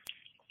event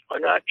or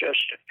not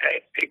just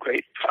a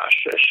great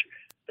process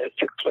that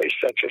took place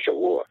such as a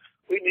war.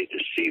 We need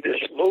to see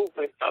this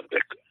movement of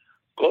the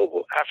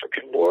global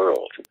African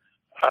world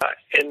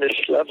in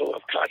this level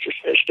of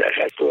consciousness that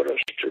has brought us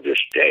to this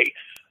day,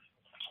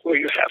 where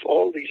you have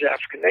all these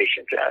African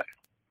nations that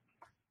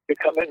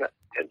come in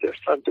the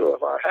front door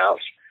of our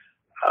house.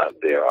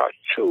 There are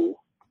two,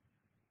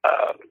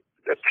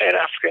 the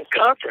Pan-African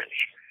Conference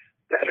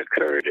that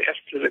occurred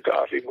after the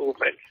Garvey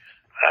movement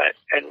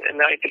in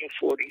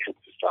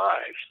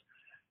 1945.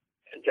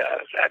 And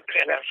that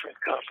Pan-African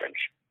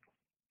Conference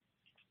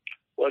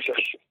was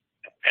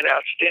an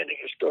outstanding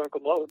historical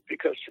moment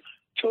because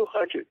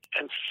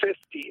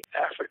 250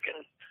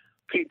 African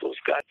peoples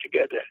got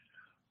together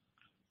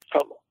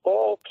from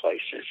all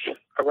places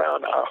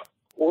around our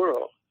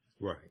world,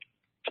 right,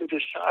 to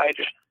decide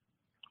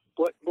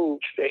what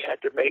moves they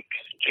had to make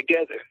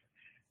together.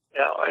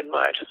 Now, in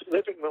my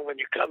living room, when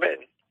you come in,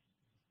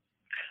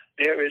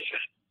 there is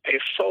a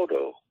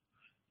photo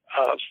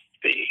of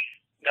the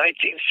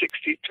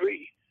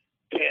 1963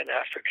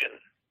 Pan-African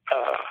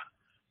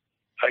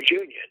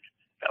Union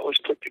that was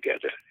put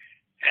together,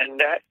 and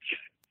that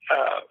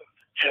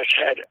has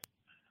had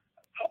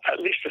at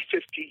least a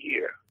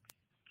 50-year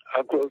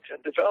growth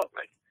and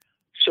development.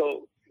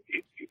 So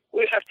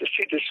we have to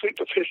see the sweep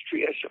of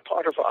history as a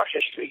part of our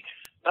history,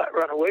 not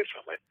run away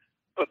from it,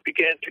 but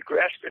begin to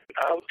grasp it.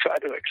 I'll try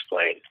to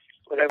explain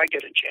whenever I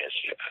get a chance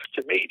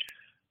to meet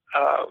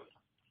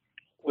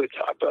with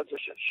our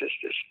brothers and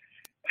sisters.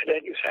 And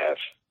then you have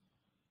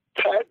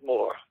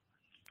Padmore,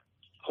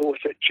 who was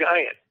a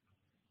giant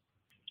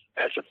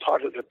as a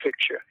part of the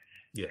picture.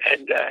 Yes.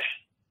 And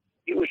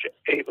he was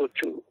able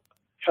to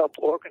help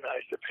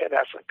organize the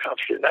Pan-African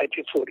Conference in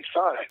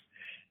 1945.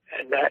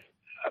 And that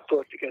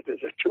brought together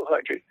the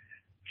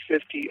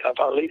 250 of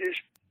our leaders.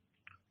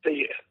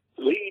 The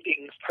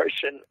leading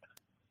person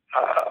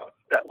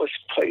that was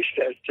placed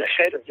as the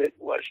head of it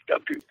was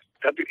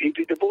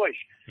W.E.B. Du Bois,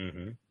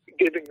 mm-hmm.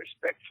 giving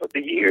respect for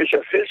the years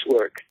of his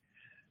work.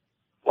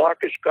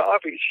 Marcus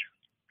Garvey's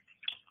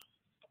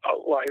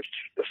wife,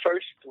 the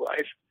first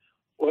wife,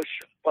 was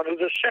one of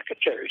the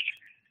secretaries,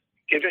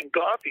 giving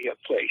Garvey a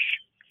place.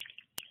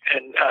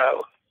 And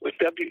with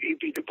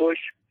W.E.B. Du Bois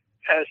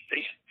as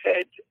the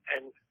head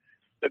and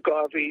the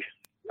Garvey,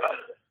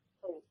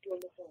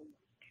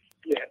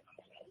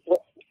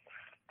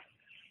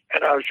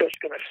 and I was just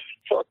going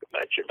to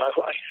mention my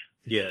wife.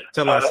 Yeah,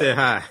 tell her I said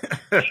hi.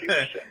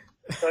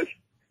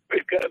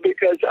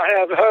 because I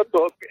have her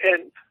book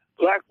in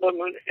Black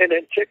Women in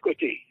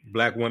Antiquity.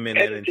 Black Women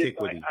in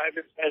Antiquity. By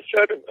Ivan Van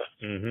Sertima.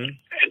 Mm-hmm.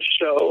 And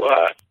so,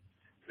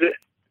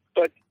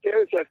 but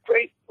there's a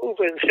great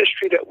movement in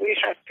history that we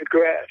have to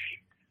grasp.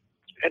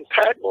 And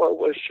Padmore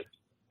was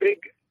big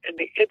in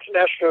the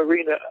international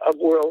arena of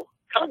world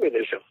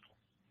communism.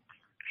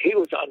 He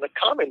was on the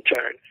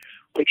Comintern,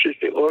 which is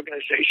the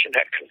organization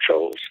that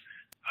controls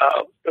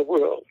the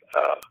world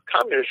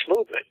communist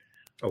movement.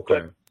 Okay.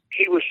 But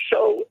he was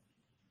so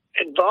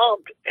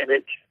involved in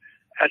it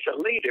as a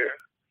leader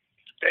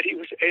that he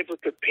was able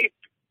to peep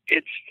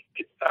its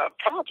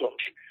problems,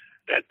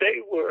 that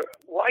they were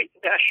white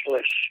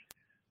nationalists,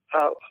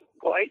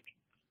 white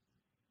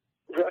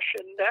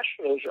Russian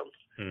nationalism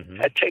mm-hmm.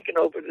 had taken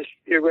over this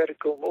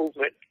theoretical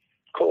movement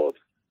called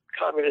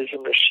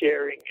communism, the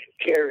sharing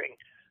and caring,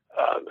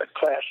 the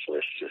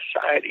classless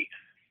society.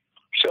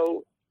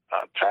 So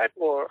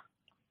Padmore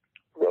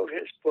wrote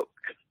his book,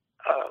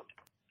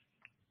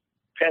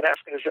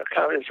 Pan-Africanism,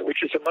 Communism,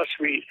 which is a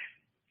must-read.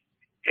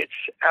 It's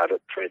out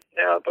of print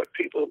now, but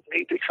people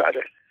need to try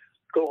to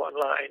go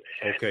online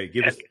and,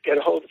 get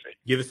a hold of it.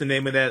 Give us the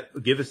name of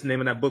that. Give us the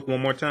name of that book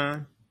one more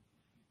time.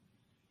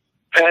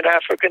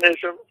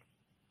 Pan-Africanism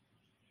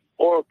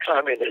or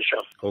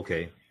Communism.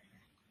 Okay.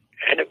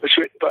 And it was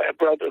written by a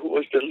brother who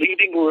was the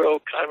leading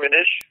world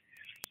communist.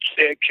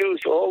 They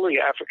accused all the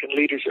African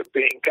leaders of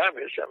being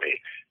communists. I mean,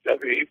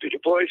 W.E.B. Du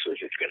Bois was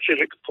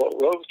considered, Paul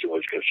Robeson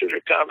was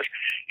considered communist,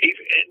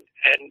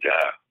 and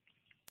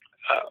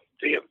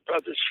the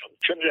brothers from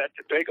Trinidad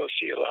and Tobago,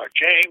 C.L.R.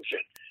 James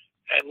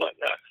and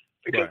whatnot,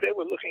 because they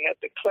were looking at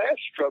the class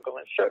struggle,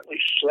 and certainly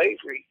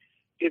slavery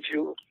gives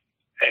you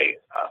a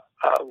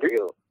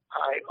real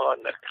eye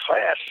on the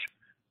class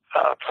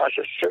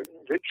process,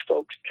 certain rich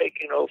folks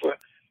taking over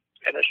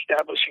and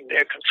establishing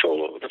their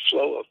control over the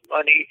flow of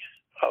money,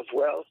 of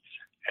wealth,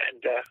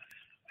 and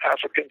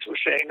Africans were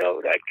saying,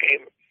 no, that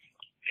game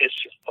is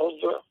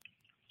over.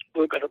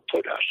 We're going to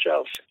put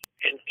ourselves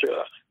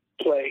into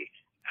play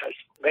as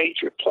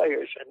major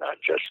players and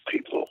not just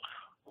people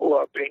who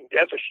are being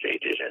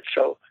devastated. And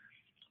so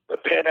the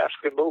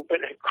Pan-African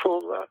movement, and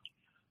Nkrumah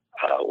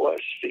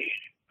was the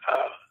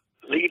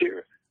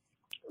leader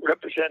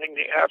representing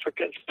the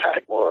Africans.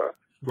 Patmore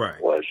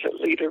was a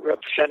leader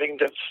representing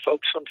the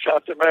folks from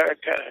South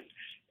America,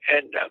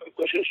 and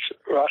with his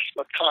Ross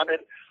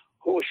McConnell,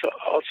 who was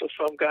also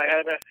from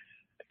Guyana.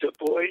 Du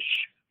Bois,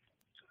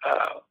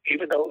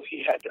 even though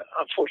he had an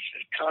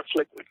unfortunate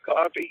conflict with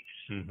Garvey,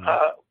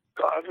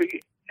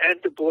 Garvey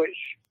and Du Bois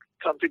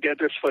come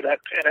together for that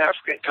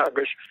Pan-African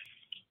Congress,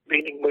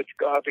 meeting with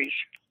Garvey's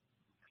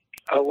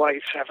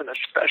wife having a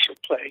special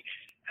play.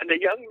 And the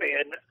young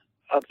man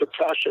of the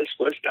process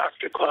was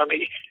Dr.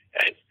 Kwame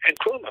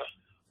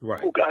Nkrumah,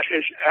 who got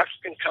his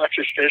African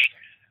consciousness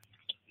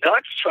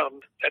not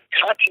from the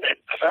continent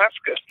of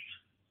Africa,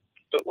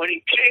 but when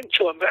he came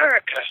to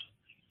America,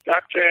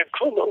 Dr.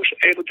 Nkrumah was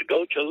able to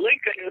go to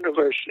Lincoln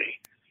University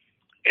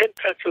in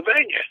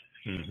Pennsylvania.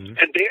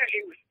 And there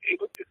he was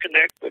able to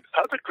connect with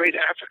other great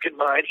African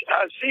minds,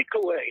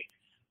 Azikiwe,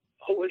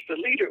 who was the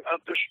leader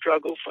of the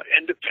struggle for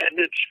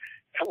independence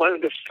and one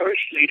of the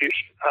first leaders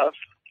of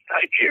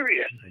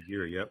Nigeria.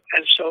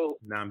 And so,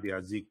 Nnamdi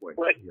Azikiwe.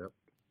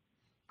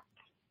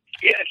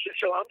 Yes,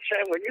 so I'm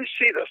saying when you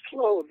see the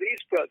flow of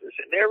these brothers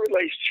and their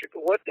relationship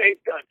and what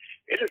they've done,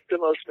 it is the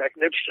most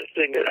magnificent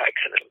thing that I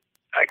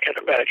can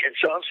imagine.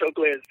 So I'm so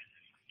glad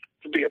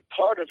to be a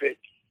part of it.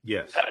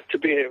 Yes. To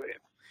be able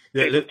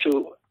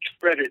to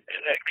spread it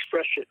and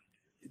express it.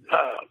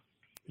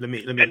 Let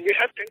me. And you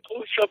have to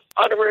include some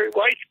honorary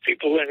white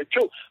people in it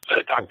too.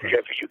 Dr.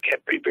 Jeffries, you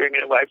can't be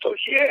bringing in white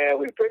folks. Yeah,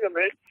 we bring them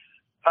in.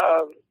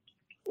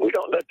 We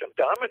don't let them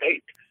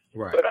dominate.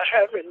 But I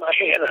have in my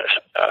hand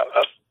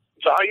a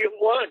volume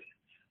 1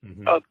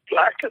 of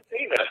Black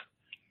Athena,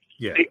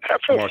 the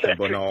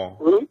Afrocentric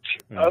roots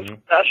of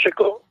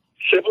classical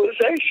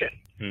civilization.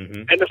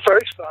 And the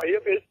first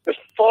volume is the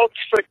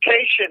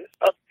falsification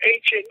of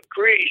ancient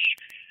Greece,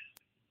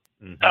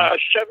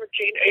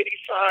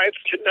 1785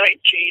 to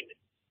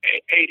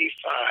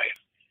 1985.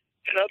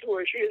 In other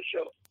words, here's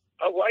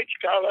a white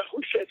scholar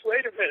who says,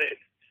 wait a minute,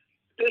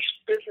 this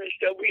business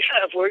that we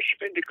have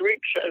worshiping the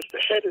Greeks as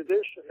the head of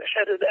this and the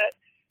head of that,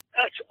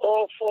 that's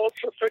all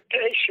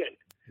falsification.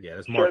 Yeah,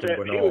 that's Martin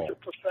Bernal. He was a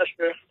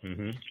professor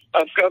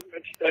of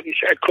government studies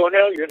at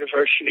Cornell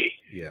University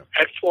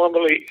and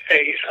formerly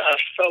a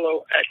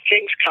fellow at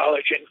King's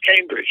College in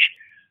Cambridge.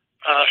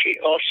 He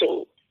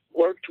also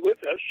worked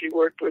with us. He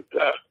worked with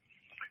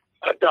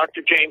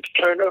Dr. James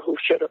Turner, who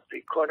set up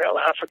the Cornell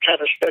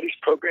Africana Studies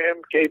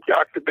program, gave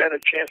Dr. Ben a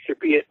chance to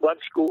be at one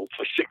school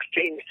for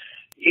 16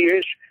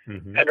 years.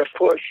 And of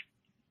course,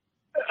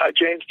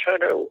 James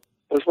Turner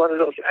was one of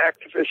those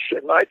activists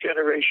in my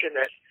generation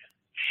that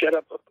set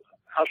up an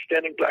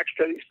outstanding Black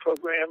Studies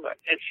program, an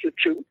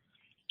institute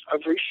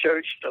of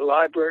research. The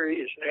library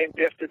is named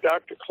after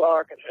Dr.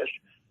 Clark and has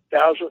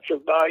thousands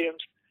of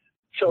volumes.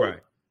 So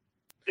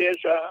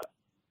there's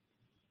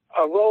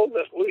a role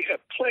that we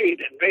have played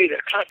and made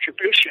a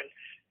contribution,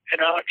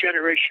 and our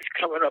generations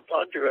coming up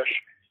under us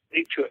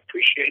need to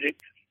appreciate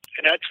it.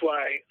 And that's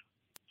why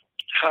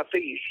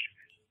Hafiz,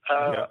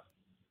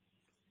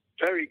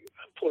 very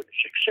important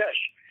success,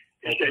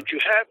 is that you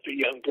have the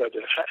young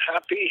brother,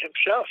 Happy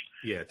himself.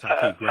 Yeah,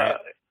 Taki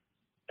Grant.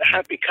 The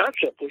Happy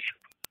concept was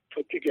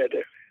put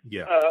together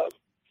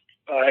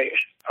by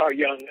our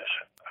young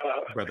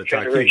brother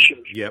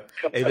generation. Hey,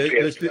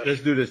 let's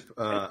do this,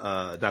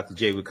 Dr.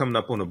 J. We're coming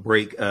up on a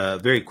break.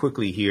 Very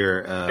quickly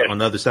here, on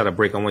the other side of the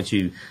break, I want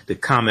you to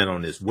comment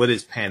on this. What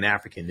is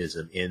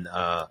Pan-Africanism? In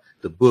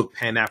the book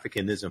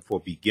Pan-Africanism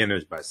for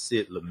Beginners by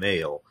Sid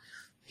Lamel,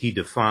 he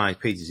defines,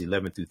 pages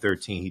 11 through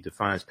 13, he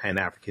defines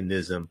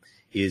Pan-Africanism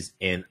is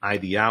an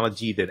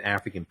ideology that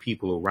African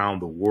people around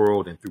the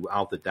world and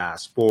throughout the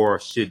diaspora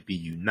should be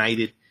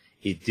united.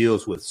 It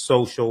deals with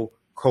social,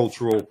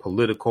 cultural,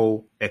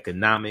 political,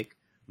 economic,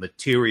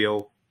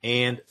 material,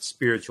 and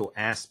spiritual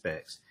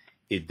aspects.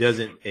 It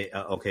doesn't,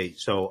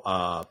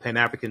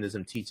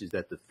 Pan-Africanism teaches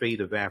that the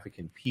fate of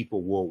African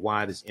people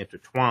worldwide is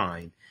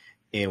intertwined,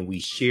 and we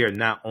share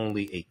not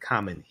only a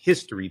common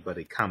history, but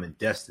a common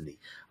destiny.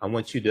 I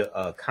want you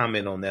to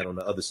comment on that on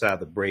the other side of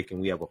the break,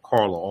 and we have a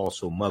caller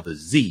also, Mother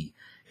Z,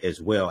 as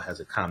well,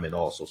 has a comment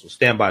also. So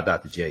stand by,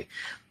 Dr. J.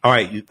 All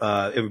right,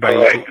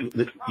 everybody,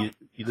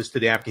 you listen to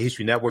the African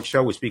History Network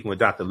show. We're speaking with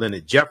Dr.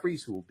 Leonard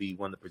Jeffries, who will be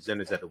one of the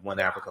presenters at the One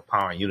Africa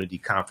Power and Unity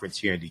Conference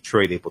here in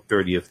Detroit, April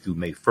 30th through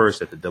May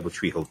 1st at the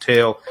Doubletree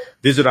Hotel.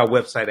 Visit our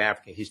website,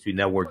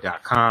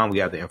 AfricanHistoryNetwork.com. We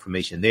have the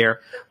information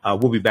there.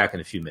 We'll be back in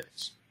a few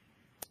minutes.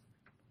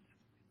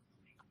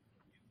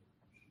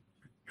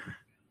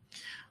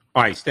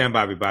 All right, stand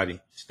by, everybody.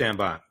 Stand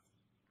by.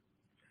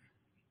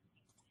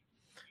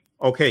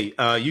 Okay,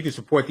 you can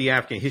support the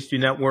African History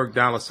Network,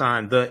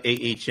 $ the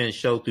AHN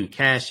Show through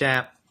Cash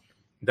App,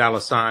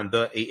 $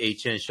 the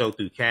AHN Show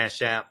through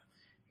Cash App,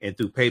 and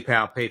through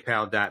PayPal,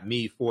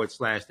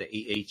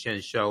 paypal.me/the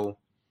AHN Show,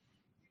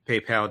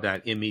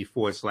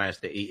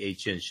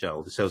 paypal.me/the AHN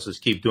Show. This helps us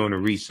keep doing the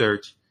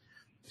research,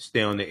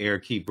 stay on the air,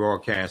 keep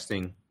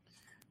broadcasting,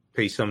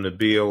 pay some of the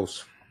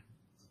bills.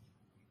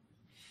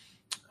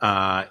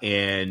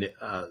 And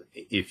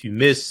if you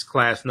missed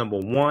class number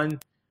 1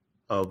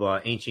 of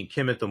Ancient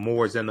Kemet, the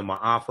Moors, and the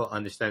Ma'afa,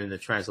 Understanding the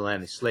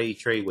Transatlantic Slave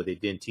Trade, what they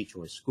didn't teach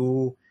you in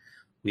school,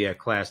 we had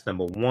class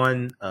number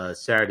 1,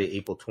 Saturday,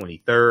 April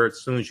 23rd.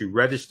 As soon as you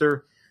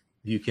register,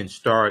 you can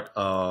start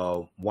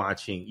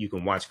watching. You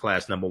can watch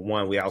class number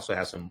 1. We also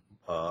have some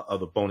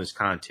other bonus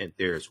content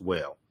there as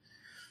well.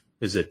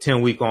 This is a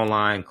 10-week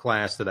online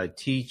class that I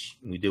teach.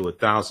 We deal with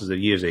thousands of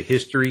years of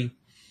history,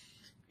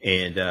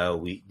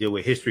 and we deal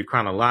with history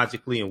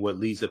chronologically and what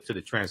leads up to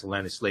the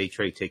transatlantic slave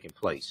trade taking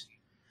place.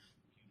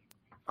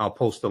 I'll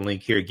post the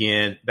link here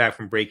again. Back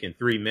from break in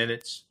 3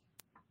 minutes.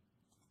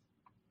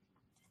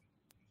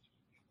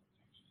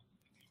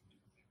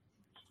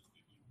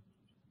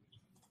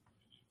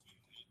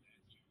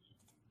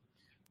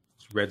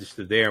 It's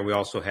registered there, and we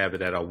also have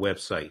it at our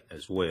website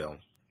as well.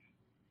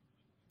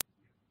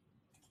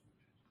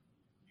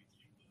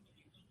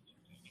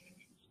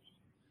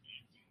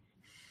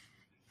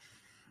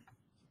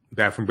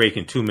 Back from break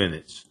in 2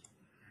 minutes.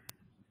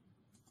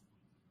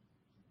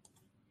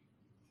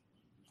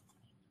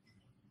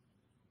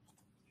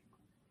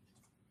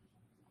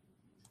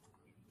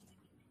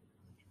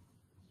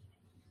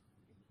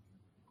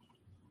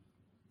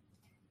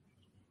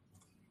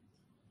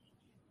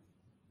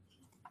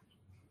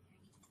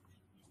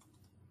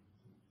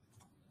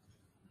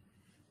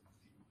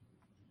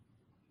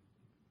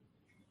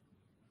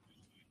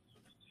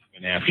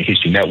 African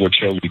History Network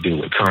show. We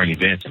deal with current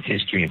events in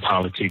history and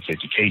politics,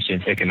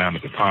 education,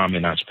 economic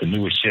empowerment,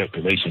 entrepreneurship,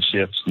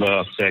 relationships,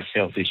 love, sex,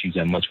 health issues,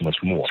 and much,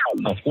 much more.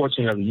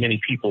 Unfortunately,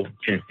 many people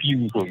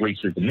confuse what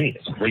racism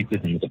is.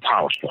 Racism is a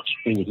power structure.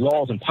 It was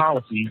laws and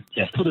policies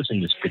that put us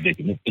in this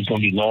predicament. It's going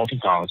to be laws and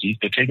policies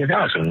that take us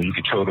out. So when you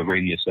control the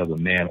radius of a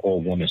man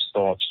or woman's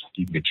thoughts,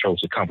 you can control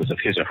the compass of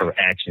his or her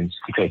actions,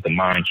 because the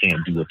mind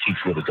can't do or teach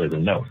what it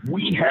doesn't know.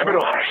 We have it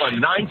on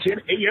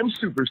 910 AM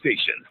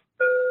Superstation.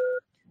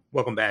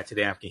 Welcome back to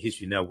the African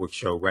History Network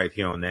show right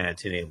here on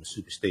 910 AM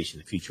Superstation,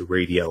 the Future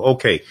Radio.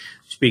 Okay,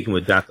 speaking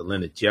with Dr.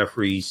 Leonard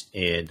Jeffries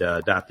and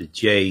Dr.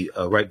 J,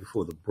 right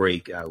before the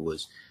break, I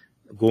was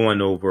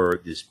going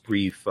over this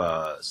brief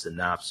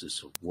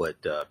synopsis of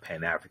what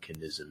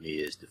Pan-Africanism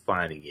is,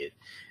 defining it.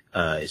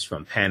 It's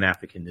from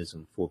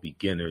Pan-Africanism for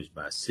Beginners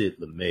by Sid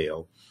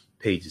Lamel,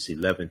 pages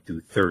 11 through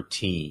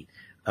 13.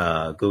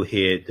 Go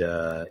ahead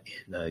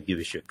and give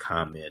us your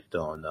comment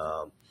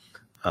on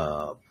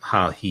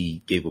how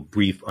he gave a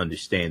brief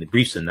understanding,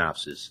 brief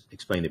synopsis,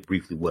 explain it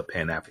briefly what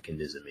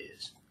Pan-Africanism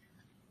is.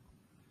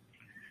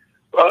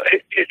 Well,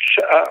 it's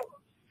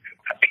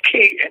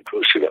key and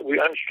crucial that we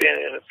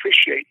understand and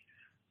appreciate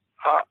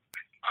our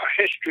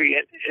history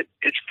and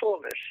its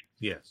fullness.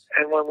 Yes.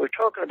 And when we're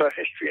talking about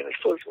history and its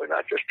fullness, we're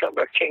not just talking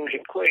about kings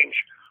and queens,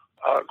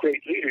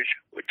 great leaders.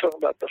 We're talking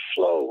about the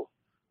flow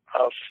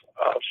of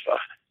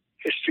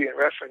history in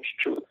reference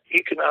to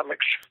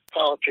economics,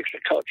 politics,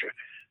 and culture.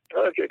 In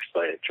order to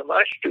explain it to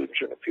my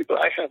students and the people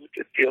I have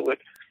to deal with,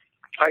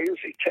 I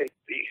usually take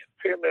the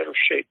pyramidal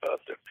shape of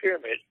the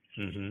pyramid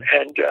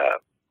and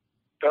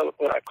develop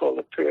what I call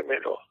the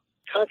pyramidal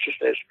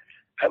consciousness.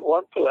 At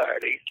one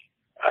polarity,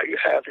 you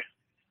have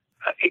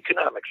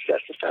economics.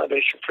 That's the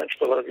foundation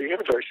principle of the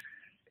universe.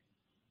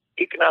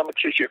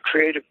 Economics is your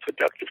creative,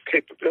 productive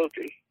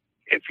capability.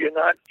 If you're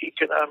not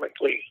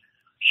economically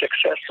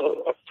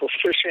successful or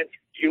proficient,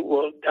 you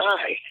will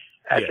die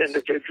as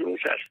individuals,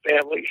 as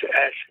families,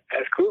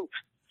 as groups.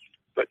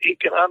 But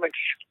economics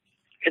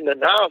in the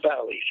Nile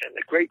valleys and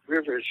the great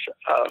rivers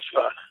of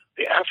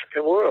the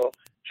African world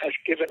has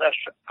given us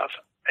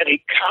an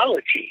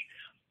ecology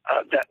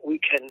that we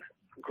can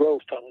grow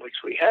from,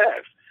 which we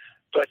have.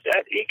 But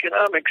that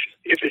economics,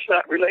 if it's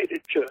not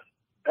related to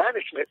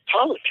management,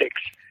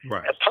 politics,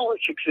 and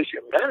politics is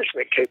your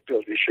management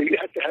capability. So you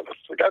have to have a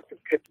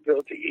productive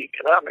capability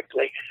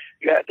economically.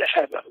 You have to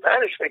have a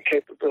management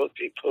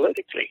capability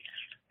politically.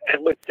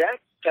 And with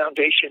that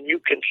foundation, you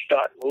can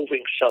start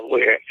moving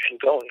somewhere and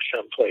going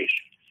someplace.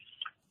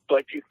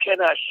 But you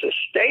cannot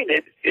sustain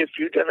it if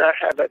you do not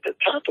have at the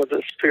top of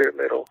this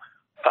pyramidal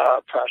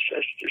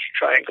process, this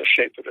triangle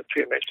shape of the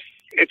pyramid.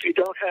 If you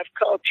don't have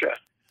culture,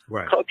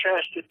 culture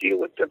has to deal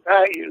with the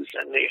values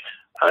and the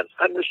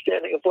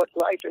understanding of what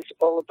life is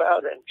all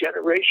about and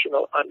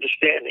generational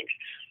understandings.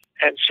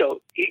 And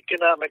so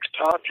economics,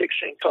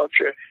 politics, and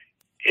culture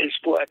is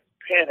what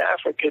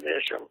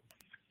Pan-Africanism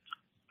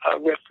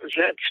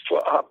represents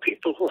for our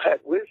people who had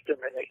wisdom,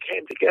 and they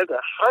came together,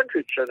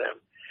 hundreds of them,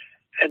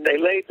 and they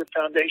laid the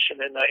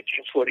foundation in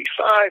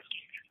 1945.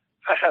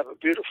 I have a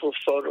beautiful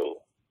photo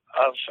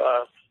of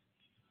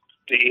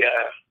the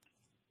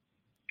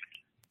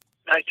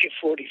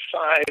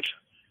 1945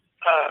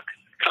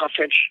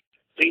 conference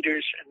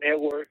leaders and their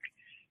work,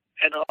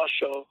 and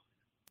also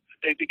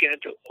they began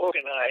to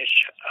organize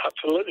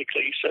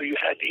politically. So you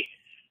had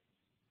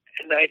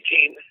in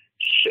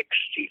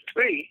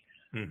 1963,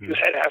 you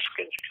had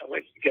Africans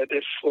coming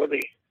together for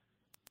in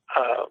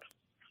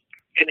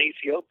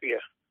Ethiopia.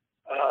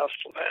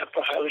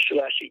 Haile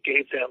Selassie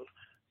gave them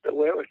the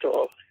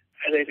wherewithal,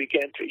 and they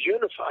began to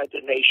unify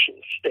the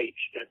nation states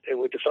that they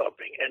were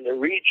developing and the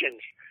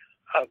regions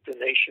of the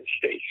nation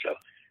states. So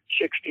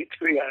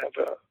 63, I have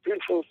a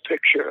beautiful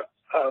picture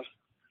of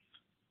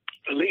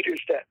the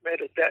leaders that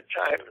met at that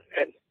time,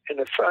 and in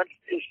the front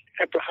is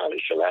Emperor Haile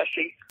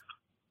Selassie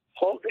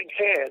holding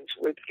hands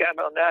with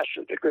Gamal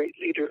Nasser, the great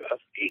leader of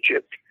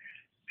Egypt,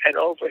 and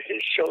over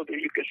his shoulder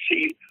you could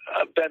see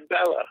Ben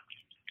Bella,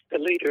 the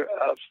leader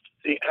of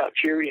the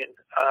Algerian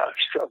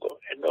struggle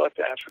in North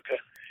Africa.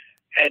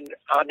 And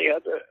on the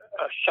other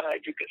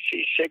side, you can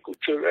see Sekou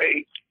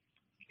Touré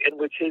and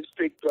with his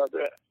big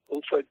brother,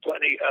 Houphouët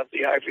Boigny of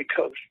the Ivory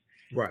Coast.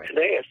 Right. And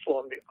they had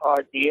formed the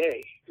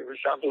RDA, the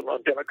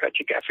Rassemblement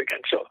Démocratique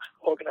Africain, so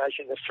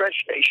organizing the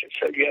French nation.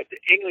 So you had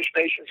the English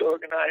nations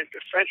organized,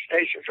 the French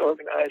nations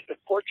organized, the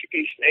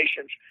Portuguese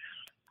nations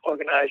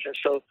organized. And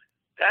so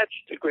that's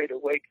the Great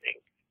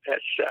Awakening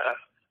that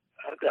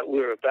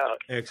we're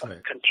about.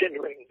 Excellent.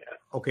 Continuing.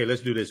 Okay,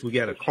 let's do this. We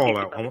got a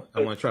caller. I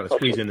want to try to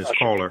squeeze in this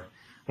caller.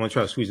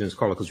 Because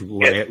we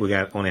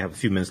only have a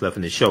few minutes left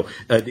in this show.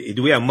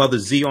 Do we have Mother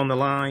Z on the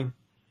line?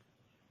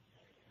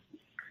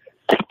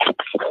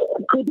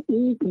 Good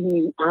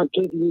evening. I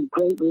give you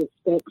great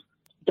respect,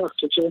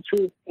 Dr.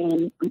 Jeffries,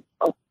 and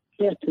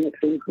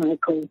definitely,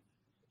 Michael.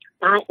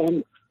 I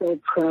am so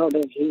proud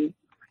of you.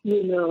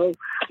 You know,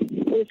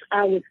 if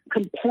I was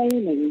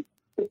complaining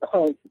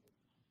because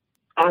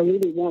I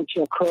really want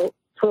your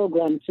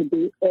program to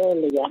be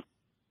earlier.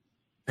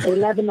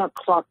 11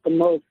 o'clock,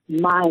 the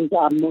minds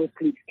are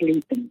mostly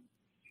sleeping.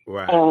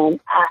 Right.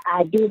 And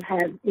I do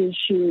have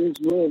issues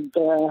with,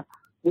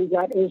 we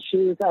got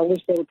issues. I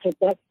wish they would take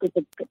that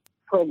specific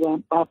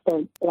program off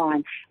the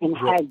line and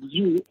have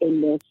you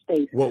in their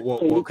space.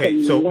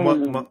 Okay, so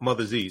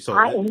Mother Z,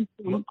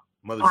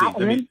 Mother Z,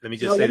 let me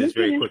just say this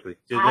very quickly.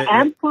 I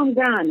am from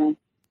Ghana.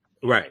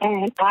 Right.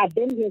 And I've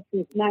been here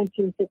since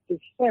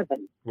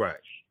 1957.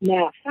 Right.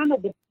 Now, some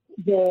of the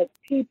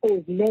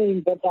people's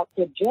names that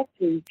Dr.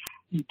 Jeffries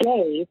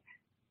gave,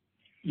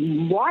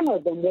 one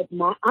of them was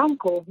my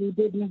uncle who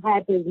didn't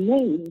have his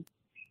name.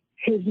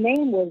 His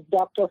name was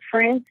Dr.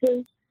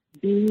 Francis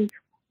B.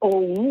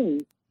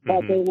 Owen,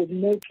 but they would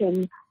make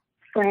him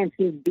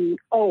Francis B.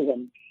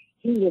 Owen.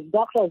 He was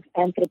Doctor of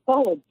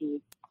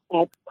Anthropology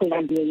at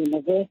Columbia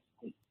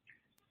University.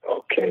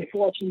 Okay.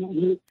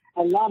 Unfortunately,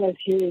 a lot of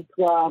his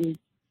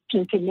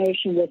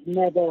information was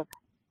never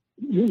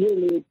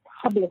really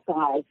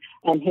publicized,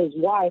 and his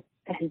wife,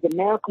 his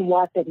American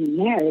wife that he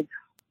married,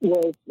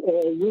 was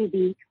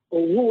Ruby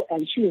Owu,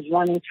 and she was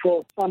running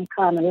for some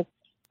kind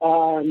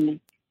of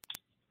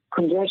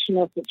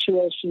congressional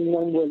situation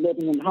when we were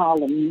living in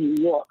Harlem, New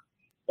York.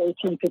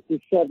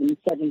 1857,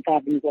 7th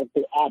Avenue was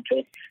the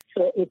address.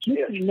 So if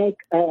you can make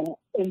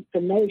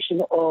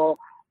information or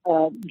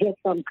get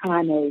some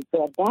kind of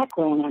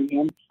background on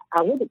him,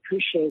 I would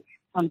appreciate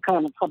some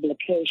kind of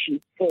publication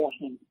for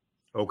him.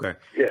 Okay.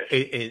 Yes.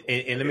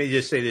 And let me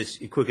just say this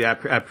quickly. I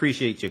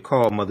appreciate your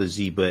call, Mother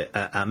Z, but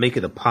I make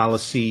it a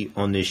policy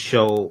on this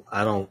show.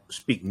 I don't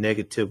speak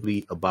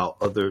negatively about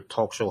other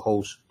talk show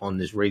hosts on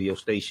this radio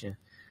station.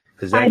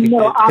 I'm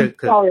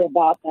sorry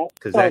about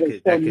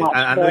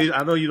that.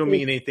 I know you don't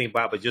mean anything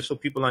by it, but just so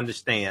people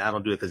understand, I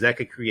don't do it because that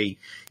could create,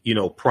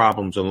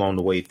 problems along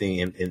the way,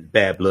 and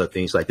bad blood,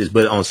 things like this.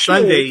 But on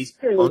Sundays,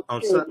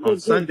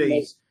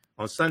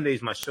 on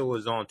Sundays, my show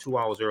is on 2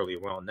 hours earlier,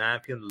 around 9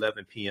 p.m. to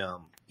 11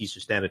 p.m.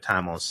 Eastern Standard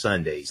Time on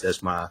Sundays.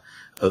 That's my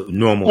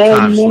normal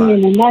time slot.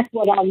 And that's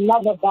what I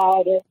love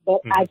about it.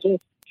 But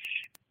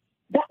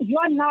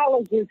your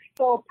knowledge is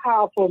so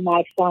powerful,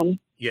 my son,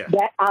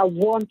 that I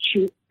want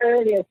you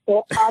earlier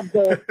so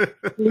other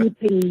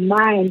sleeping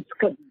minds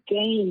could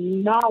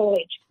gain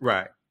knowledge.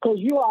 Right. Because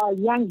you are a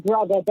young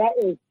brother that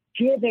is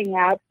giving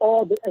out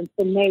all the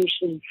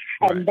information.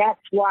 And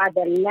that's why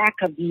the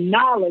lack of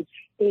knowledge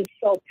is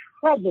so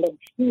prevalent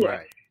here.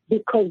 Right.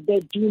 Because they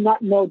do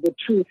not know the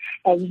truth.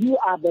 And you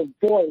are the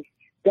voice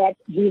that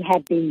we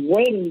have been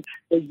waiting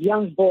the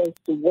young boys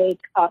to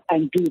wake up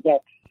and do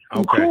that.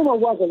 Okay. Nkrumah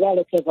was a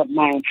relative of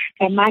mine.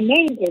 And my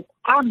name is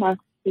Ama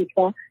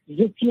Sita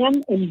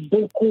Zitian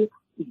Mbuku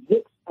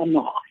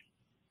Zitanoff.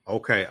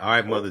 Okay. All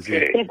right, Mother Z.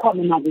 They call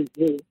me Mother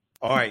Z.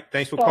 All right.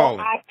 Thanks for calling.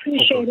 I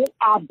appreciate it.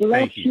 I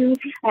bless you.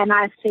 And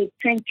I say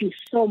thank you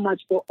so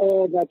much for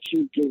all that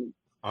you do.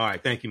 All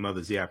right. Thank you,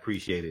 Mother Z. I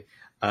appreciate it.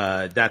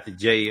 Dr.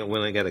 J, we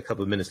only got a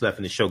couple of minutes left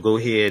in the show. Go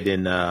ahead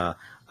and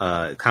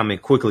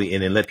comment quickly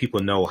and then let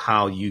people know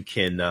how you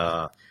can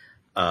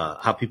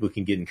how people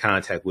can get in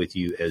contact with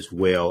you as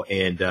well.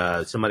 And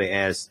somebody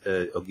asked,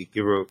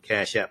 give her a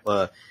Cash App,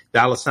 $the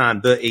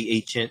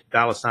AHN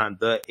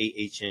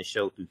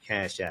show through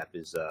Cash App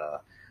is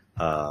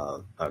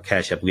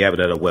Cash App. We have it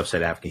at our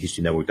website,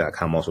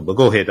 AfricanHistoryNetwork.com also. But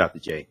go ahead, Dr.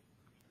 J.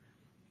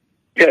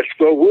 Yes,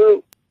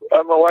 well,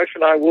 my wife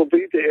and I will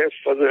be there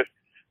for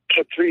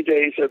 3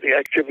 days of the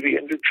activity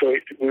in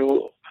Detroit. We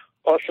will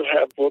also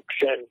have books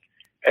and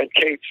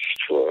tapes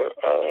for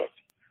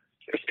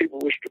if people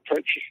wish to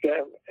purchase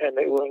them, and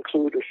they will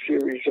include a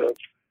series of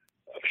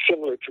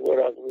similar to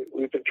what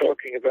we've been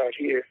talking about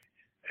here.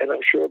 And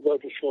I'm sure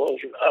Brother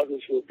Smalls and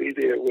others will be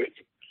there with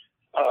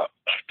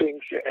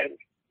things, and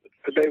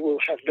they will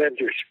have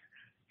vendors,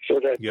 so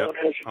that don't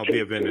hesitate. I'll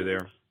be a vendor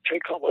there.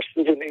 Take home a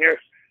souvenir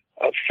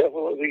of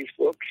several of these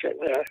books and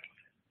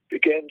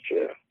begin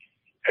to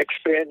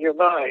expand your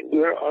mind.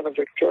 We're on a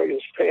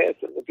victorious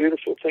path, and the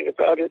beautiful thing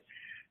about it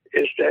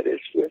is that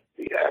it's with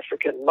the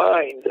African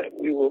mind that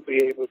we will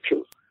be able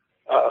to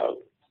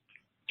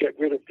get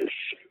rid of this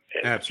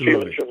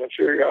feelings of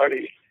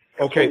inferiority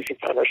imposed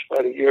upon us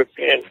by the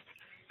European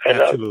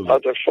and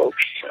other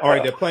folks. All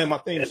right, they're playing my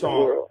theme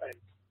song.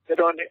 Get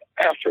on the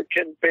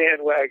African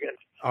bandwagon.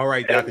 All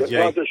right, Dr. J.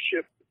 The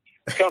mothership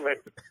coming.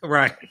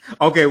 Right.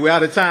 Okay, we're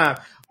out of time.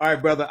 All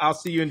right, brother. I'll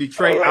see you in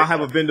Detroit. Right. I'll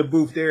have a vendor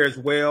booth there as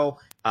well.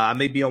 I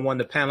may be on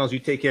one of the panels. You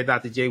take care,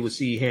 Dr. J. We'll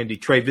see you here in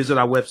Detroit. Visit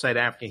our website,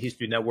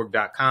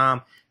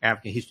 AfricanHistoryNetwork.com.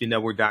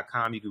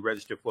 AfricanHistoryNetwork.com. You can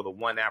register for the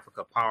One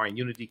Africa Power and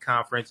Unity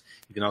Conference.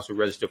 You can also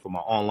register for my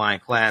online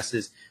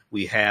classes.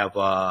 We have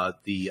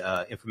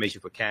the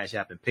information for Cash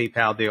App and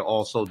PayPal there.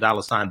 Also,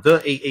 $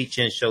 the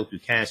AHN Show through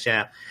Cash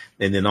App.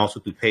 And then also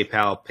through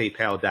PayPal,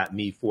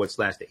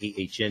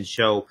 paypal.me/the AHN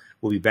Show.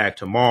 We'll be back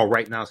tomorrow.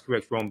 Right now, it's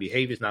correct wrong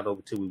behaviors. Not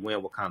over till we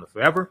win. Wakanda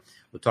forever.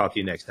 We'll talk to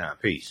you next time.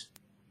 Peace.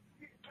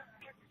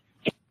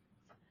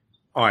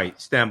 All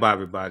right, stand by,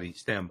 everybody.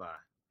 Stand by.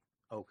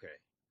 Okay.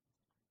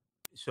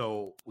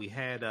 So we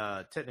had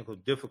technical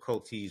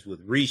difficulties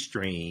with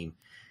Restream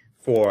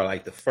for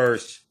like the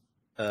first,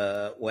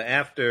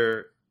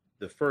 after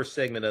the first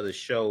segment of the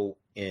show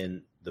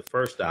in the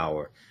first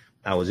hour,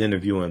 I was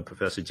interviewing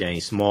Professor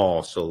James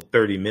Small. So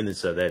 30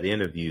 minutes of that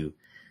interview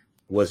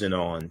wasn't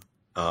on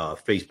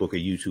Facebook or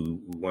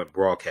YouTube. We weren't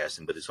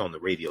broadcasting, but it's on the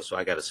radio. So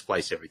I got to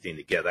splice everything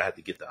together. I had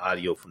to get the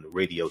audio from the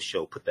radio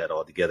show, put that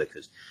all together,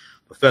 because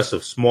Professor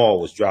Small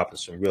was dropping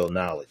some real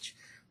knowledge,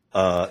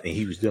 and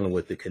he was dealing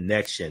with the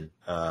connection.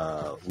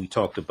 We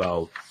talked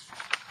about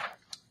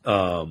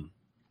some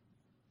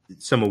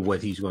of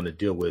what he's going to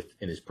deal with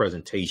in his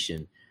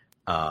presentation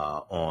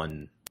at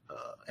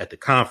the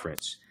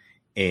conference,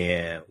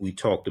 and we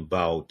talked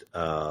about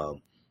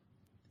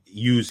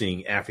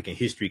using African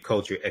history,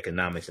 culture,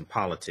 economics, and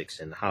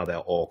politics, and how that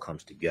all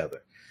comes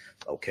together.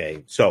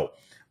 Okay, so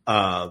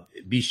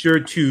be sure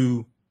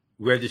to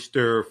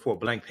register for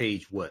blank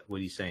page. What are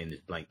you saying?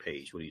 This blank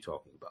page? What are you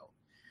talking about?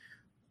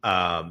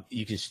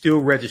 You can still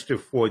register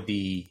for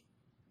the.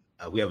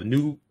 We have a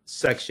new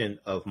section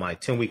of my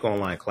 10-week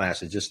online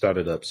class. It just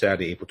started up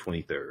Saturday, April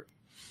 23rd.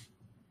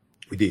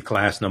 We did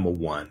class number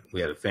 1.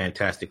 We had a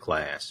fantastic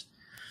class.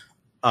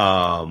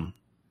 Ancient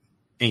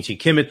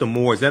Kemet, the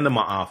Moors, and the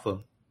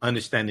Ma'afa.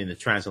 Understanding the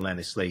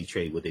transatlantic slave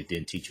trade, what they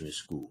didn't teach you in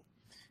school.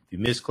 If you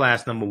missed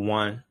class number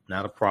 1,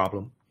 not a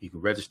problem. You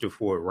can register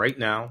for it right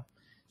now.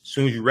 As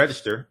soon as you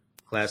register,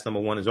 class number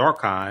 1 is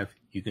archived.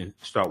 You can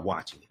start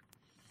watching it.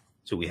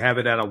 So we have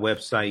it at our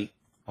website.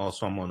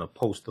 Also, I'm going to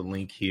post the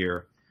link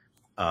here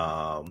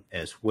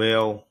as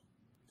well.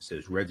 It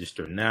says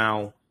register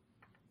now.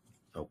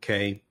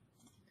 Okay.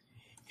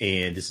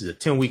 And this is a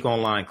 10-week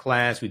online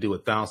class. We do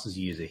 1,000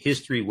 years of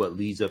history, what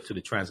leads up to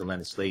the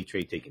transatlantic slave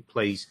trade taking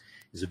place.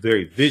 It's a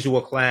very visual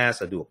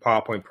class. I do a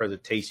PowerPoint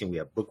presentation. We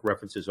have book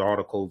references,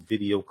 articles,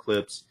 video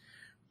clips,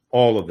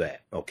 all of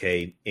that.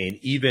 Okay. And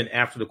even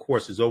after the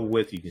course is over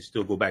with, you can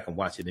still go back and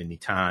watch it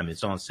anytime.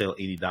 It's on sale,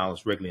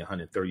 $80, regularly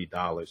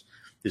 $130.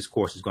 This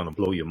course is going to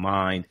blow your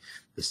mind.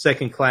 The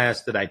second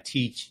class that I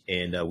teach,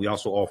 and we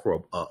also offer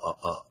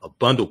a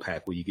bundle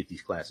pack where you get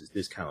these classes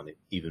discounted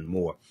even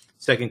more.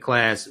 Second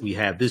class, we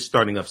have this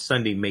starting up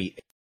Sunday, May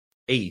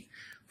 8th.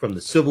 From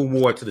the Civil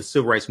War to the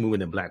Civil Rights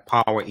Movement and Black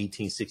Power,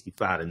 1865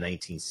 to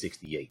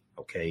 1968.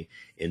 Okay.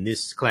 And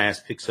this class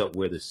picks up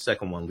where the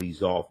second one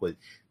leaves off. But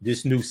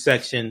this new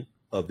section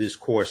of this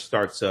course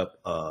starts up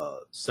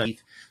Sunday.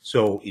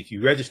 So if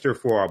you register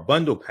for our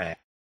bundle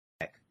pack,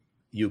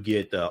 you'll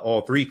get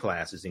all 3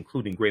 classes,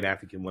 including Great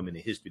African Women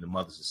in History, the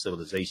Mothers of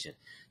Civilization.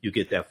 You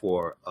get that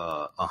for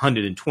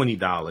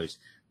 $120.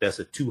 That's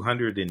a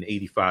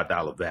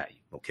 $285 value.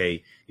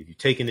 Okay. If you've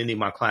taken any of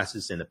my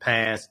classes in the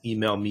past,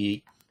 email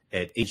me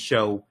at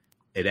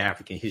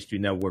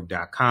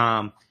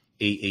ahshow@AfricanHistoryNetwork.com,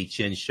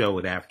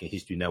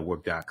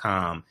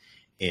 AHNshow@AfricanHistoryNetwork.com,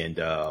 and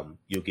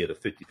you'll get a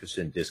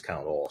 50%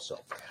 discount also.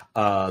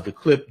 The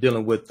clip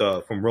dealing with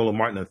from Roland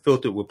Martin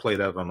Unfiltered, we'll play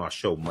that on our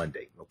show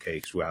Monday. Okay,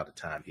 because we're out of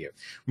time here.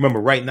 Remember,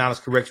 right now, it's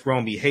correct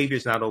wrong behavior.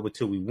 It's not over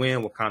till we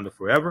win. Wakanda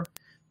forever.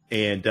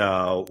 And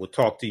we'll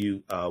talk to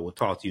you. We'll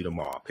talk to you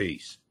tomorrow.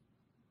 Peace.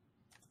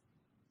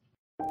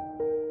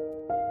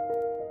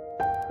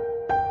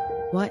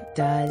 What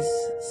does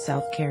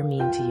self-care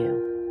mean to you?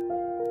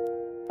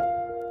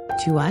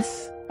 To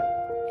us,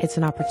 it's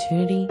an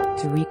opportunity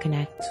to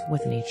reconnect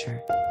with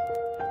nature.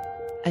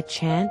 A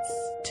chance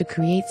to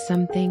create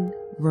something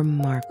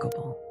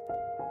remarkable.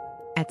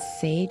 At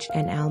Sage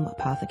and Elm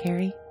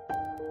Apothecary,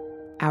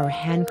 Our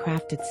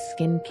handcrafted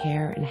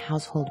skincare and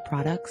household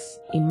products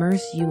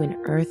immerse you in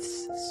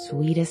Earth's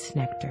sweetest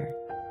nectar,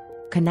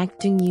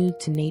 connecting you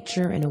to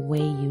nature in a way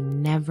you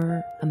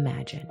never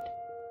imagined.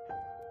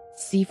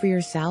 See for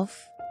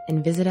yourself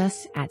and visit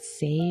us at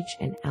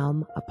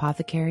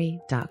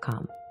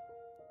sageandelmapothecary.com.